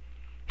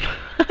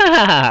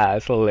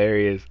 It's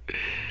hilarious.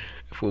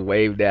 If we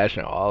wave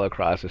dashing all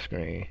across the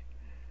screen,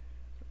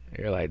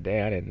 you're like,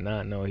 dang, I did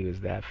not know he was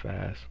that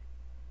fast.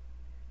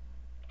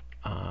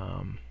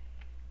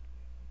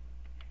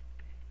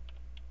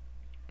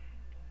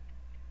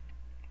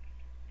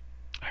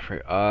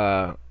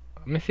 Let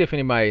me see if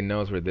anybody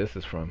knows where this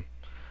is from.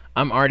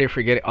 I'm already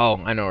forgetting. Oh,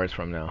 I know where it's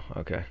from now.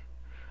 Okay.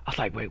 I was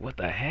like, wait, what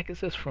the heck is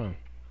this from?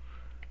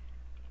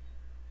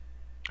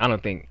 I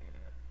don't think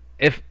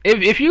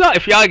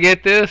if y'all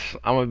get this,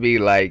 I'm gonna be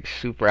like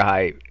super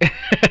hype.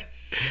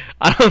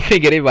 I don't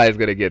think anybody's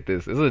gonna get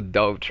this. This is a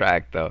dope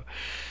track though.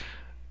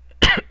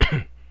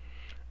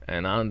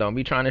 And don't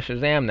be trying to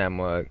Shazam that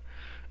mug.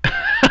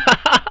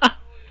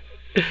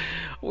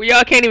 Well,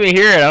 y'all can't even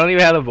hear it. I don't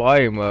even have the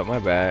volume up. My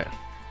bad.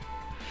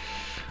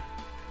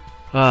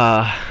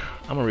 I'm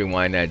gonna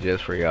rewind that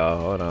just for y'all.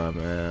 Hold on,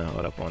 man.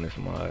 Hold up on this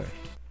mug.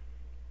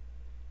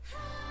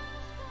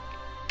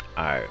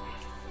 Alright.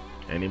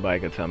 Anybody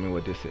can tell me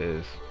what this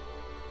is.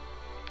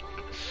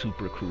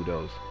 Super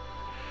kudos.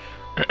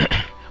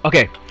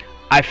 Okay.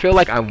 I feel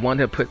like I want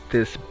to put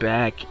this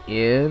back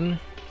in.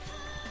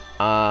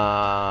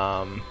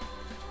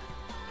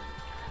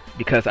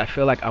 Because I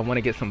feel like I want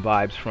to get some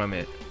vibes from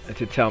it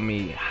to tell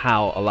me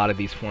how a lot of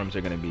these forms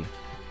are going to be.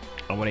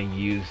 I want to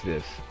use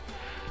this.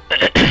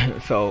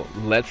 So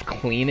let's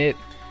clean it.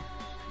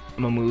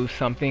 I'm going to move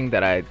something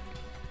that I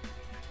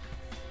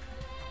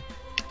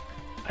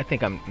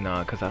think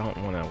nah, because I don't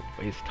want to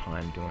waste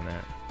time doing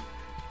that.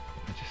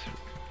 I just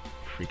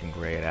freaking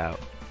gray it out.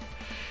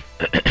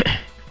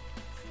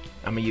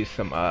 I'm going to use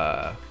some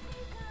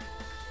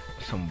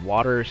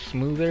water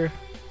smoother.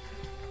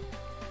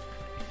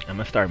 I'm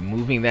gonna start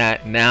moving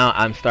that. Now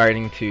I'm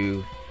starting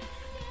to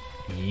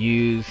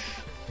use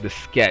the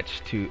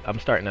sketch I'm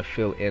starting to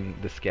fill in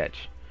the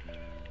sketch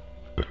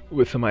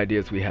with some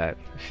ideas we had.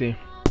 See?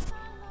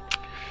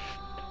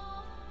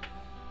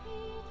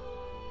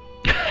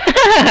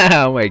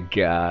 Oh my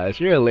gosh,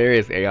 you're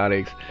hilarious,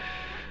 Aonix.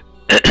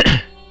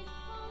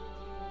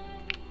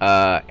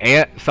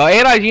 So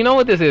Aonix, you know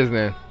what this is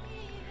then?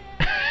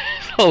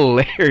 It's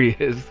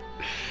hilarious.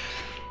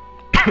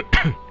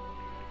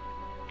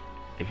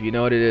 If you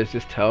know what it is,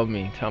 just tell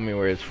me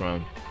where it's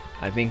from.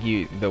 I think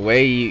the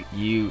way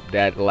you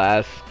that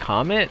last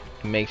comment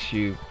makes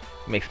me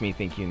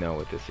think you know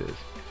what this is.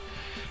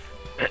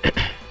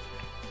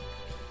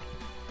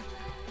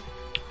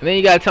 And then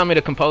you gotta tell me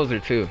the composer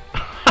too.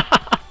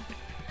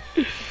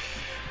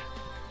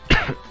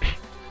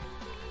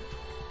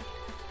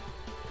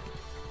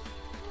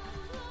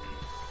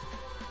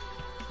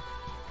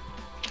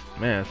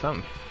 Man,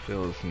 something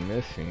feels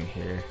missing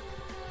here.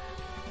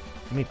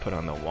 Let me put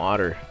on the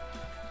water.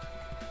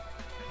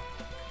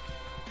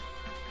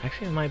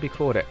 Actually, it might be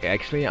cool to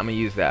actually I'm gonna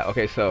use that.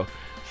 Okay, so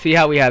see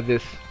how we have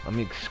this. Let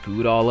me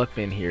scoot all up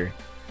in here.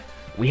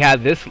 We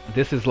have this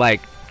is like,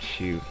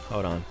 shoot,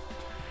 hold on.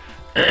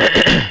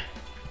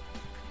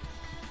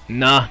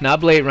 Nah,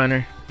 not Blade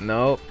Runner.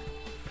 Nope.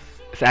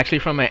 It's actually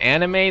from an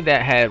anime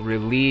that had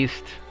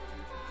released,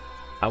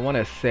 I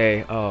wanna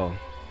say, oh,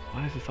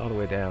 why is this all the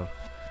way down?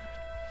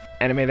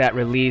 Anime that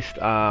released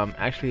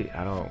actually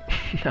I don't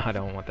no, I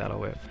don't want that all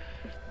the way up.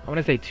 I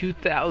wanna say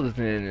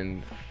 2000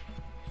 and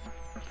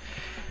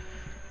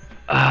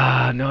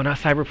no, not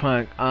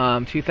Cyberpunk.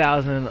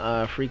 2000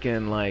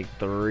 freaking like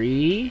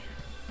 3?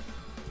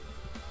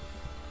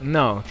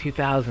 No,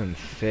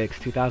 2006,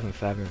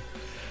 2007.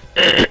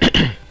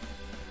 It's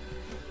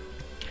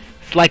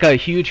like a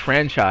huge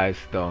franchise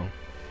though.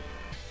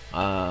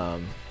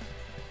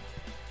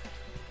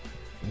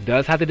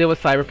 Does have to deal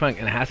with Cyberpunk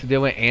and it has to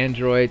deal with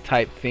Android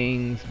type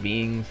things,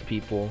 beings,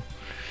 people.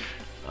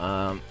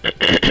 I'll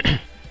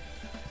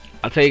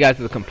tell you guys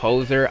the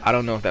composer. I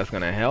don't know if that's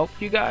gonna help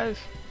you guys.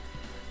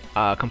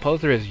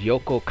 Composer is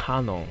Yoko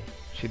Kano.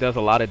 She does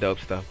a lot of dope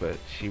stuff, but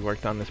she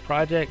worked on this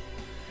project.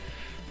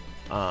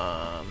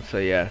 So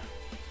yeah.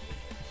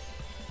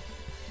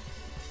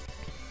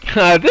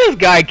 This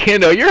guy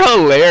Kendall, you're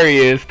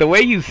hilarious. The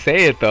way you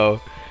say it though.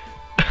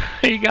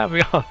 You got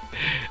me off.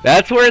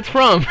 That's where it's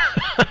from.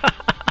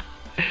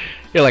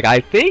 You're like, I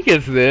think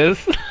it's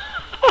this.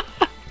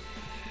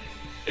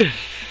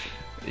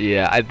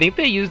 Yeah, I think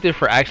they used it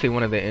for actually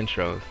one of the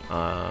intros.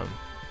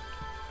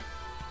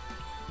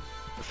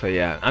 So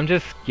yeah, I'm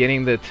just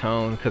getting the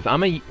tone because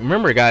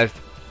remember guys,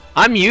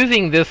 I'm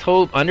using this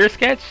whole under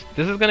sketch.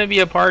 This is gonna be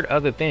a part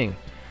of the thing.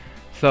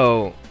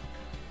 So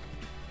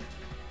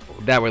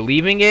that we're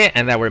leaving it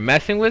and that we're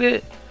messing with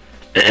it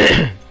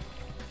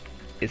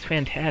is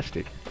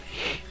fantastic.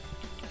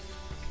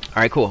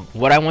 Alright, cool.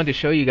 What I wanted to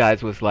show you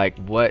guys was like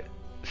what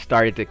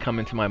started to come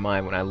into my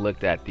mind when I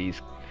looked at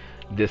this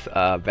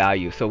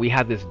value. So we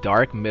have this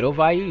dark middle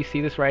value, you see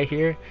this right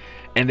here,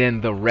 and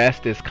then the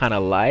rest is kind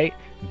of light.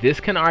 This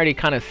can already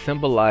kind of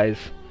symbolize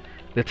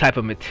the type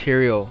of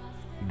material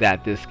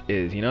that this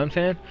is, you know what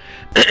I'm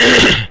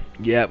saying?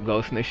 Yep,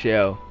 Ghost in the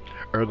Shell,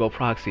 Ergo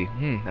Proxy.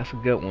 That's a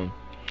good one.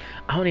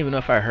 I don't even know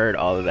if I heard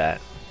all of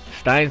that.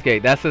 Steins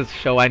Gate, that's a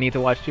show I need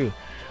to watch too.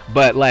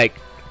 But like,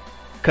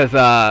 cause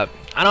I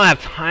don't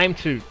have time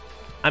to,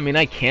 I mean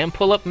I can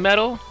pull up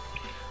metal,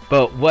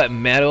 but what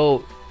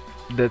metal,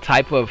 the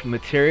type of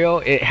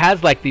material, it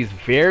has like these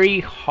very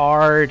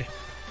hard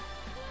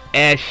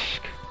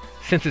esque,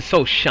 since it's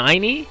so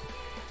shiny,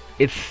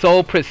 it's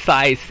so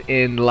precise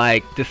in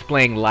like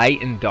displaying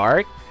light and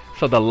dark.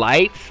 So the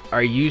lights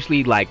are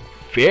usually like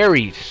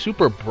very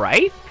super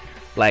bright,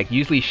 like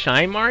usually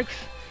shine marks,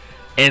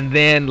 and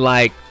then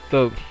like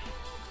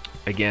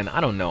again, I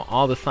don't know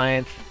all the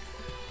science,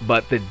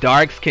 but the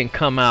darks can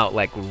come out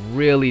like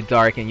really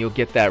dark and you'll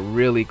get that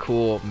really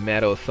cool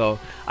metal. So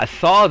I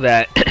saw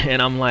that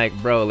and I'm like,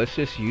 bro, let's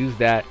just use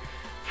that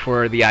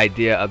for the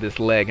idea of this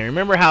leg. And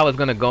remember how I was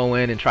gonna go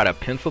in and try to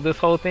pencil this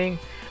whole thing,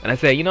 and I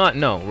said, you know what,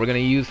 no, we're gonna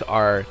use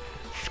our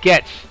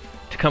sketch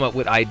to come up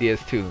with ideas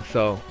too.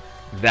 So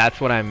that's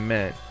what I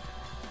meant.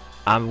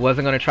 I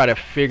wasn't gonna try to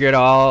figure it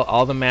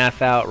all the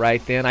math out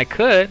right then. I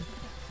could,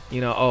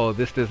 you know, oh,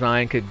 this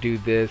design could do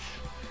this,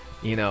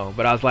 you know,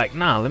 but I was like,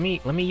 nah, let me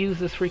use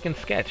this freaking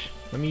sketch.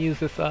 Let me use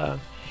this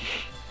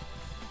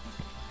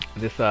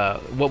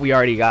what we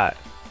already got.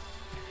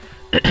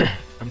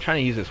 I'm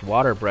trying to use this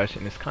water brush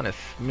and it's kind of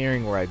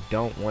smearing where I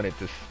don't want it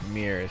to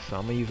smear, so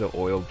I'm gonna use an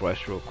oil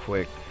brush real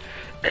quick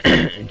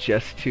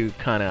just to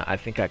kind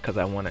of, because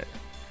I want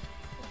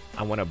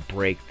to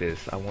break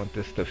this. I want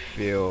this to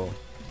feel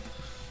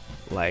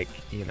like,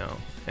 you know,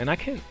 and I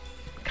can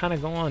kind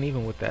of go on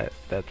even with that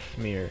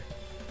smear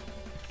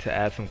to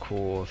add some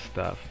cool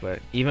stuff, but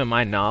even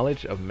my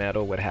knowledge of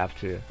metal would have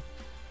to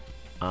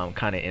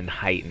kind of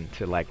heighten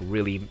to like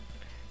really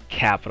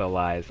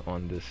capitalize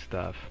on this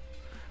stuff.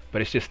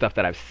 But it's just stuff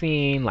that I've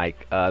seen,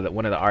 like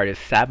one of the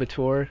artists,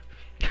 Saboteur.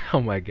 Oh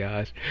my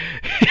gosh,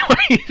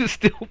 he's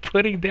still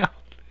putting down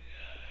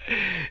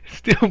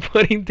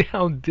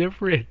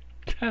different.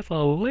 That's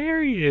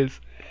hilarious.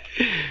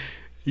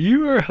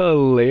 You are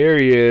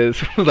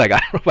hilarious. Like, I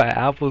don't know about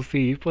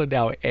Appleseed. He's putting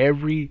down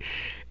every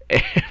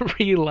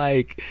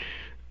like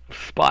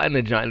spot in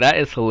the joint. That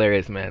is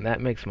hilarious, man. That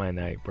makes my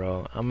night,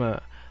 bro. I'm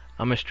a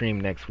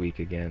stream next week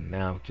again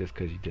now just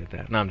because you did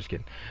that. No, I'm just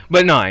kidding.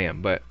 But no, I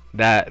am. But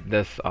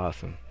that's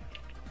awesome.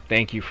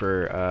 Thank you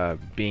for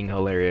being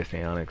hilarious,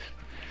 Aonix.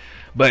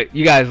 But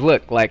you guys,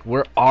 look, like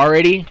we're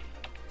already,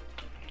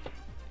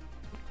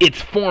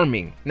 it's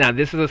forming. Now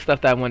this is the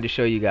stuff that I wanted to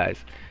show you guys.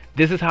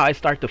 This is how I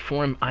start to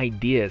form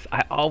ideas.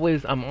 I'm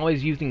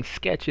always using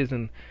sketches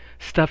and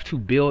stuff to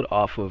build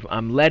off of.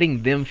 I'm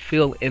letting them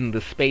fill in the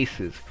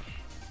spaces.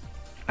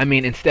 I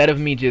mean, instead of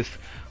me just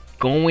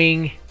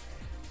going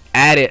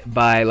at it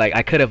by like,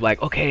 I could have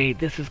like, okay,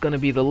 this is gonna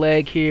be the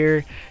leg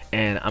here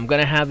and I'm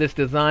gonna have this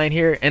design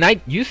here, and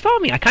you saw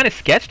me, I kind of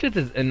sketched it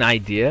as an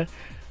idea,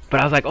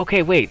 but I was like,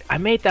 okay, wait, I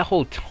made that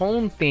whole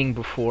tone thing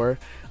before,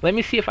 let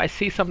me see if I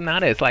see something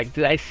out of it. It's like,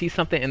 did I see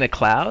something in the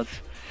clouds?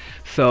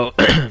 So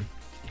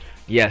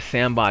yes,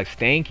 Sandbox,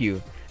 thank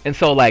you. And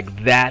so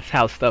like that's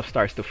how stuff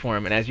starts to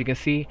form, and as you can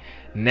see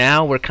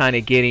now we're kind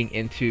of getting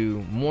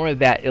into more of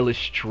that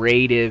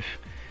illustrative,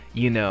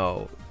 you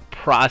know,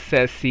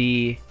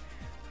 processy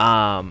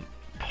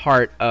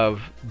part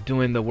of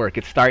doing the work.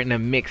 It's starting to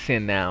mix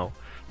in now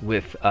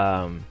with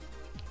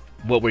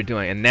what we're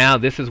doing, and now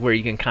this is where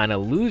you can kind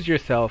of lose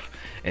yourself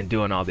and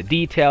doing all the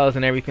details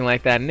and everything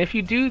like that. And if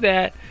you do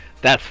that,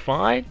 that's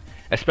fine,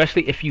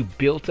 especially if you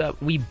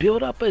we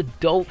built up a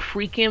dope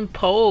freaking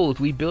pose,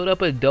 we built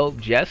up a dope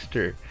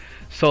gesture.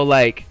 So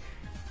like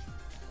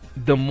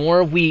the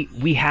more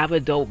we have a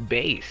dope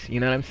base, you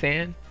know what I'm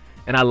saying?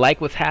 And I like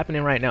what's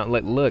happening right now.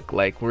 Look,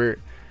 like we're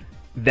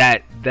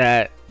that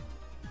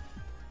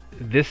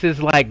this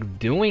is like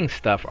doing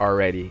stuff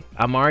already.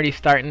 I'm already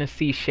starting to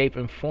see shape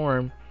and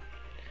form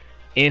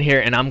in here,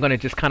 and I'm gonna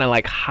just kind of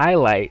like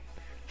highlight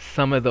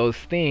some of those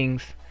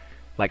things.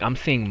 Like I'm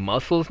seeing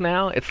muscles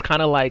now. It's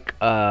kind of like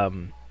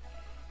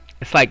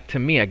it's like, to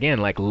me again,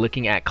 like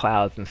looking at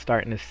clouds and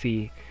starting to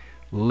see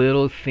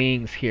little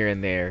things here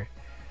and there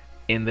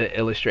in the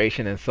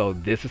illustration. And so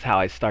this is how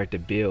I start to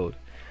build,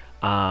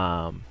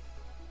 and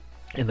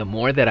the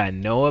more that I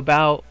know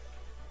about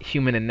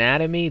human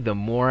anatomy, the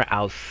more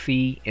I'll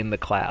see in the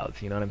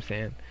clouds, you know what I'm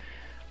saying?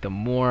 The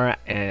more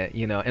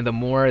you know, and the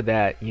more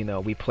that, you know,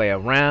 we play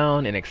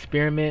around and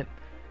experiment,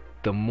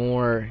 the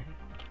more,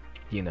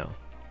 you know,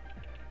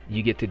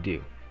 you get to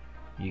do.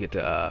 You get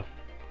to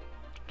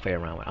play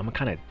around with. I'm gonna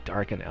kind of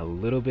darken a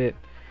little bit.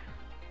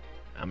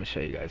 I'm gonna show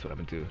you guys what I'm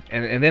gonna do.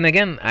 And then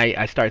again,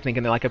 I start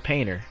thinking like a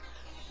painter.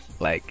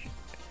 Like,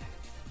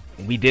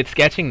 we did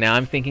sketching, now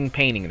I'm thinking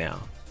painting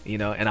now, you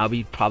know, and I'll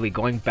be probably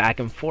going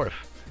back and forth.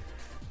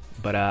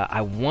 But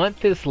I want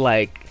this,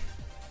 like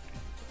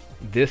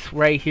this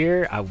right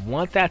here, I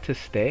want that to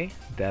stay,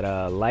 that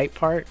light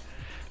part.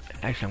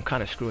 Actually, I'm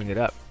kind of screwing it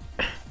up.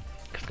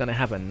 It's gonna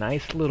have a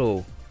nice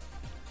little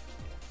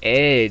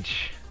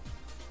edge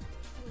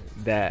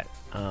that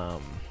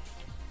what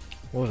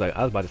was I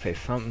was about to say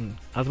something.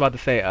 I was about to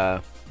say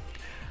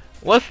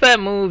what's that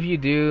move you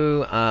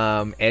do,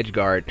 edge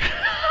guard.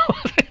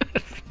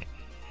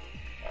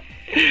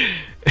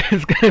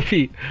 It's gonna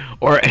be,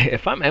 or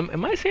if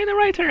am I saying the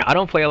right term? I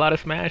don't play a lot of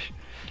Smash,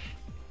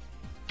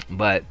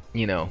 but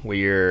you know, where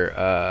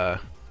you're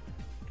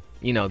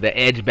you know, the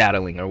edge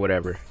battling or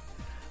whatever.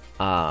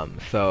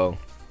 So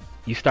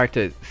you start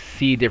to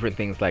see different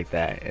things like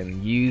that,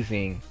 and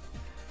using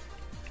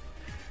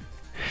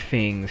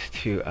things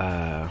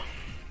to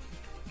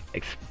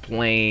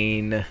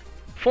explain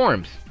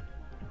forms.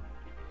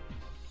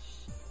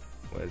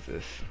 What is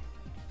this?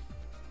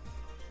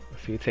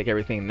 So you take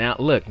everything. Now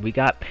look, we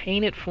got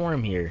painted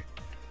form here.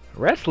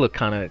 The rest look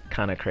kind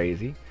of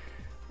crazy.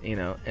 you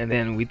know, and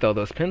then we throw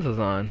those pencils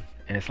on,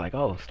 and it's like,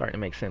 oh, it's starting to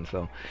make sense.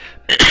 So,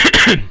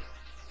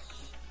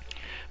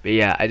 but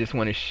yeah, I just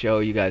want to show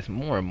you guys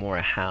more and more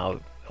how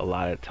a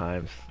lot of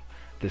times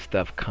this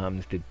stuff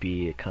comes to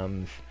be. It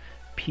comes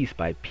piece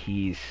by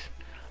piece,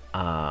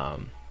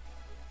 um,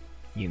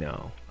 you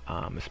know,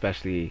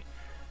 especially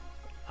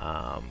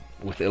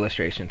with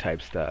illustration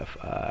type stuff.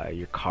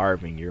 You're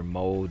carving, you're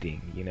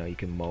molding, you know, you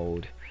can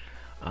mold.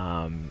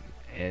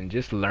 And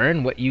just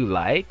learn what you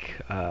like.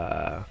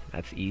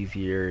 That's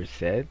easier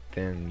said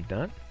than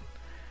done.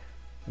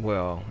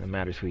 Well, it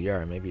matters who you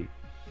are. Maybe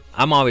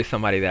I'm always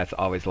somebody that's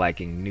always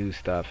liking new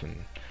stuff and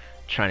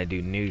trying to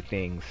do new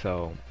things.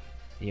 So,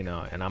 you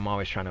know, and I'm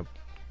always trying to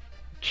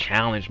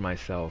challenge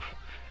myself.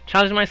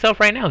 Challenge myself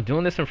right now,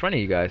 doing this in front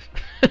of you guys.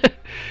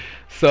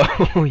 So,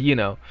 you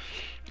know,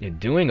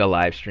 doing a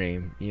live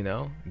stream, you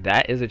know,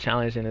 that is a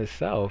challenge in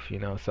itself, you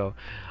know. So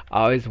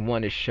I always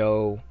want to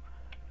show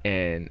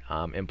and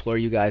implore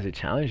you guys to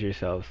challenge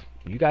yourselves.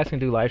 You guys can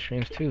do live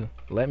streams too.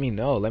 Let me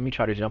know. Let me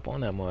try to jump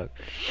on that mug.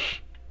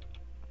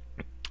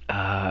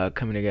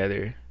 Coming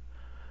together,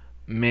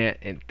 man.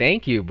 And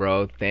thank you,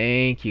 bro.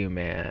 Thank you,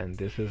 man.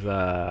 This is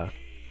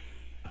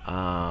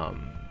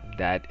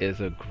that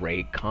is a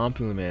great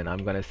compliment.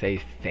 I'm gonna say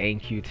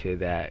thank you to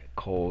that,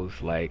 Coles.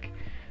 Like,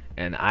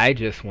 and I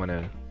just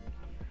wanna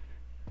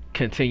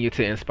continue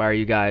to inspire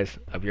you guys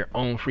of your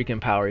own freaking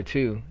power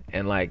too.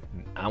 And like,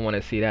 I want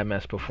to see that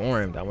mess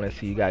performed. I want to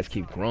see you guys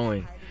keep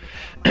growing.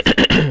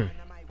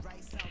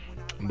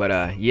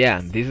 But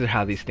yeah, these are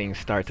how these things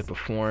start to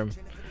perform.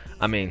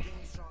 I mean,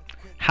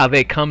 how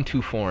they come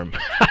to form.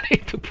 How they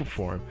to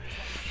perform.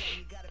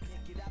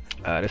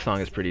 This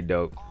song is pretty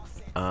dope.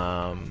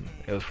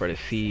 It was for the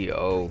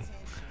CEO.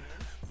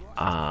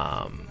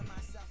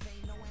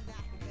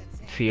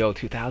 CEO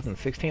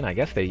 2016. I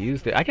guess they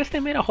used it. I guess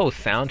they made a whole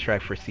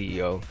soundtrack for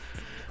CEO,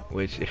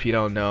 which, if you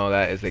don't know,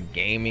 that is a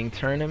gaming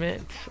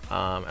tournament.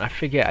 And I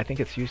forget. I think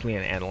it's usually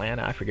in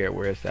Atlanta. I forget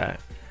where it's at.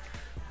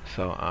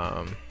 So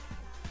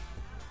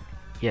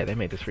yeah, they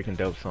made this freaking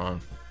dope song.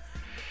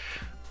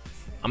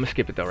 I'm gonna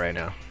skip it though right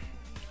now.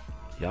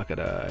 Y'all could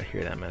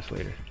hear that mess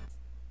later.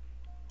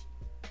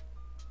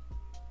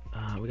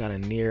 We got a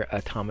near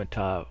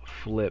automata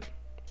flip.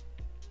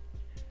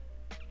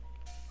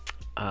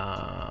 So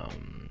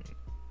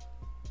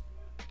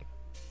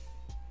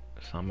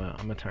I'm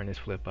gonna turn this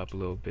flip up a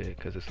little bit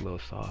because it's a little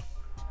soft.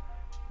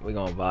 We're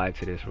gonna vibe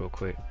to this real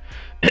quick.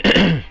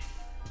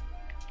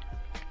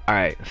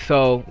 Alright,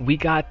 so we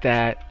got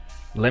that.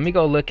 Let me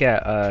go look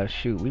at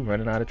shoot, we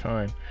running out of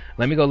time.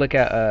 Let me go look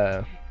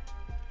at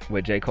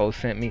what J. Cole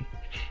sent me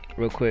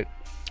real quick.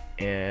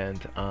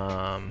 And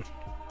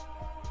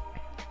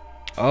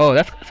oh,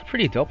 that's a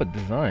pretty dope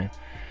design.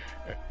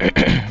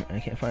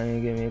 I can't find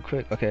it. Give me a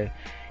quick. Okay.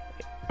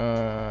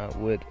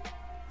 With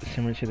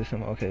similar to the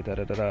symbol. Okay, da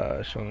da da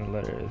da. Showing the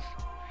letters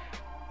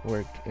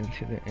worked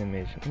into the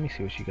image. Let me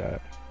see what you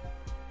got.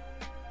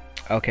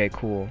 Okay,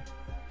 cool.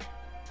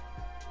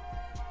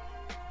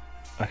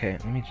 Okay,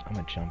 I'm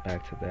gonna jump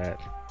back to that.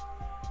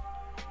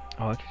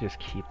 Oh, I could just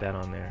keep that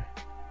on there.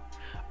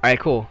 Alright,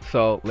 cool.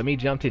 So let me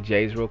jump to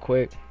Jay's real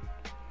quick.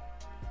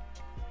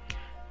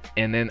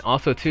 And then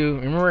also too,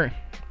 remember,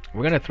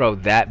 we're gonna throw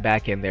that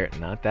back in there,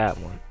 not that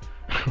one.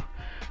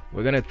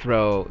 We're gonna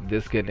throw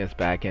this goodness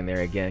back in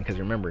there again, because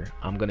remember,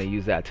 I'm gonna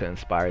use that to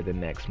inspire the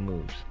next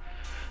moves.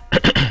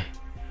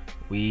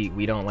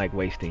 we don't like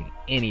wasting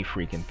any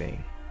freaking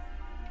thing.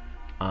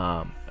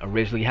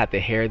 Originally had the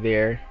hair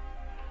there,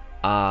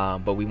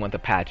 but we want the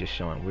patches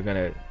showing. We're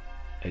gonna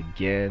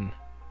again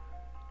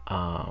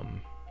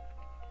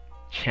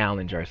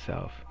challenge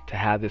ourselves to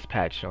have this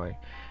patch showing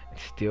and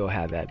still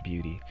have that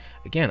beauty.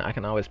 Again, I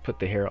can always put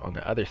the hair on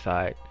the other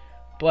side,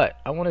 but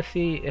I want to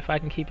see if I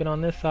can keep it on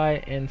this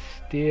side and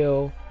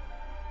still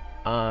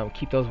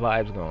keep those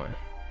vibes going.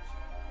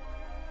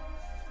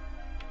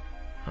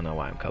 I don't know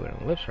why I'm coloring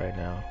the lips right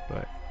now,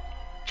 but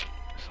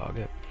it's all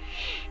good.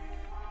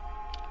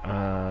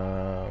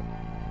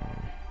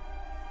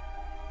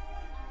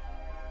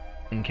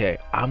 Okay,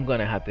 I'm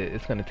gonna have to,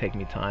 it's gonna take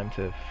me time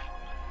to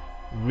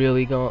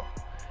really go.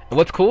 And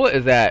what's cool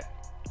is that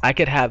I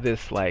could have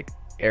this like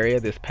area,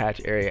 this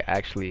patch area,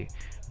 actually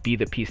be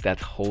the piece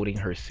that's holding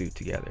her suit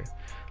together,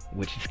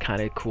 which is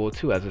kind of cool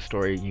too as a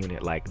story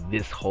unit. Like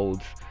this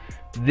holds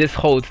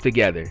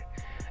together.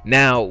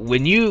 Now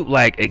when you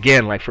like,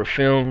 again, like for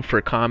film,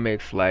 for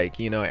comics, like,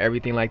 you know,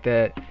 everything like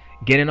that,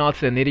 getting all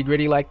to the nitty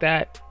gritty like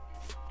that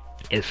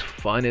is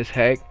fun as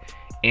heck.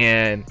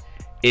 And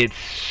it's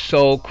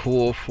so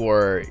cool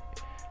for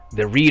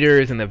the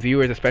readers and the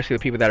viewers, especially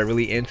the people that are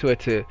really into it,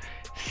 to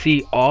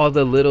see all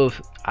the little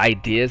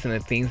ideas and the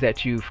things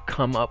that you've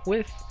come up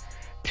with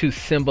to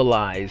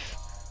symbolize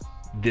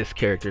this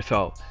character.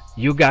 So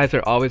you guys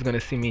are always going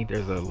to see me.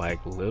 There's a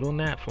like little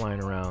gnat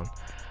flying around.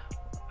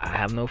 I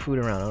have no food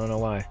around. I don't know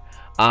why.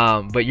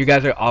 But you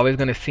guys are always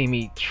going to see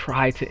me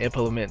try to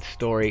implement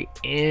story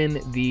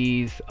in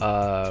these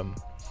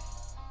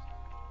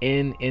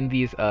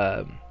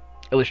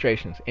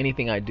illustrations,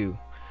 anything I do,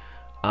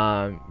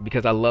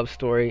 because I love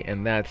story,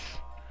 and that's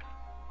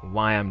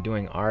why I'm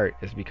doing art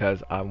is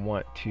because I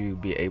want to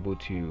be able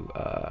to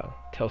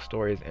tell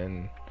stories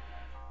in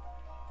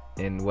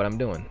what I'm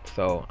doing.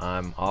 So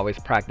I'm always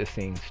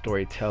practicing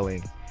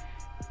storytelling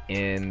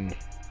in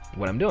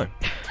what I'm doing.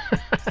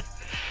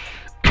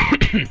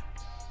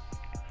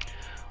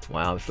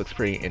 Wow, this looks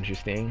pretty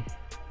interesting.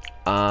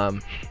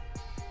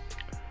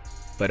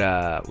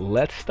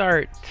 Let's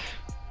start.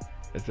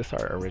 Is this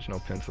our original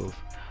pencils?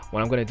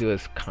 What I'm gonna do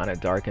is kind of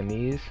darken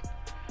these.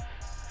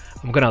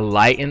 I'm gonna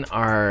lighten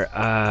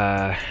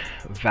our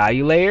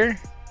value layer.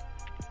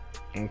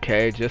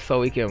 Okay, just so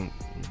we can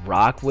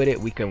rock with it,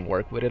 we can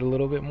work with it a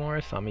little bit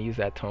more. So I'm gonna use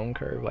that tone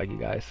curve like you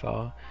guys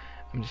saw.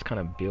 I'm just kind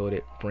of build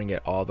it, bring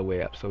it all the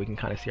way up so we can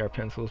kind of see our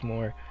pencils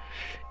more,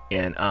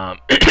 and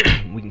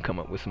we can come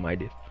up with some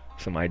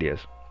ideas.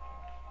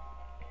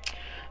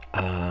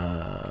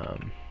 I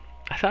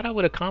thought I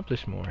would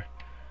accomplish more,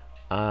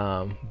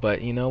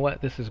 but you know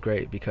what? This is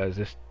great because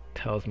this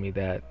tells me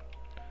that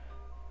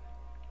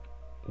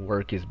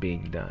work is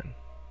being done.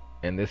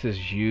 And this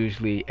is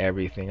usually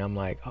everything. I'm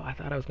like, oh, I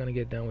thought I was gonna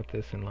get done with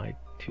this in like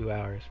 2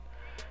 hours,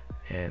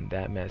 and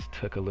that mess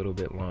took a little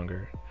bit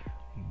longer.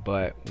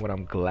 But what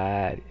I'm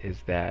glad is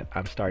that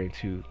I'm starting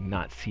to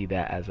not see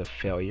that as a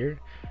failure,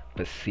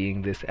 but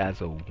seeing this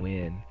as a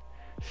win,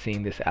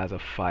 seeing this as a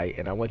fight.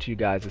 And I want you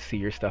guys to see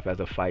your stuff as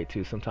a fight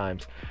too.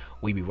 Sometimes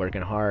we be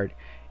working hard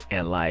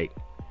and like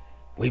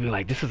we be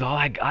like, this is all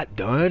I got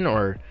done,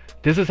 or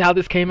this is how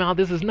this came out,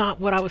 this is not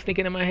what I was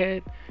thinking in my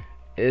head.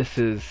 This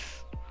is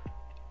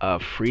a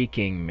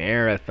freaking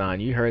marathon.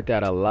 You heard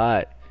that a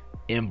lot.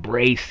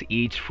 Embrace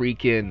each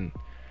freaking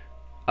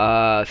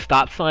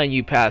stop sign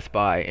you pass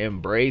by.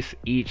 Embrace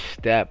each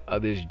step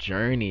of this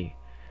journey.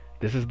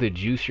 This is the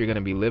juice you're gonna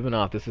be living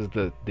off. This is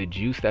the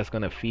juice that's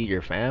gonna feed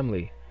your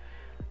family.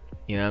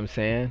 You know what I'm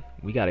saying?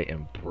 We gotta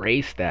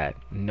embrace that.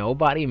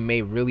 Nobody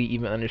may really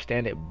even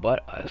understand it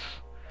but us.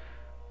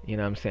 You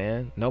know what I'm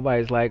saying?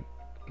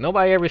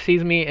 Nobody ever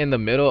sees me in the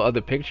middle of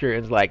the picture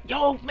and is like,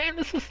 yo, man,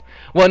 this is...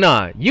 Well,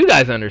 nah, you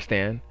guys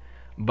understand.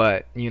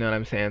 But, you know what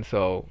I'm saying?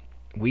 So,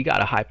 we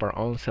gotta hype our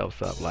own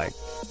selves up. Like,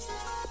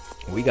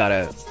 we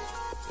gotta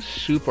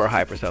super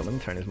hype ourselves. Let me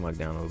turn this mug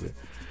down a little bit.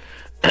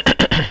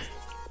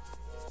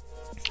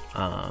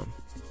 I'm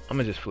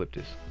gonna just flip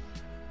this.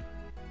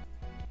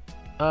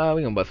 We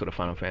gonna bust with a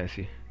Final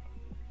Fantasy.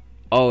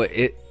 Oh,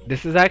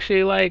 this is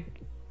actually like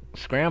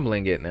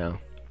scrambling it now.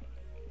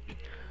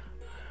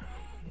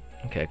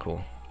 Okay,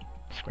 cool.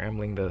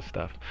 Scrambling the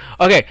stuff.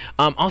 Okay,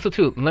 also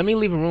too, let me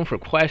leave a room for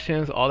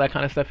questions, all that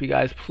kind of stuff, you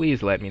guys.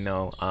 Please let me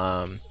know.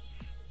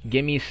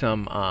 Give me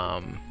some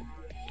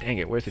dang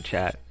it, where's the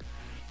chat?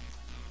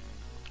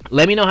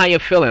 Let me know how you're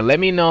feeling. Let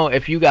me know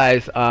if you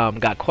guys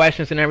got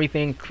questions and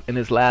everything in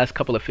this last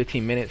couple of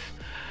 15 minutes.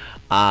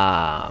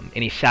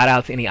 Any shout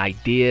outs, any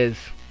ideas?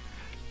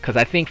 Because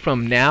I think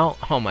from now,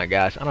 oh my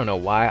gosh, I don't know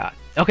why.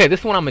 Okay, this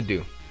is what I'm gonna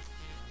do.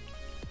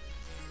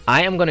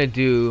 I am gonna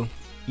do,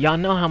 y'all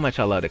know how much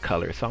I love to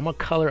color, so I'm gonna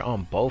color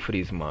on both of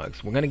these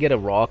mugs. We're gonna get a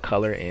raw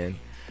color in.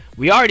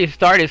 We already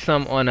started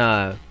some on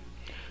on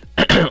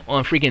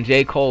freaking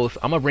J. Cole's.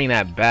 I'm gonna bring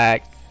that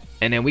back,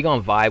 and then we're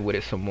gonna vibe with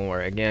it some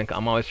more. Again,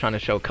 I'm always trying to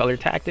show color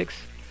tactics.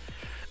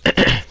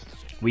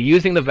 We're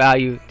using the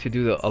value to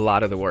do a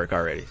lot of the work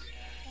already.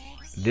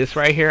 This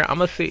right here, I'm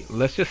gonna see,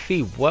 let's just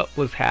see what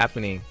was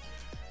happening,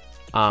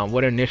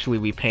 what initially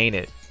we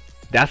painted.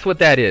 That's what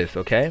that is,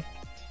 okay?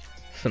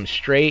 Some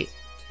straight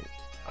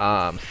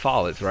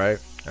solids, right?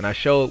 And I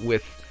show it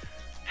with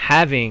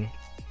having,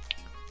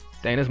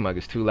 dang, this mug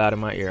is too loud in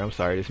my ear. I'm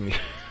sorry, this me.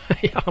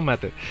 I'm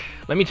about to,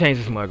 let me change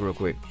this mug real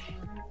quick.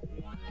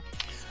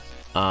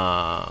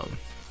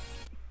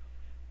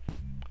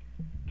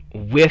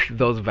 With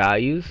those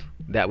values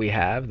that we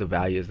have, the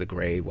value is the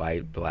gray,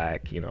 white,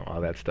 black, you know, all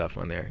that stuff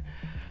on there.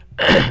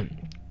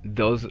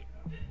 Those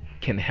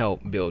can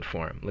help build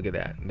form. Look at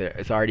that. There,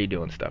 it's already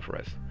doing stuff for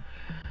us.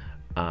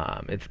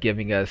 It's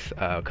giving us,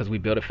 because we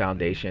built a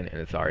foundation, and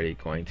it's already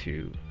going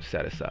to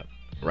set us up,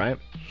 right?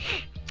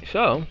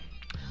 So,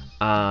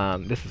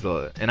 this is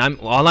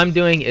all I'm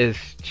doing is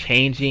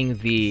changing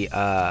the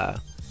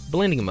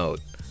blending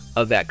mode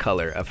of that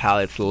color, of how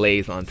it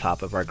lays on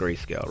top of our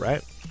grayscale,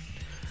 right?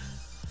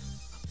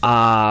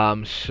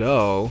 I'm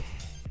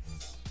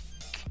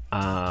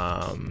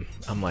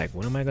like,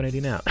 what am I gonna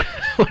do now?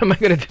 What am I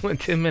gonna do in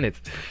 10 minutes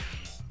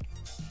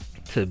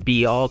to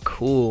be all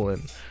cool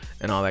and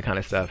all that kind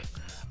of stuff?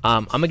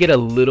 I'm gonna get a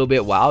little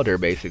bit wilder,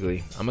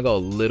 basically. I'm gonna go a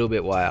little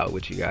bit wild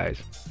with you guys.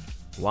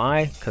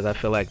 Why? Because I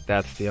feel like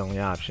that's the only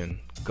option.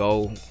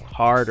 Go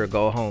hard or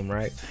go home,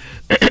 right?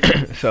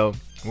 So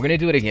we're gonna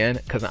do it again,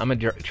 because I'm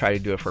gonna try to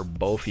do it for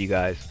both of you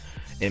guys.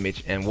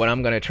 Image, and what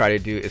I'm gonna try to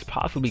do is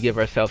possibly give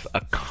ourselves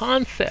a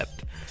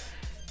concept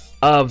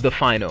of the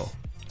final.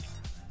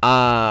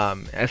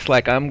 It's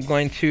like I'm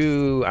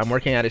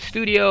working at a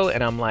studio,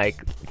 and I'm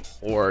like,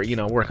 or you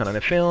know, working on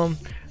a film,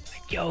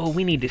 like, yo,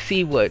 we need to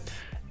see what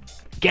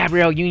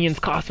Gabrielle Union's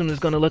costume is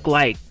gonna look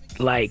like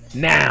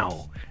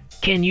now.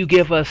 Can you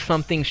give us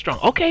something strong?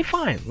 Okay,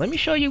 fine, let me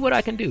show you what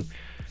I can do.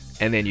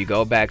 and then you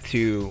go back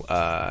to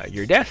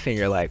your desk and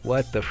you're like,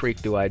 what the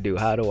freak do I do?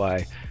 How do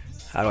I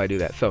do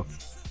that? So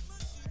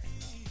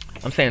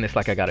I'm saying this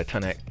like I got a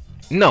ton of,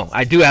 no,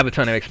 I do have a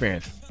ton of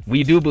experience.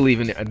 We do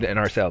believe in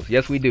ourselves.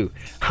 Yes, we do.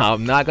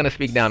 I'm not gonna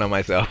speak down on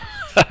myself.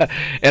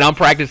 And I'm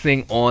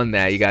practicing on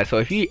that, you guys. So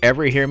if you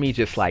ever hear me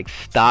just like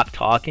stop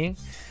talking,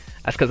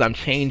 that's because I'm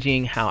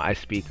changing how I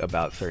speak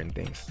about certain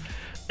things.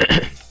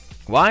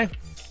 Why?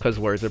 Because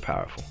words are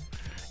powerful,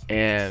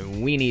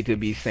 and we need to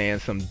be saying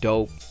some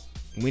dope.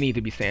 We need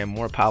to be saying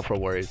more powerful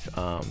words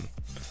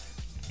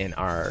in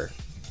our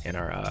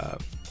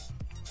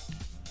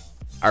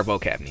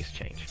vocab needs to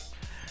change.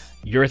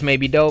 Yours may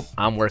be dope.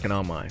 I'm working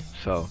on mine.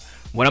 So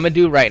what I'm gonna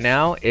do right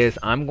now is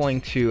I'm gonna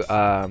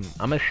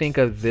think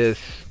of this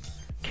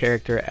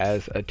character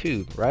as a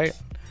tube, right?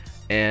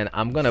 And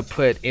I'm gonna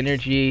put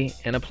energy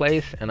in a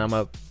place, and I'm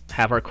gonna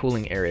have our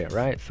cooling area,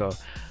 right? So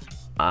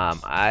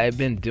I've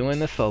been doing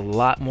this a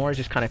lot more,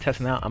 just kind of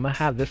testing out. I'm gonna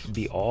have this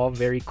be all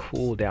very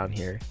cool down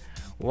here.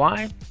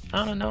 Why?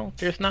 I don't know.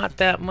 There's not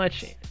that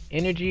much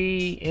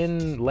energy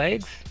in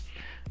legs.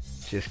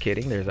 Just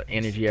kidding. There's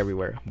energy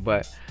everywhere.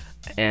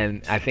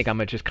 And I think I'm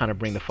gonna just kind of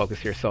bring the focus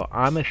here. So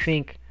I'm gonna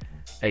think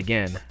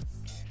again,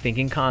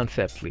 thinking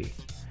conceptually.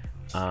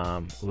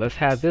 Let's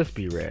have this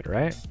be red,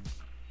 right?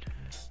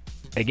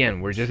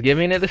 Again, we're just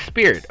giving it a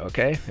spirit,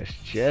 okay? It's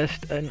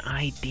just an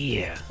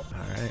idea,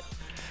 all right?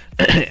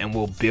 And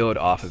we'll build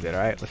off of it,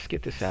 all right? Let's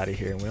get this out of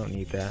here. We don't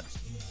need that.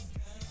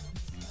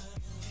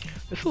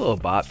 Just a little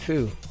bop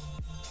too.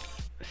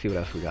 Let's see what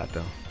else we got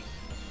though.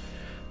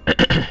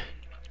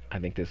 I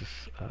think this is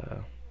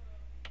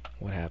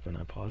what happened.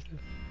 I paused it.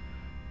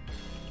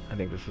 I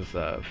think this is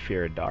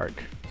Fear of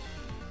Dark.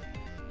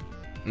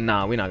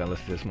 Nah, we're not gonna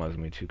listen to this one. It's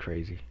gonna be too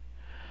crazy.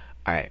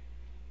 All right.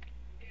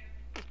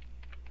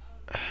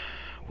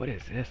 What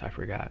is this? I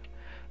forgot.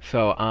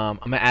 So I'm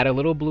gonna add a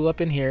little blue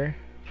up in here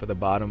for the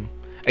bottom.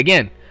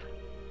 Again,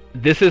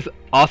 this is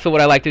also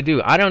what I like to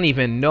do. I don't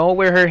even know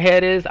where her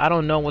head is. I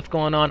don't know what's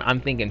going on. I'm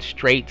thinking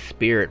straight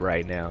spirit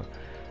right now.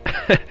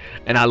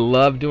 And I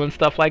love doing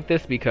stuff like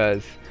this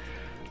because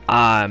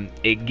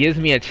it gives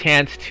me a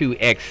chance to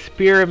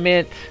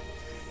experiment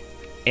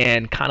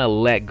and kind of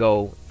let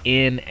go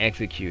in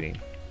executing.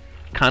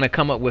 Kind of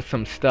come up with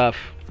some stuff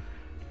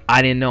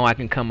I didn't know I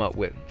can come up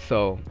with.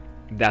 So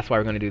that's why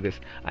we're going to do this.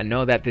 I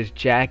know that this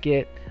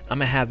jacket, I'm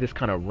going to have this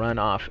kind of run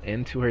off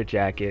into her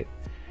jacket.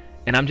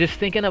 And I'm just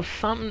thinking of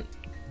some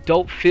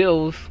dope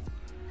feels,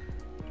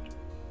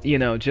 you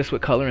know, just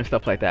with color and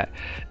stuff like that.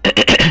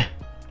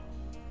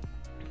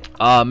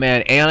 Oh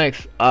man,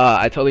 Onyx,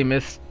 I totally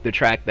missed the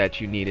track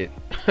that you needed.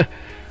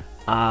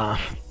 Dang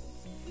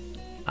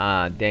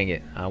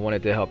it. I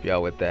wanted to help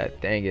y'all with that.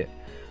 Dang it.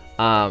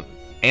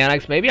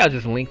 Onyx, maybe I'll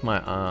just link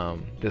my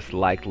this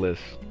like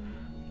list.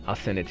 I'll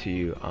send it to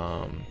you.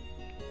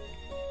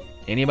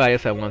 Anybody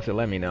else that wants it,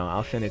 let me know.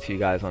 I'll send it to you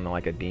guys on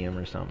like a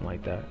DM or something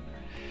like that.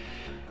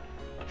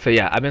 So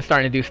yeah, I've been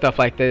starting to do stuff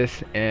like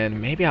this, and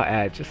maybe I'll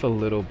add just a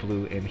little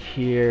blue in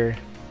here.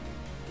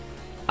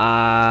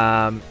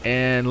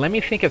 And let me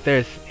think if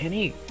there's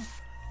any,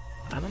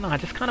 I don't know, I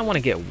just kind of want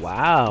to get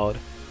wild.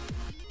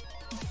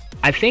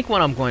 I think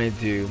what I'm going to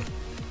do,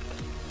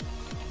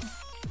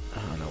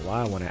 I don't know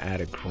why I want to add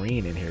a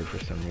green in here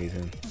for some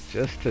reason,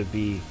 just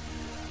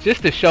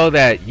to show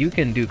that you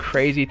can do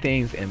crazy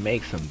things and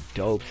make some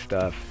dope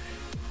stuff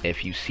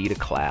if you see the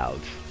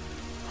clouds.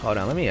 Hold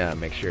on, let me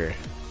make sure.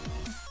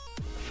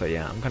 So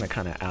yeah, I'm gonna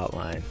kind of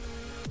outline.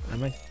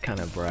 I'm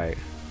kind of bright.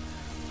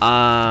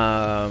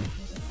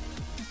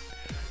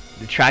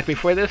 The track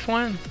before this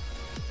one,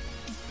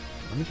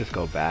 let me just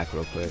go back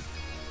real quick.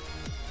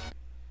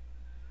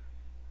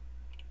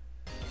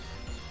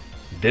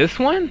 This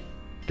one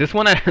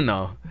I don't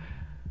know.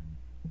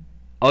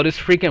 Oh, this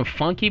freaking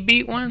funky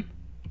beat one.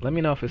 Let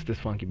me know if it's this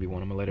funky beat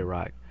one. I'm gonna let it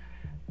rock.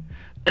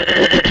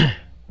 Yeah,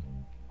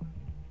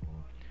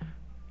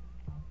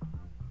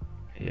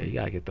 you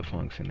gotta get the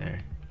funks in there.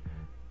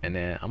 And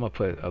then I'm gonna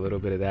put a little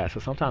bit of that. So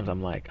sometimes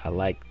I'm like, I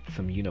like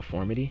some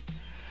uniformity.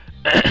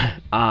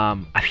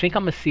 I think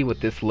I'm gonna see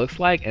what this looks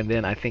like, and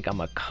then I think I'm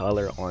gonna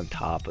color on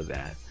top of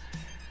that.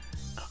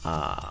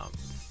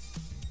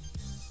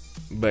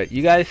 But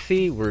you guys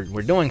see, we're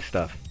doing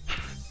stuff.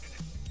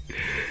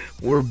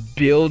 We're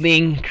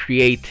building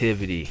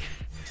creativity.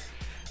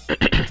 You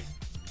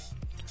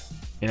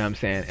know what I'm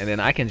saying? And then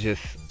I can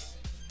just,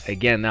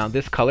 again, now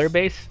this color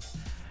base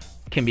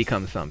can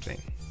become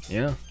something,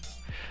 you know?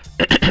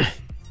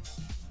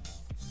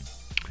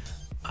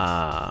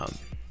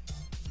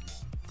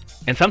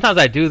 And sometimes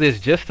I do this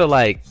just to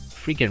like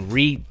freaking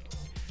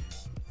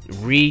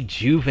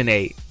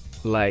rejuvenate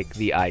like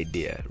the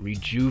idea,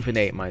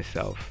 rejuvenate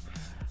myself.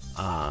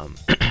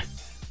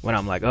 When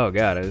I'm like, oh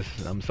god,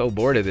 I'm so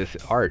bored of this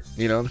art,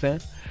 you know what I'm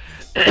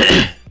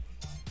saying?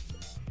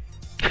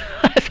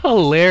 That's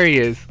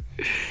hilarious.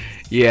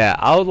 Yeah,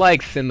 I'll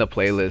like send the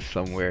playlist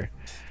somewhere.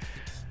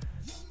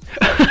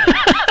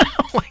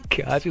 Oh my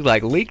gosh, she's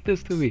like, leak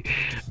this to me.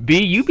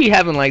 B, you be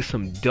having like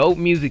some dope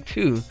music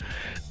too.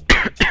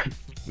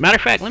 Matter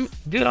of fact,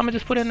 dude, I'm gonna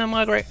just put it in the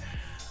mug, right?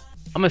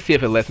 I'm gonna see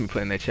if it lets me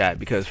put in the chat,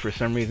 because for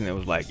some reason it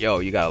was like, yo,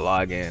 you gotta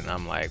log in.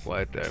 I'm like,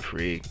 what the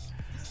freak?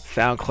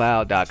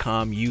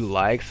 SoundCloud.com you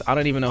likes. I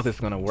don't even know if this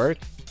is gonna work.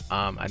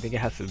 I think it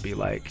has to be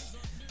like,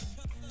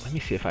 let me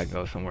see if I can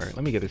go somewhere.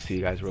 Let me get this to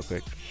you guys real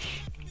quick.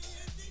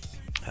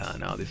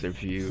 No, this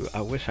review.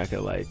 I wish I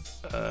could like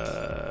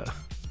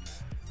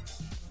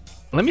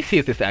let me see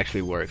if this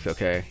actually works,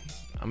 okay?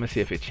 I'm gonna see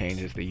if it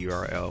changes the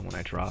URL when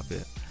I drop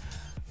it.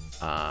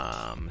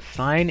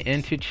 Sign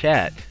into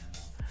chat.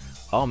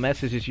 All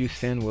messages you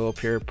send will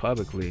appear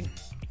publicly.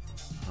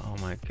 Oh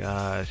my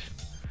gosh.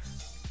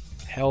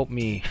 Help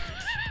me.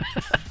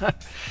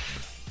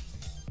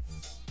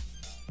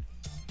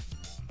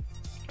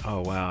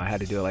 Oh wow, I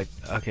had to do it like,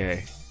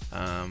 okay.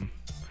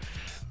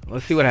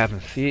 Let's see what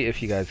happens. See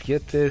if you guys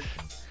get this.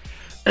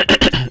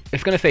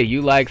 It's gonna say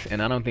you likes, and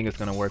I don't think it's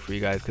gonna work for you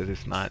guys because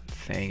it's not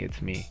saying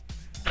it's me.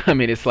 I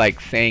mean, it's like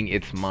saying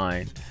it's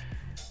mine.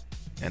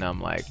 And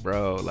I'm like,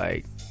 bro,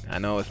 like, I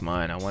know it's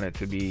mine. I want it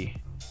to be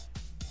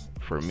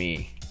for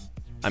me.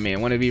 I mean, I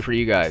want it to be for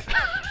you guys.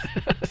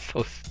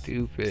 So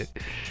stupid.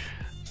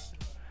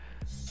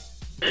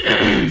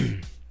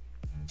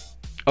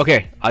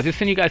 Okay, I'll just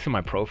send you guys to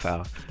my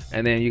profile,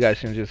 and then you guys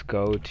can just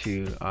go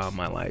to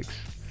my likes.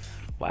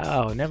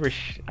 Wow,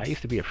 I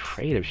used to be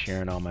afraid of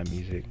sharing all my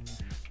music.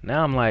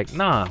 Now I'm like,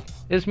 nah,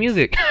 it's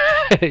music.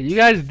 You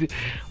guys do,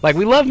 like,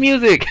 we love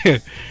music.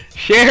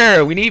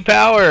 Share, we need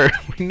power.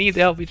 We need to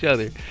help each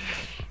other.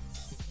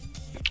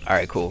 All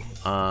right, cool.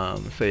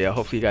 So yeah,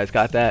 hopefully you guys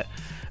got that.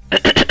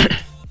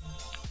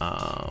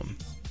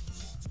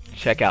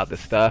 Check out the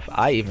stuff.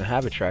 I even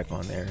have a track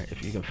on there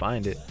if you can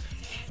find it. All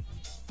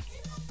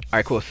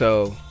right, cool.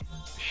 So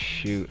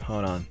shoot,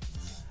 hold on.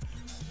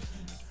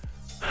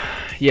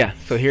 Yeah,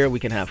 so here we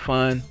can have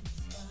fun.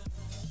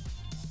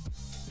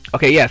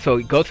 Okay, yeah, so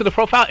go to the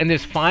profile and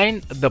just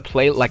find the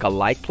like a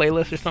like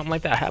playlist or something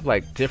like that. I have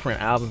like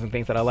different albums and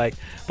things that I like,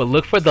 but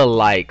look for the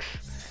likes.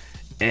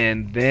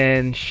 And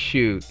then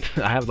shoot,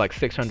 I have like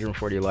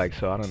 640 likes,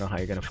 so I don't know how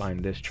you're gonna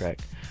find this track.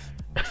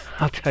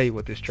 I'll tell you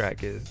what this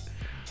track is.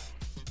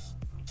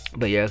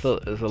 But yeah, it's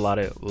a lot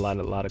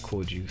of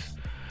cool juice.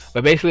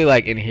 But basically,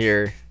 like in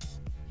here,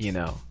 you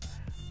know,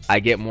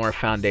 I get more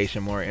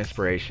foundation, more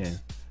inspiration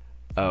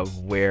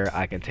of where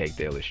I can take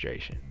the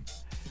illustration.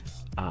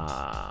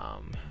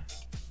 I'm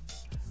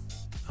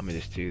gonna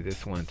just do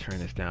this one, turn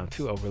this down,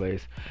 2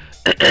 overlays.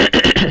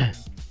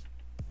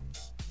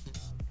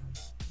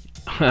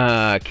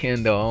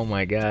 Kendall, oh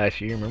my gosh,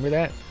 you remember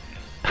that?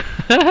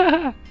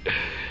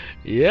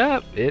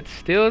 Yep, it's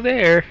still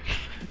there.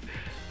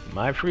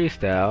 My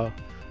freestyle.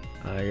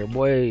 Your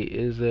boy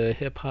is a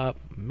hip-hop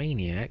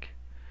maniac.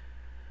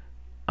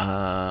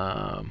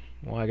 Well,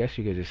 I guess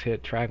you could just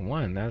hit track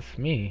 1. That's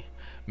me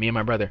and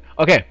my brother.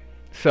 Okay,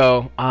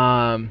 so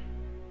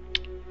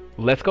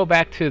let's go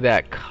back to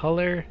that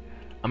color.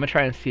 I'm gonna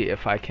try and see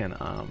if I can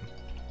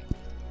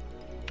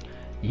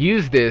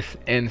use this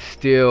and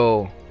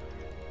still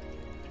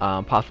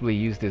possibly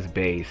use this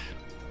bass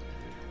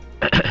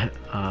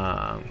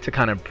to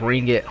kind of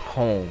bring it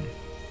home.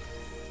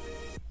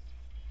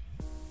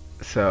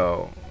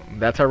 So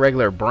that's our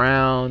regular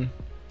brown,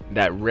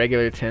 that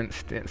regular tint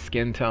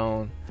skin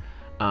tone.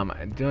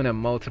 Doing a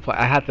multiply,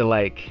 I have to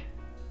like,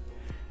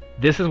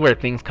 this is where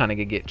things kind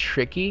of get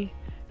tricky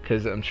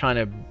because I'm trying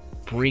to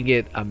bring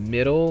it a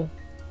middle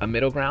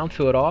ground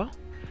to it all.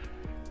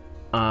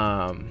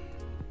 And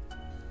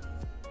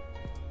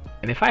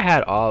if I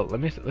had all,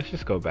 let's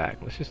just go back.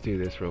 Let's just do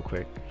this real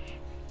quick.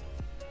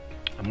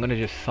 I'm gonna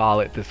just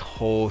solid this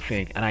whole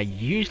thing, and I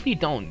usually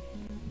don't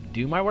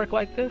do my work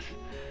like this,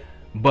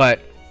 but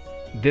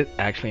this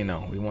actually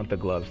no. We want the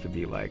gloves to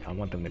be like, I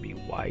want them to be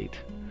white.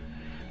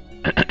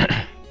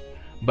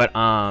 But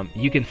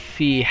you can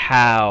see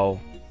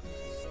how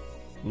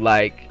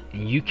like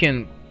you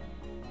can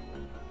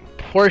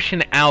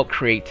portion out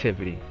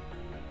creativity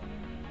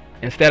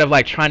instead of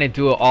like trying to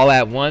do it all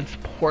at once.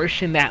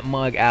 Portion that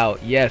mug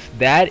out. Yes,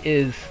 that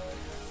is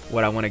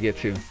what I want to get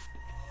to.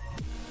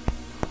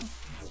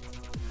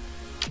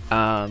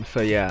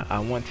 So yeah, I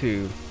want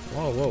to,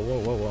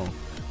 whoa,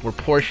 we're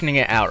portioning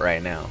it out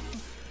right now.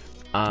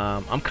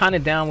 I'm kind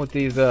of down with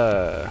these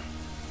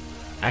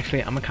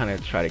actually I'm gonna kind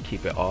of try to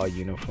keep it all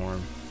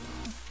uniform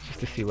just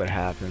to see what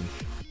happens.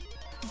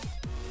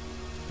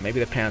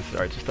 Maybe the pants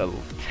are just a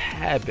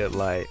tad bit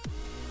light.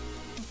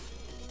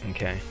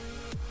 Okay.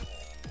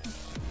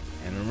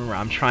 And remember,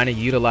 I'm trying to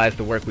utilize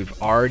the work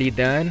we've already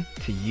done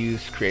to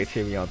use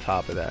creativity on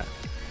top of that.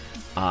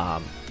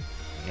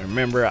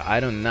 Remember, I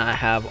do not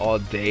have all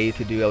day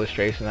to do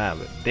illustration. I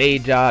have a day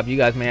job. You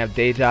guys may have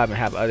day job and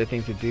have other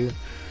things to do.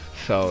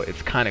 So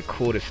it's kind of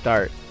cool to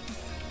start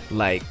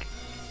like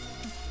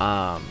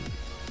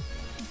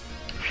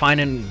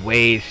finding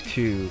ways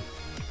to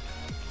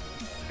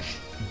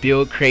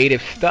build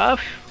creative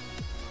stuff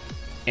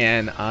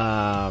and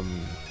I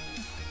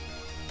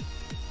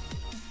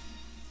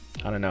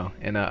don't know,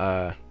 in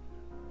a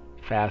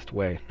fast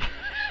way.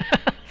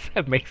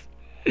 That makes,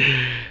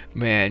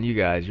 man, you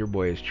guys, your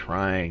boy is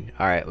trying.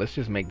 All right, let's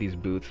just make these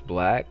boots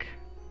black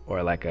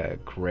or like a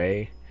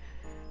gray.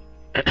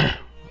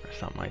 or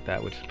something like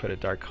that. We'll just put a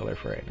dark color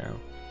for right now.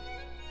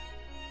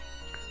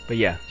 But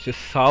yeah, just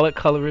solid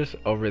colors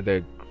over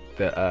the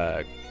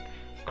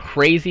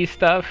crazy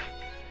stuff,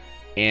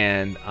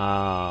 and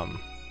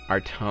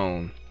our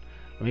tone.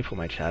 Let me pull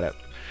my chat up.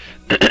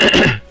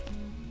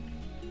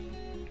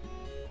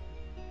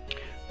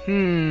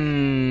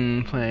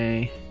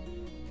 Play.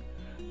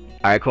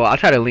 Alright, cool. I'll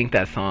try to link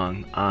that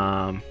song.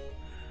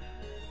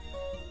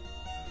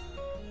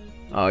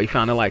 Oh, you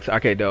found the likes.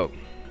 Okay, dope.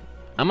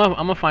 I'm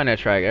gonna find that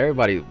track.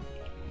 Everybody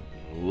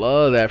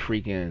love that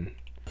freaking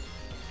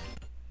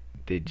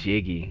the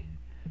jiggy.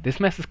 This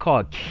mess is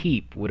called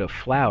Keep with a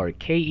flower.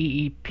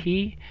 Keep.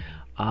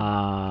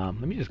 Let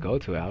me just go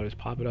to it. I'll just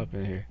pop it up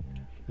in here.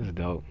 This is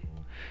dope.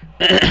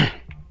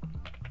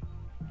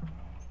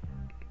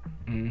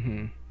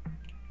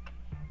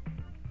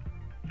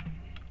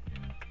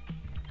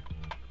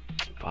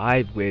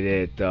 Vibe with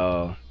it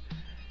though.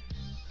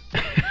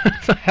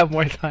 So I have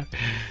more time.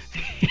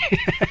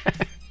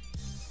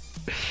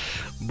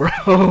 Bro.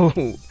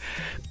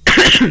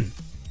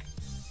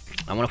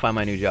 I want to find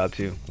my new job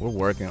too. We're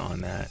working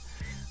on that.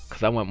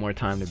 Because I want more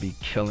time to be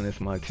killing this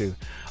mug too.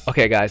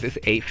 Okay guys, it's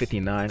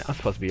 8:59. I'm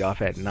supposed to be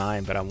off at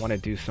 9, but I want to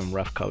do some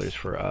rough colors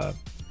for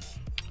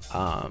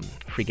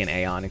freaking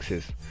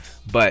Aeonixes.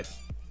 But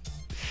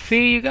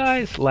see you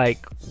guys,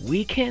 like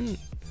we can,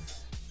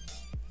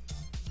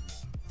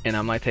 and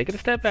I'm like, take a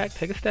step back.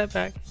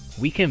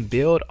 We can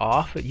build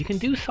off it. You can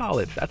do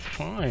solids, that's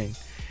fine.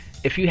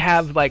 If you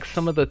have like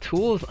some of the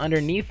tools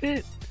underneath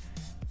it,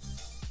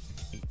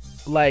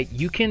 like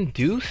you can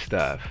do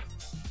stuff,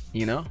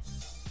 you know.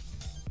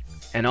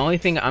 And the only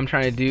thing I'm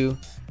trying to do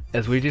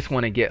is we just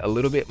want to get a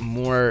little bit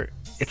more.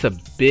 It's a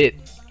bit,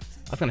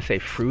 I was gonna say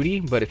fruity,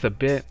 but it's a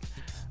bit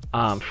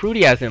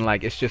fruity as in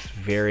like it's just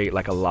very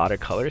like a lot of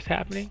colors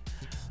happening,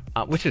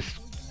 which is,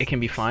 it can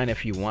be fine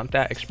if you want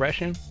that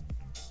expression.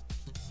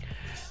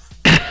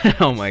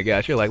 Oh my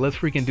gosh, you're like, let's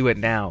freaking do it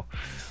now.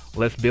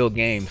 Let's build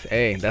games.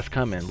 Hey, that's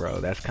coming, bro.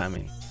 That's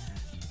coming.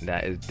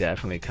 That is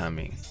definitely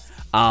coming.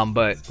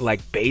 But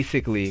like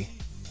basically,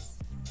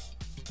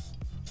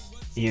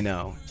 you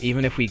know,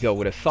 even if we go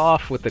with a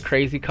soft with the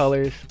crazy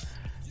colors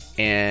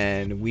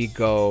and we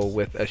go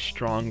with a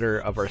stronger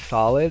of our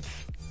solids,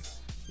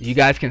 you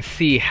guys can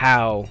see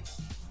how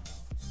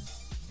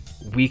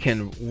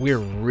we're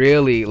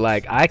really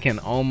like, I can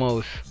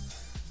almost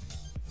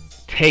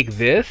take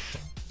this,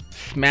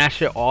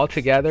 smash it all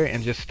together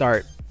and just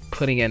start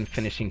putting in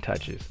finishing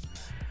touches.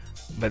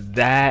 But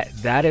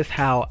that is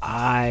how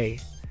I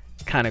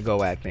kind of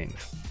go at things.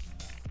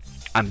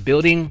 I'm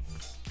building,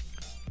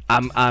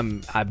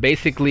 I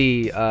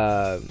basically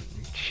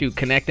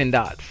connecting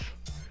dots.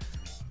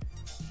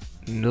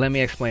 Let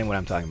me explain what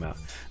I'm talking about.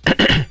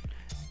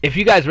 If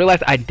you guys realize,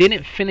 I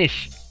didn't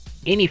finish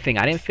anything.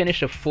 I didn't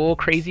finish a full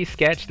crazy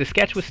sketch. The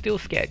sketch was still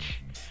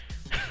sketch.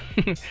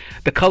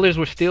 The colors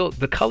were still,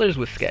 the colors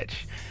was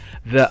sketch.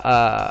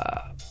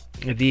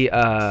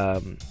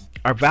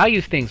 Our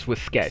values things was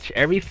sketch.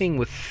 Everything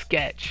was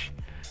sketch,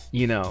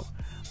 you know,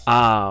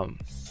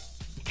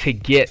 to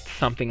get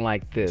something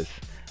like this.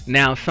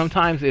 Now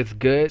sometimes it's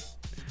good,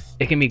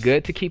 it can be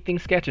good to keep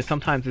things sketch, and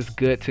sometimes it's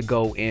good to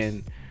go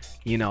in,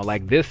 you know,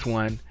 like this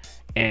one,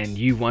 and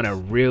you want to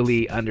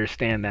really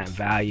understand that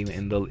value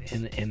in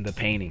the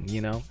painting,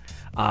 you know.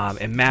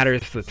 It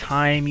matters the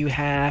time you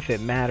have,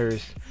 it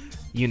matters,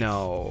 you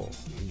know,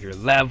 your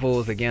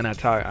levels. Again, I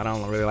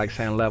don't really like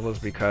saying levels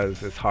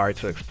because it's hard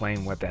to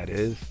explain what that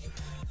is.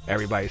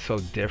 Everybody's so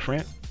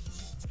different.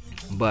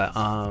 But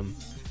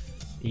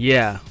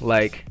yeah,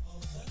 like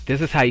this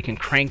is how you can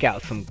crank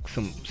out some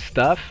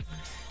stuff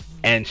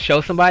and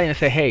show somebody and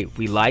say, hey,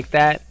 we like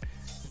that,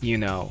 you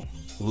know,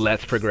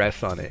 let's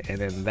progress on it. And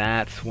then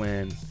that's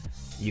when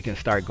you can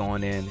start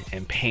going in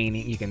and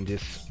painting. You can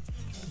just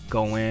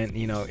go in,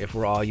 you know, if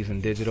we're all using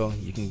digital,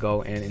 you can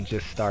go in and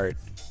just start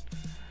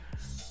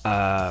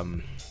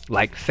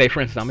like say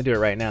for instance, I'm gonna do it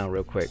right now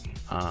real quick.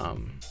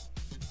 I'm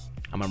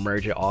gonna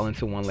merge it all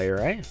into one layer,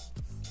 right?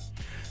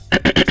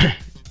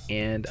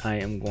 And I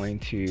am going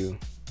to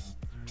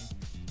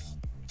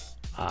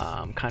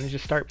kind of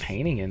just start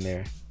painting in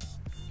there,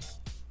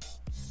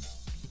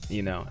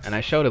 you know. And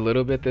I showed a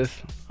little bit this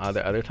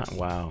the other time.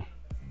 Wow,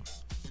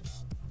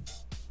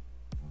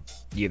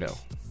 you know,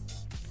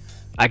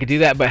 I could do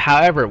that. But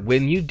however,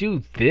 when you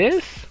do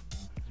this,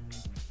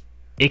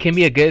 it can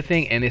be a good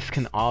thing, and this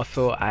can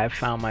also, I've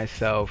found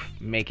myself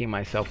making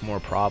myself more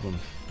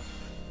problems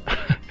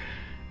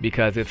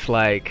because it's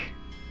like,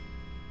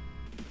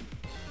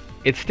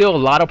 it's still a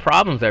lot of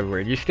problems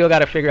everywhere. You still got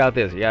to figure out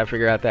this, you got to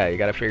figure out that, you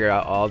got to figure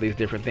out all these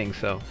different things.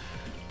 So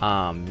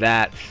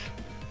that's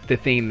the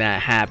thing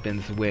that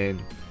happens when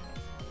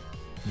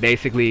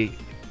basically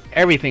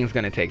everything's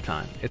going to take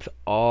time. It's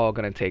all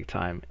going to take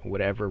time.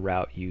 Whatever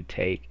route you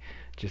take,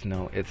 just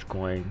know it's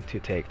going to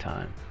take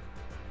time.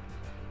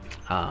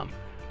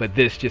 But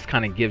this just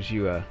kind of gives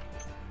you a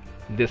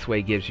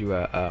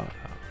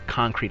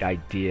concrete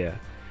idea,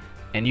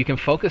 and you can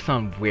focus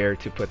on where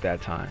to put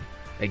that time.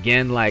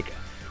 Again, like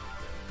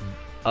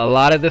a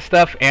lot of the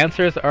stuff,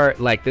 answers are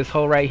like this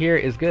hole right here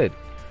is good.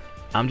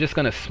 I'm just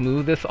gonna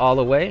smooth this all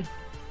away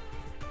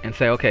and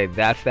say, okay,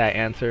 that's that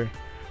answer.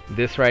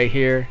 This right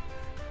here,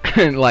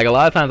 like a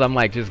lot of times I'm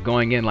like just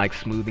going in like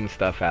smoothing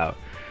stuff out,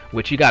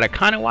 which you gotta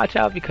kind of watch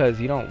out, because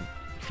you don't,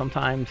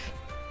 sometimes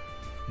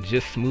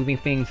just smoothing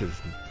things is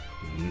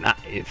not,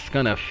 it's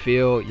gonna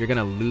feel, you're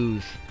gonna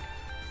lose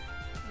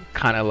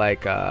kind of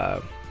like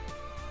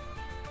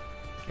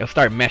it'll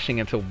start meshing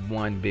into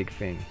one big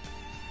thing.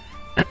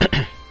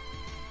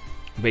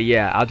 But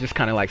yeah, I'll just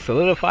kind of like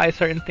solidify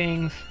certain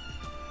things,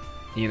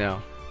 you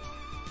know,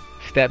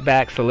 step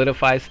back,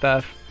 solidify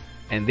stuff,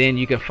 and then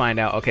you can find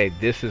out, okay,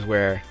 this is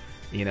where,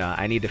 you know,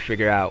 I need to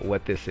figure out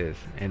what this is,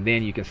 and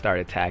then you can start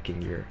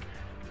attacking your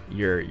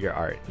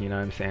art, you know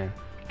what I'm saying?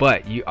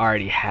 But you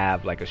already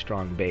have like a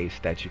strong base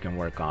that you can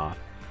work off,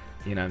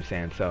 you know what I'm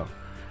saying? So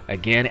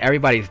again,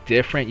 everybody's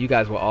different. You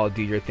guys will all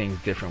do your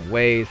things different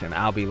ways, and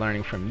I'll be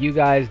learning from you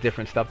guys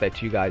different stuff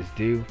that you guys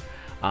do.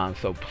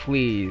 So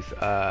please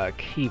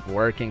keep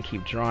working,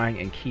 keep drawing,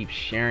 and keep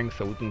sharing,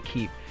 so we can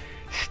keep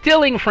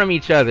stealing from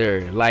each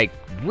other like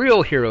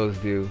real heroes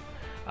do,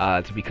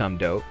 to become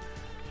dope,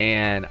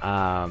 and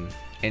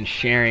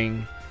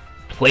sharing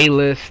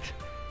playlists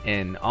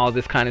and all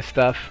this kind of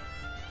stuff,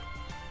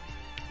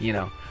 you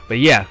know. But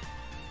yeah,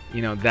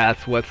 you know,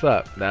 that's what's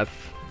up.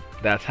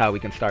 That's how we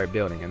can start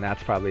building, and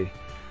that's probably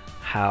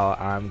how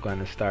I'm going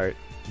to start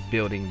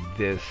building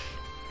this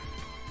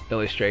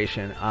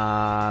illustration.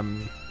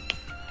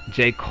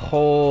 J.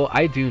 Cole,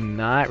 I do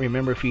not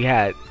remember if he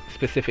had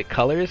specific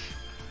colors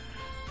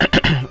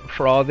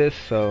for all this,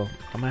 so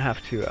I'm gonna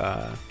have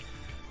to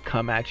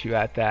come at you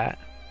at that,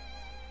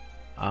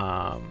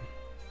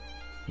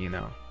 you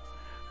know.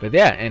 But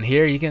yeah, and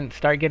here you can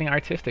start getting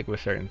artistic with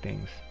certain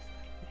things,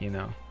 you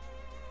know.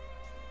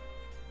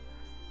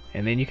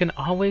 And then you can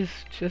always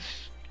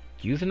just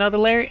use another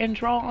layer and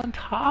draw on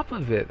top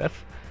of it. That's,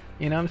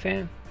 you know what I'm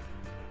saying?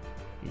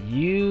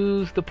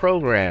 Use the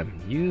program,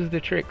 use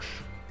the tricks.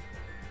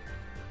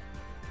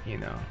 You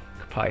know,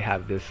 could probably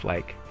have this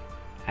like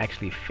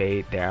actually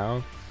fade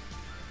down.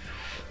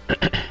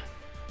 Or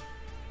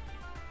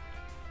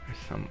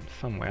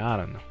somewhere, I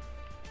don't know.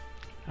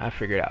 I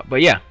figure it out.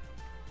 But yeah,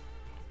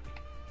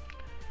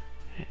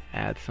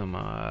 add some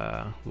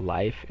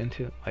life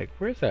into, like,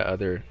 where's that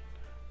other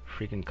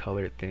freaking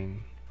colored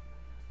thing?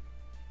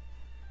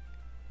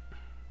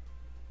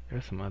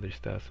 There's some other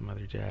stuff, some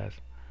other jazz.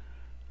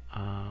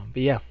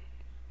 But yeah,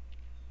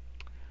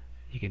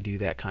 you can do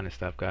that kind of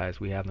stuff, guys.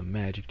 We have the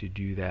magic to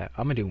do that.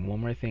 I'm gonna do one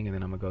more thing, and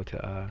then I'm gonna go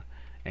to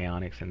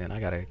Aeonics, and then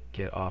I gotta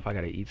get off. I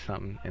gotta eat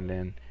something, and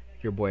then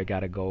your boy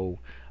gotta go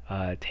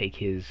take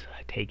himself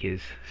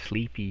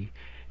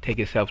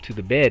to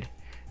the bed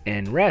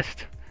and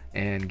rest,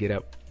 and get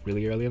up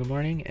really early in the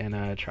morning and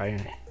try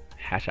and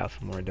hash out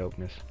some more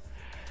dopeness.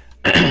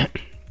 I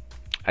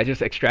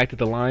just extracted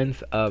the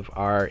lines of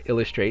our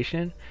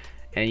illustration,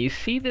 and you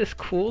see this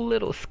cool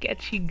little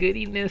sketchy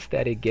goodiness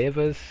that it gave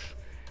us.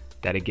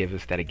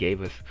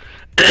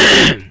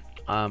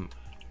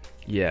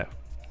 Yeah,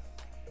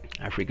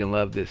 I freaking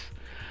love this.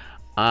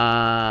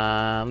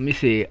 Let me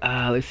see.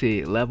 Let's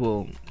see.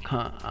 Level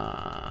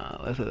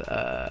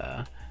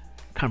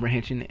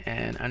comprehension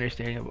and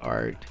understanding of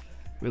art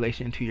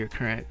relation to your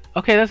current.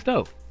 Okay, that's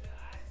dope.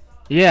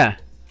 Yeah.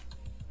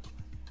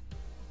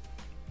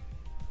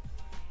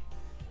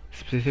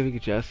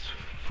 Specific just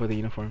for the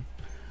uniform.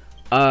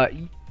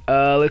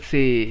 Let's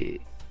see.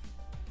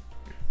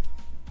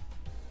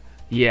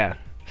 Yeah.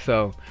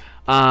 So,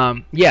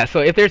 yeah. So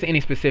if there's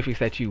any specifics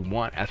that you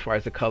want as far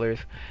as the colors,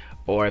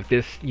 or if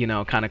this, you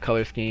know, kind of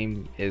color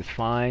scheme is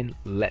fine,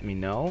 let me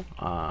know.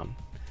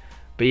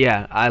 But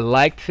yeah, I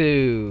like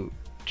to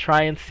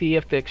try and see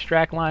if the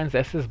extract lines,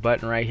 that's this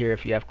button right here,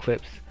 if you have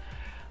clips,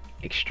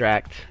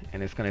 extract,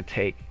 and it's gonna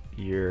take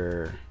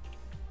your,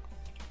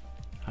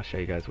 I'll show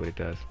you guys what it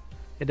does.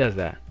 It does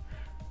that.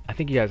 I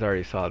think you guys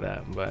already saw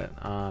that, but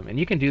and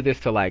you can do this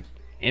to like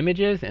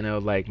images, and it'll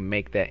like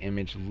make that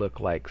image look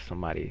like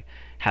somebody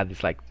had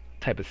this like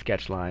type of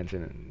sketch lines,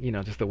 and you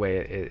know, just the way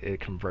it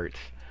converts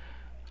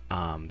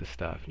the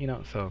stuff, you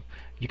know. So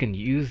you can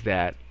use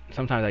that.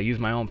 Sometimes I use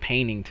my own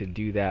painting to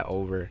do that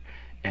over,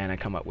 and I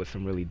come up with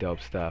some really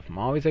dope stuff. I'm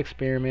always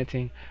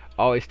experimenting,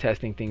 always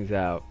testing things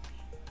out,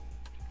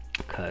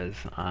 because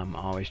I'm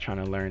always trying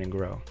to learn and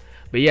grow.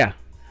 But yeah,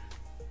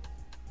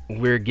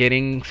 we're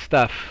getting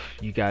stuff,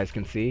 you guys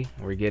can see.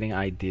 We're getting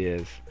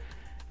ideas,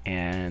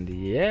 and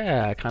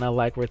yeah, I kind of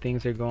like where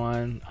things are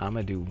going. I'm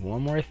gonna do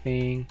one more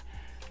thing.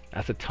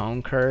 That's a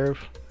tone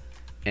curve,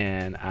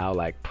 and I'll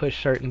like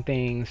push certain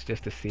things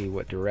just to see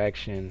what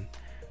direction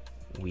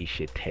we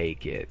should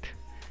take it.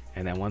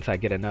 And then once I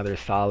get another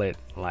solid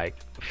like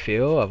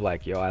feel of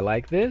like, yo, I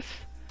like this,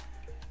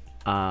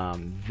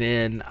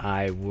 then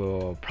I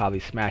will probably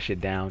smash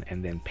it down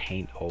and then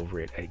paint over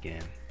it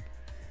again.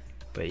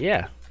 But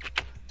yeah,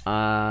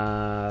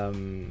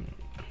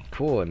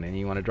 cool. And then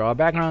you want to draw a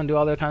background, do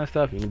all that kind of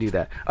stuff, you can do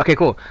that. Okay,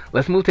 cool.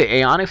 Let's move to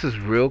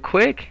Aeonics real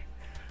quick.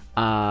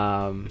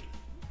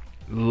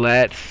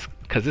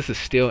 Because this is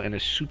still in a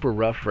super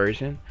rough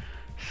version,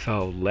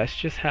 so let's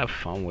just have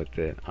fun with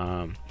it.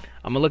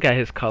 I'm gonna look at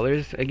his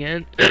colors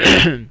again,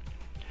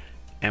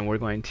 and we're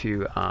going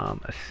to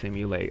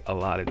simulate a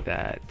lot of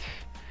that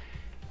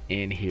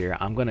in here.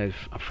 I'm gonna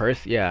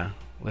first, yeah,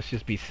 let's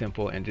just be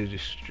simple and do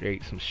just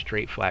some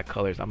straight flat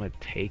colors. I'm gonna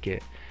take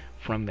it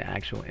from the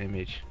actual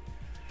image.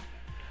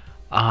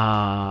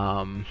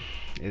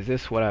 Is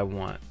this what I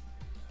want?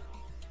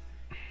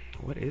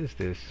 What is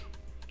this?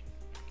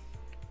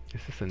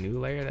 Is this a new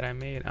layer that I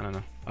made? I don't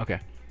know. Okay,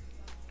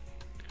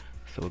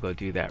 so we'll go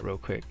do that real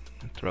quick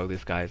and throw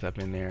this guys up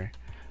in there.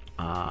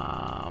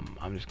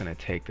 I'm just gonna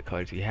take the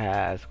colors he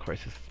has. Of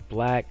course, this is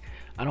black.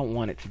 I don't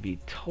want it to be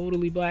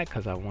totally black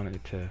because I wanted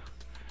it to,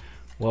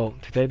 well,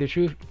 to tell you the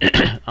truth,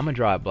 I'm gonna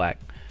draw it black,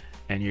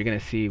 and you're gonna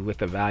see with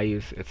the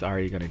values it's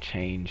already gonna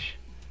change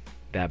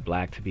that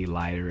black to be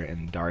lighter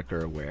and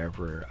darker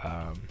wherever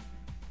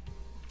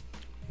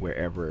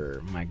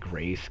wherever my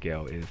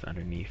grayscale is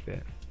underneath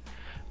it.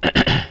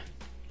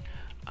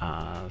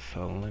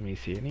 So let me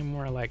see, any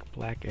more like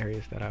black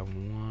areas that I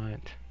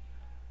want.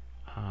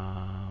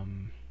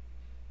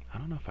 I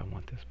don't know if I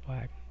want this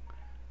black.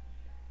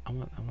 I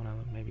want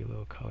maybe a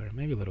little color,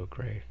 maybe a little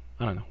gray.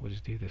 I don't know. We'll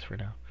just do this for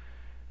now.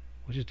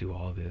 We'll just do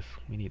all this.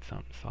 We need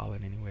something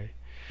solid anyway.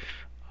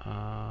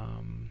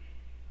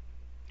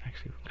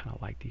 Actually, kind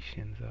of light these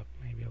shins up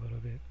maybe a little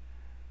bit.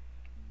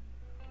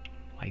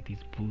 Light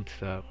these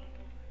boots up.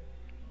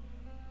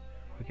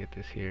 We'll get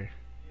this here.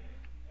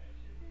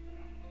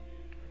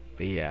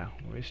 But yeah,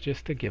 it's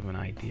just to give an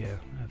idea.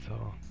 That's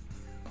all.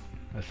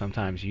 But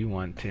sometimes you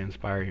want to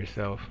inspire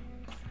yourself.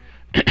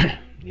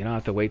 You don't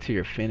have to wait till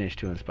you're finished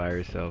to inspire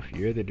yourself.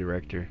 You're the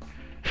director.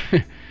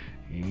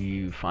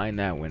 You find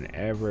that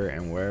whenever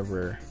and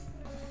wherever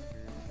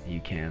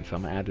you can. So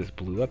I'm gonna add this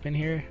blue up in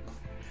here.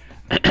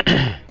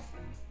 I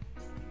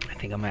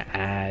think I'm gonna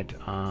add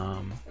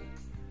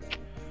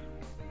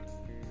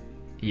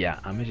yeah,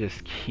 I'm gonna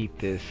just keep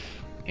this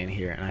in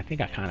here, and I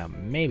think I kind of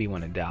maybe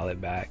want to dial it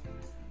back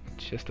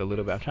just a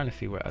little bit. I'm trying to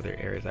see what other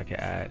areas I could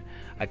add.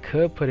 I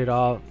could put it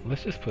all,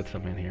 let's just put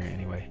some in here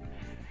anyway.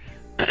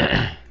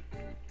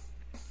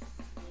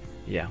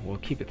 Yeah, we'll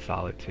keep it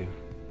solid too.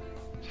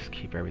 Just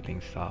keep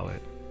everything solid.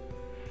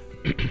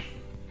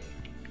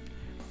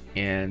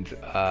 And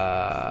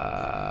I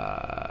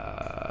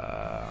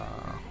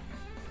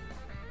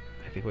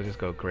think we'll just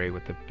go gray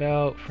with the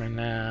belt for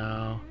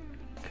now.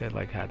 Could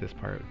like have this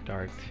part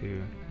dark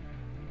too.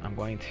 I'm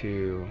going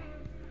to,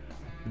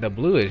 the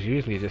blue is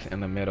usually just in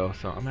the middle,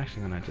 so I'm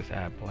actually gonna just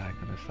add black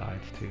on the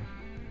sides too,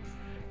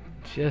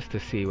 just to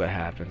see what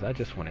happens. I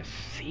just want to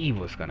see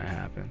what's gonna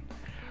happen.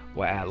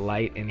 We'll add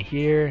light in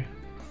here.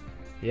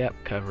 Yep,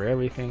 cover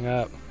everything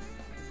up.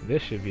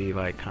 This should be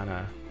like kind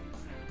of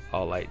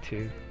all light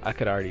too. I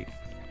could already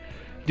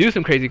do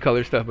some crazy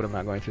color stuff, but I'm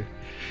not going to.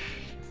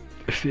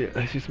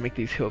 Let's just make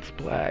these hilts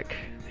black,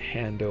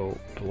 handle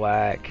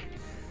black.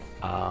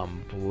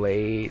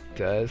 Blade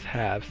does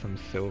have some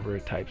silver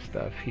type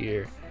stuff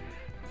here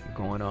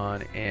going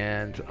on,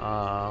 and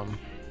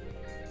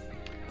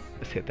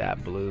let's hit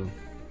that blue,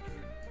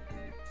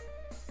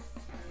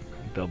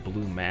 the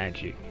blue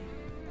magic,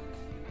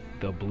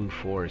 the blue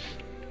force.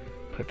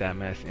 Put that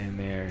mess in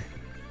there.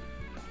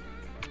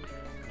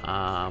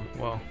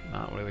 Well,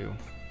 not really.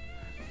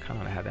 Kind of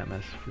want to have that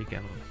mess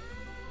freaking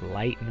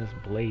lighten this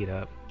blade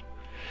up.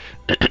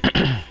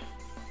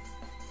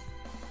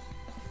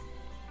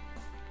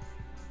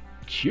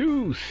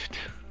 Juiced.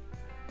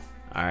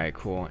 All right,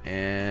 cool.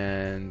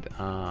 And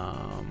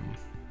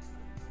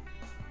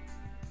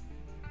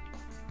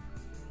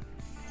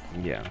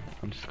yeah,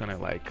 I'm just gonna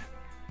like,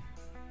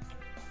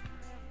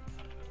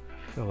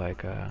 I feel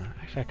like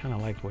actually I kind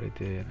of liked what it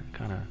did. I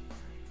kind of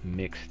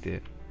mixed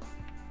it,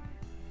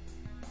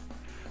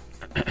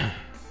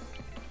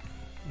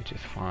 which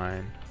is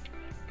fine.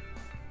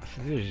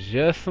 So there's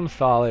just some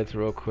solids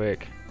real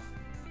quick.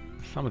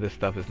 Some of this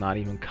stuff is not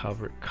even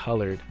colored.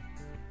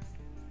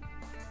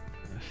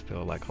 There's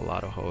still like a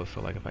lot of holes, so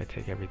like if I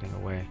take everything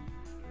away,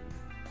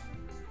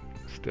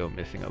 still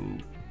missing a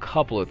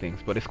couple of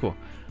things, but it's cool.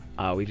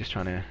 We just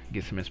trying to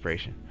get some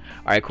inspiration.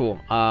 Alright, cool.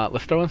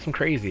 Let's throw in some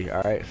crazy.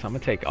 Alright, so I'm gonna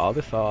take all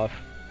this off.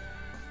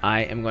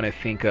 I am gonna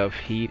think of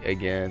heat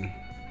again.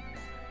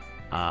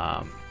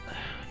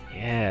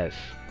 Yes,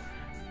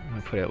 I'm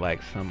gonna put it like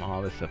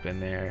all this up in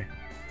there,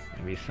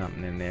 maybe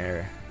something in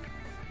there,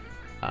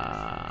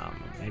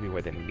 maybe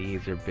where the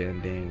knees are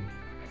bending.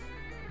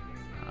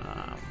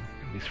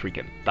 These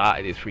freaking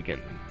thighs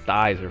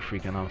are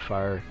freaking on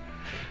fire.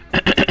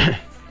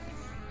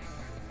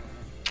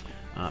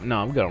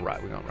 No, we're gonna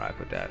rock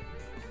with that.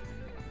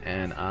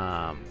 And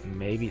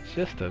maybe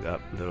just a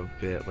little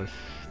bit. Let's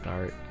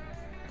start.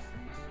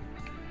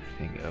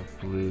 Think of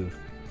blue.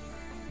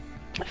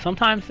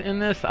 Sometimes in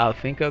this, I'll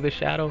think of the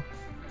shadow,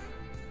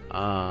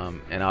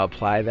 and I'll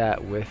apply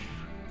that with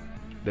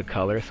the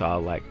color. So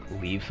I'll like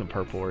leave some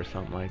purple or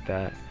something like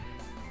that,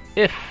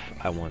 if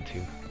I want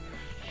to.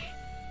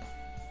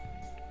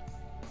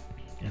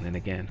 And then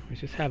again, we're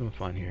just having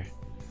fun here.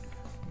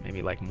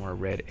 Maybe like more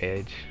red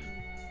edge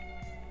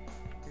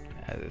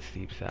as it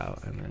seeps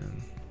out, and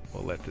then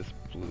we'll let this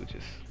blue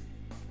just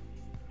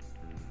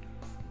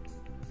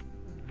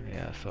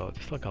So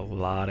just like a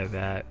lot of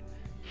that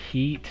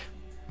heat,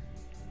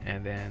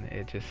 and then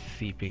it just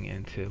seeping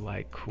into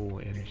like cool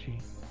energy.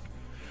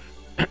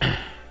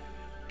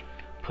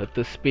 Put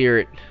the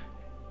spirit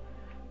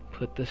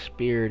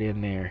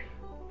in there.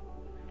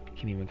 You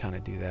can even kind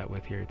of do that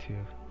with here too,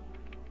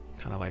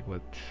 kind of like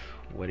what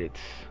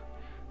it's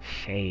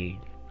saying.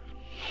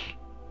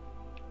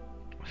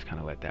 Just kind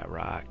of let that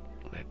rock.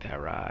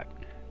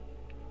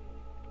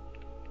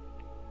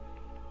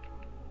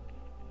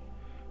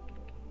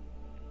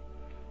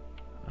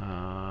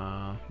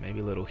 Maybe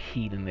a little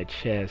heat in the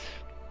chest.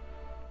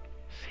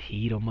 Just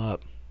heat them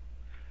up.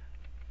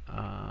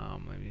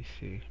 Let me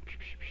see.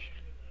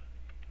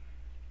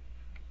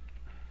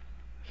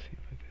 Let's see,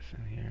 put this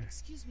in here.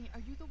 Excuse me, are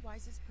you the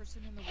wisest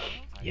person in the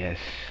world? Yes,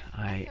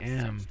 I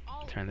am.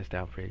 Turn this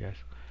down for you guys.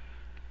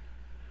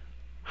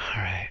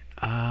 Alright.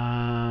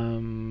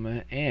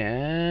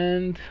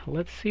 And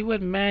let's see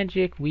what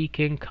magic we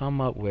can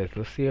come up with.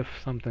 Let's see if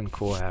something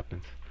cool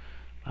happens.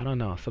 I don't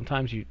know.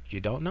 Sometimes you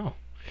don't know.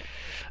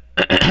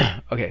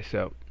 Okay,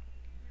 so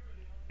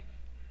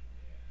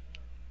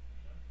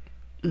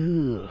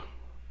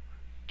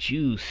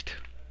juiced.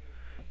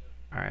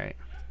 Alright.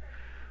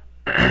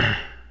 I'm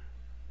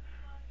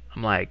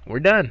like, we're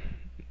done.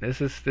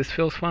 This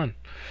feels fun.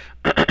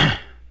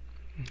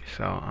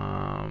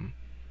 So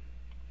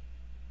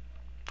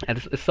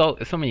it's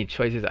so many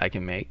choices I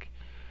can make.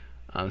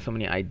 So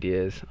many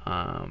ideas.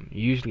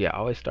 Usually I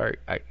always start,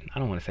 I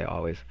don't want to say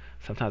always,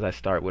 sometimes I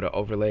start with an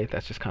overlay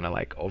that's just kind of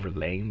like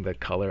overlaying the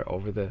color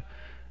over the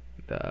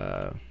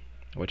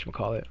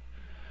whatchamacallit.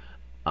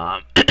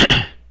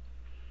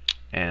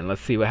 And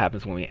let's see what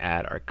happens when we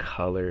add our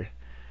color,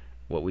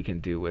 what we can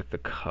do with the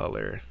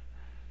color.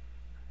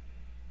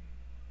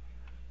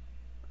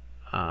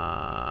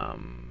 I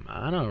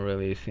don't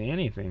really see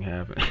anything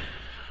happen.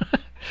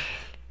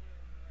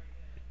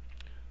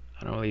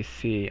 I don't really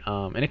see,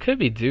 and it could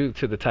be due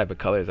to the type of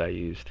colors I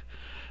used.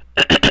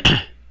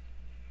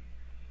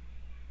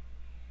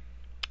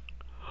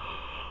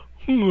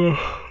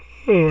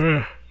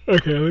 Okay,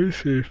 let me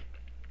see.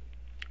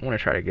 I want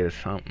to try to get us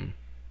something.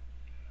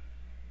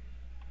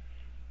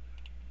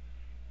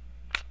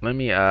 Let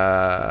me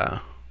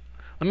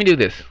do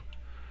this.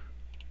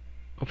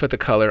 I'll put the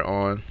color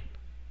on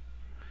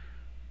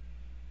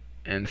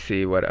and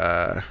see what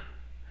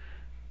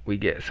we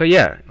get. So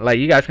yeah, like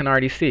you guys can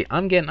already see,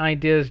 I'm getting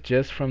ideas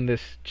just from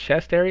this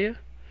chest area,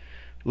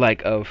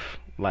 like of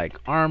like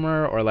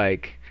armor, or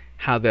like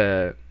how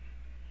the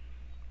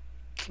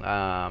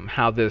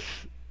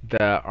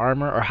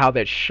armor or how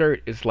that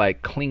shirt is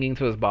like clinging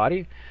to his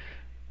body.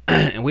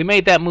 And we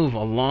made that move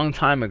a long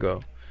time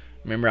ago.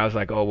 Remember, I was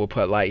like, oh, we'll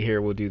put light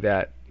here, we'll do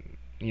that.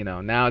 You know,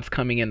 now it's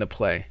coming into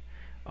play.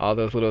 All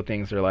those little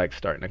things are like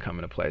starting to come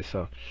into play.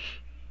 So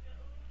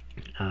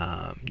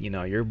you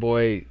know, your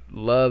boy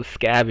loves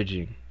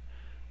scavenging,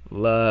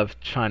 love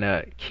trying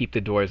to keep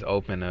the doors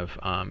open of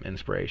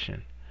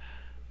inspiration.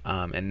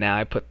 And now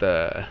I put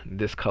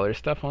this color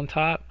stuff on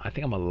top. I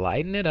think I'm gonna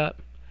lighten it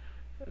up,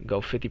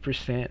 go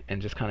 50%,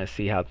 and just kind of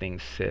see how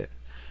things sit.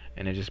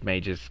 And it just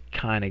may just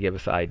kind of give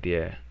us an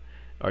idea,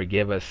 or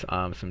give us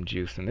some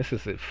juice. And this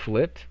is it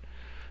flipped,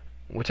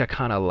 which I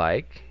kind of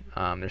like.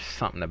 There's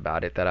something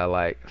about it that I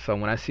like. So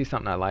when I see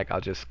something I like,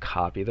 I'll just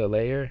copy the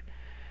layer,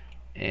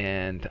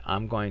 and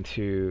I'm going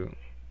to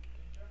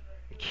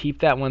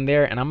keep that one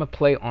there, and I'm gonna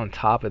play on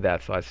top of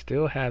that, so I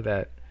still have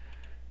that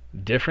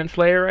difference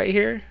layer right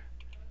here.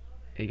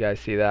 You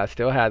guys see that? I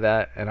still have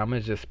that, and I'm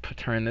gonna just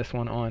turn this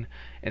one on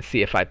and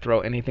see if I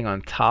throw anything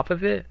on top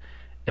of it,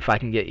 if I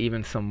can get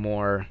even some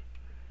more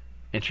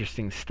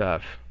interesting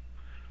stuff.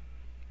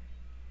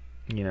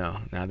 You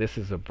know, now this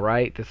is a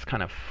bright, this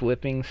kind of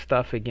flipping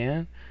stuff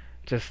again,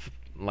 just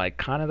like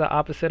kind of the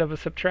opposite of a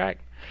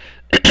subtract.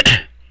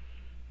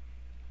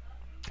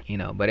 You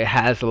know, but it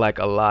has like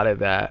a lot of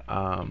that,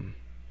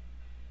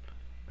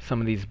 some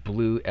of these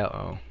blue,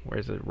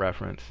 where's the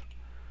reference?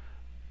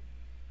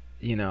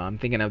 You know, I'm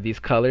thinking of these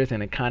colors,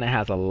 and it kind of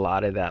has a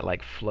lot of that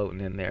like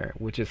floating in there,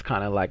 which is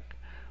kind of like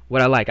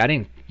what I like. I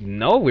didn't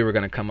know we were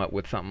going to come up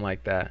with something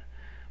like that,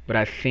 but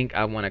I think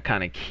I want to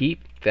kind of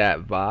keep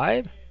that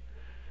vibe,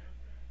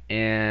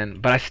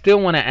 but I still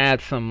want to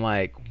add some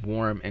like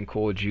warm and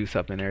cool juice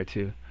up in there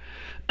too.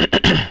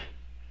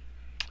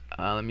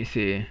 Let me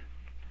see.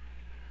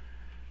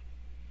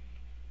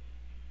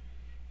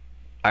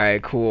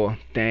 Alright, cool.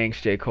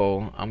 Thanks, J.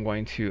 Cole. I'm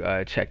going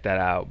to check that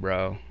out,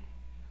 bro.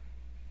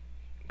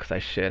 Because I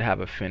should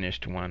have a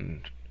finished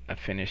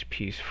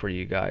piece for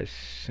you guys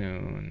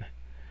soon.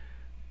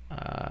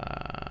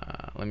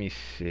 Let me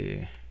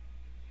see.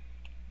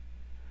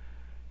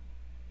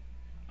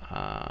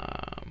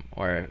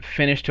 Or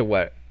finish to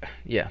what?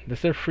 Yeah, this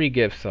is a free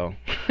gift, so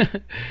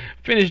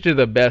finish to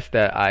the best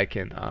that I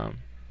can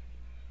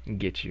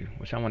get you.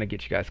 Which I want to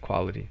get you guys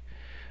quality.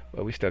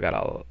 But we still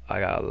got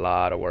I got a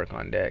lot of work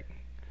on deck.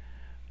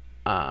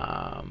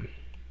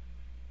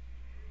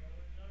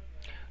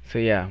 So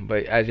yeah,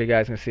 but as you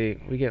guys can see,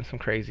 we getting some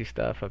crazy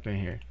stuff up in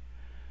here.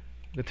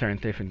 You can turn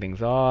different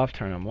things off,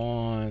 turn them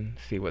on,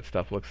 see what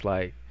stuff looks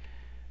like.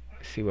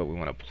 see what we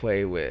want to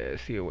play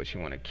with, see what you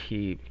want to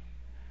keep.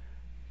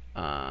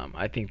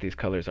 I think these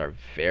colors are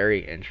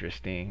very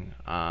interesting.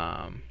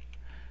 You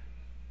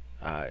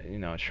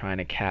know, trying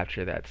to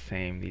capture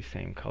these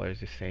same colors,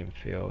 the same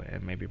feel,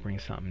 and maybe bring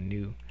something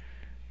new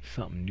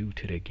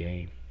to the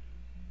game.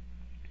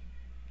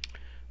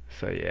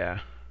 So yeah.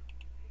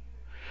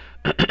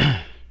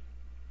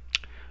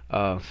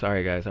 Oh,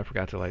 sorry guys, I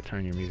forgot to like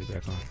turn your music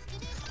back on.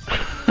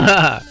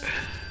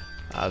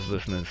 I was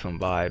listening to some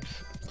vibes,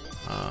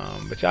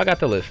 but y'all got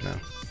to listen now.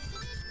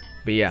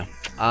 But yeah,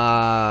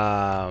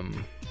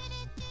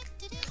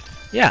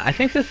 yeah, I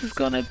think this is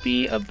gonna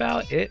be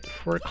about it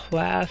for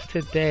class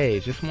today.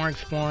 Just more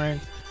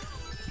exploring,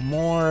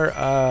 more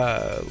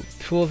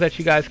tools that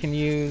you guys can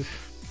use.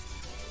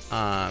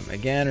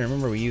 Again,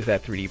 remember we use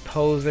that 3D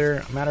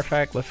poser. Matter of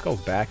fact, let's go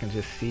back and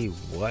just see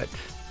what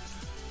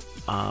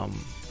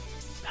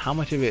how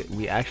much of it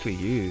we actually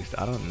used.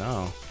 I don't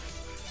know.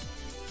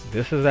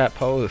 This is that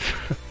pose.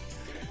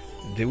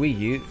 Did we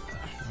use?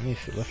 Let me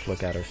see. Let's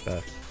look at our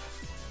stuff.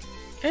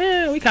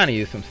 We kind of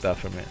used some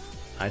stuff from it.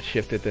 I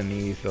shifted the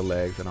knees, the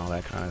legs, and all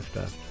that kind of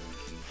stuff.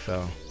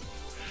 So,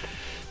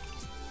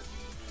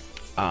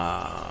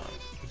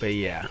 but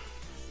yeah.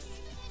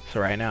 So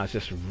right now it's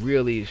just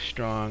really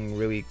strong,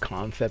 really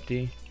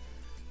concepty,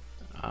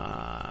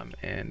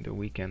 and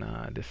we can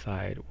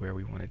decide where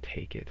we want to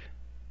take it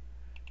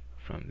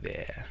from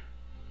there.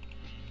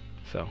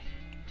 So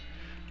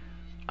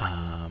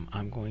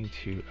I'm going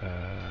to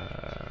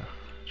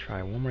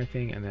try one more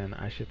thing, and then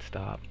I should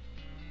stop.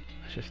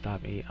 I should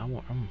stop eating.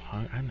 I'm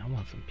hungry. I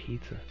want some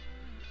pizza,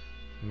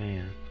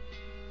 man.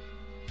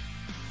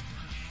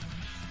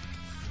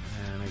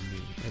 Man,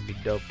 it'd be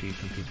dope to eat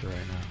some pizza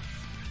right now.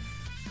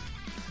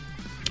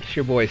 It's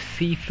your boy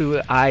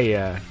See-Through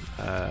Aya,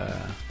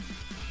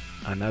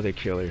 another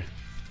killer.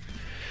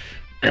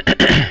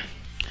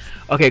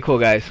 Okay, cool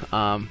guys.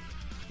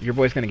 Your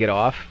boy's gonna get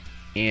off,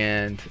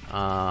 and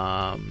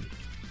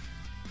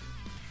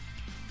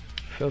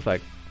feels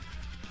like,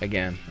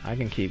 again, I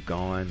can keep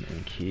going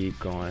and keep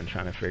going,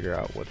 trying to figure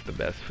out what's the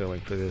best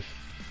feeling for this.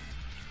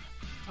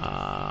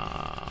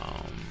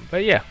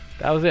 But yeah,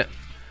 that was it.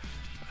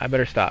 I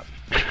better stop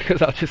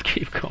because I'll just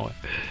keep going.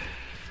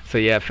 So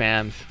yeah,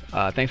 fams,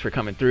 thanks for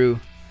coming through.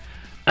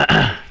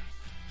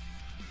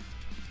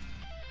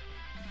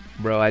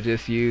 Bro, I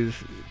just used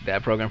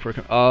that program for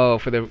the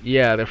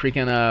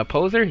freaking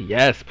poser.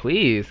 Yes,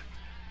 please.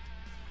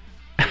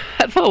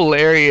 That's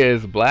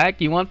hilarious. Black,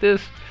 you want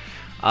this?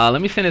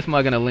 Let me send this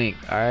mug in a link.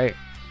 All right,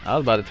 I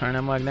was about to turn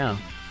that mug down.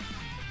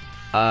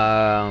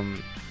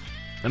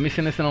 Let me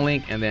send this in a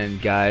link, and then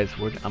guys,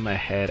 I'm gonna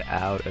head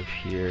out of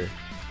here.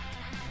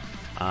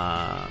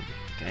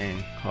 Dang,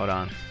 hold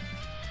on.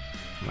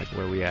 Like,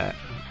 where we at?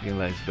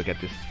 Let's look at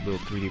this little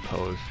 3D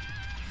pose.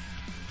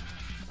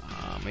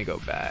 Let me go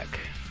back.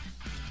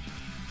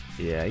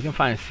 Yeah, you can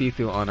find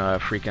See-Through on a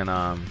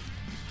freaking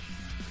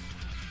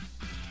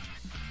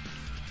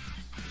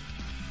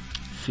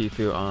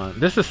See-Through on.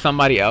 This is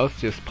somebody else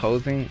just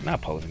posing,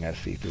 not posing as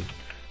See-Through.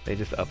 They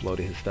just uploaded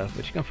his stuff,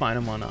 but you can find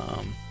him on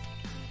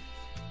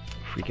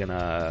freaking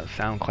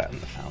SoundCloud.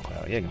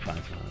 SoundCloud, yeah, you can find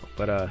him.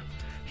 But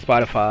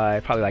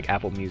Spotify, probably like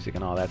Apple Music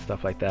and all that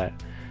stuff like that.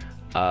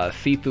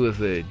 See-Through is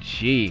a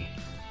G.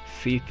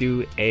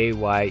 See-Through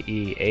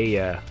A-Y-E.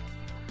 Aya.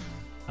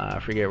 I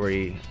forget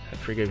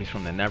if he's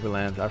from the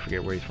Netherlands. I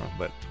forget where he's from,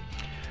 but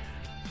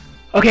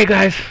okay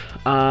guys,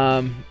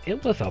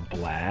 it was a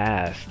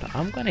blast.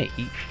 I'm gonna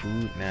eat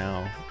food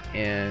now,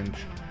 and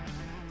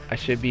I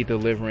should be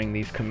delivering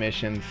these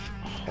commissions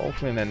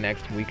hopefully in the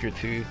next week or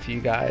two to you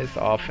guys,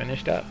 all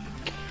finished up.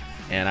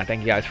 And I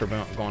thank you guys for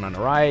going on the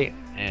ride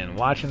and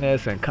watching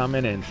this and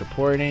coming and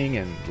supporting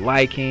and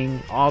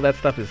liking. All that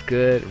stuff is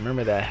good.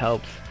 Remember, that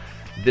helps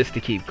this to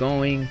keep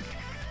going.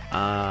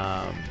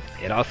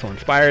 It also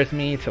inspires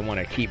me to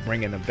want to keep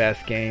bringing the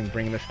best game,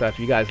 bringing the stuff.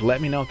 You guys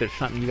let me know if there's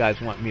something you guys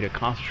want me to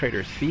concentrate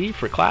or see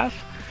for class,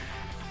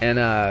 and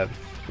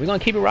we're gonna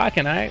keep it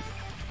rocking. All right,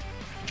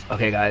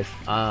 okay guys,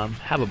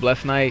 have a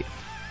blessed night.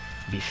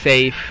 Be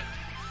safe,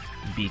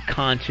 be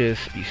conscious,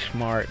 be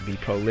smart, be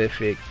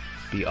prolific,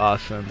 be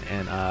awesome,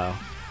 and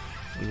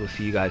we will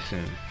see you guys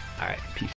soon. All right, peace.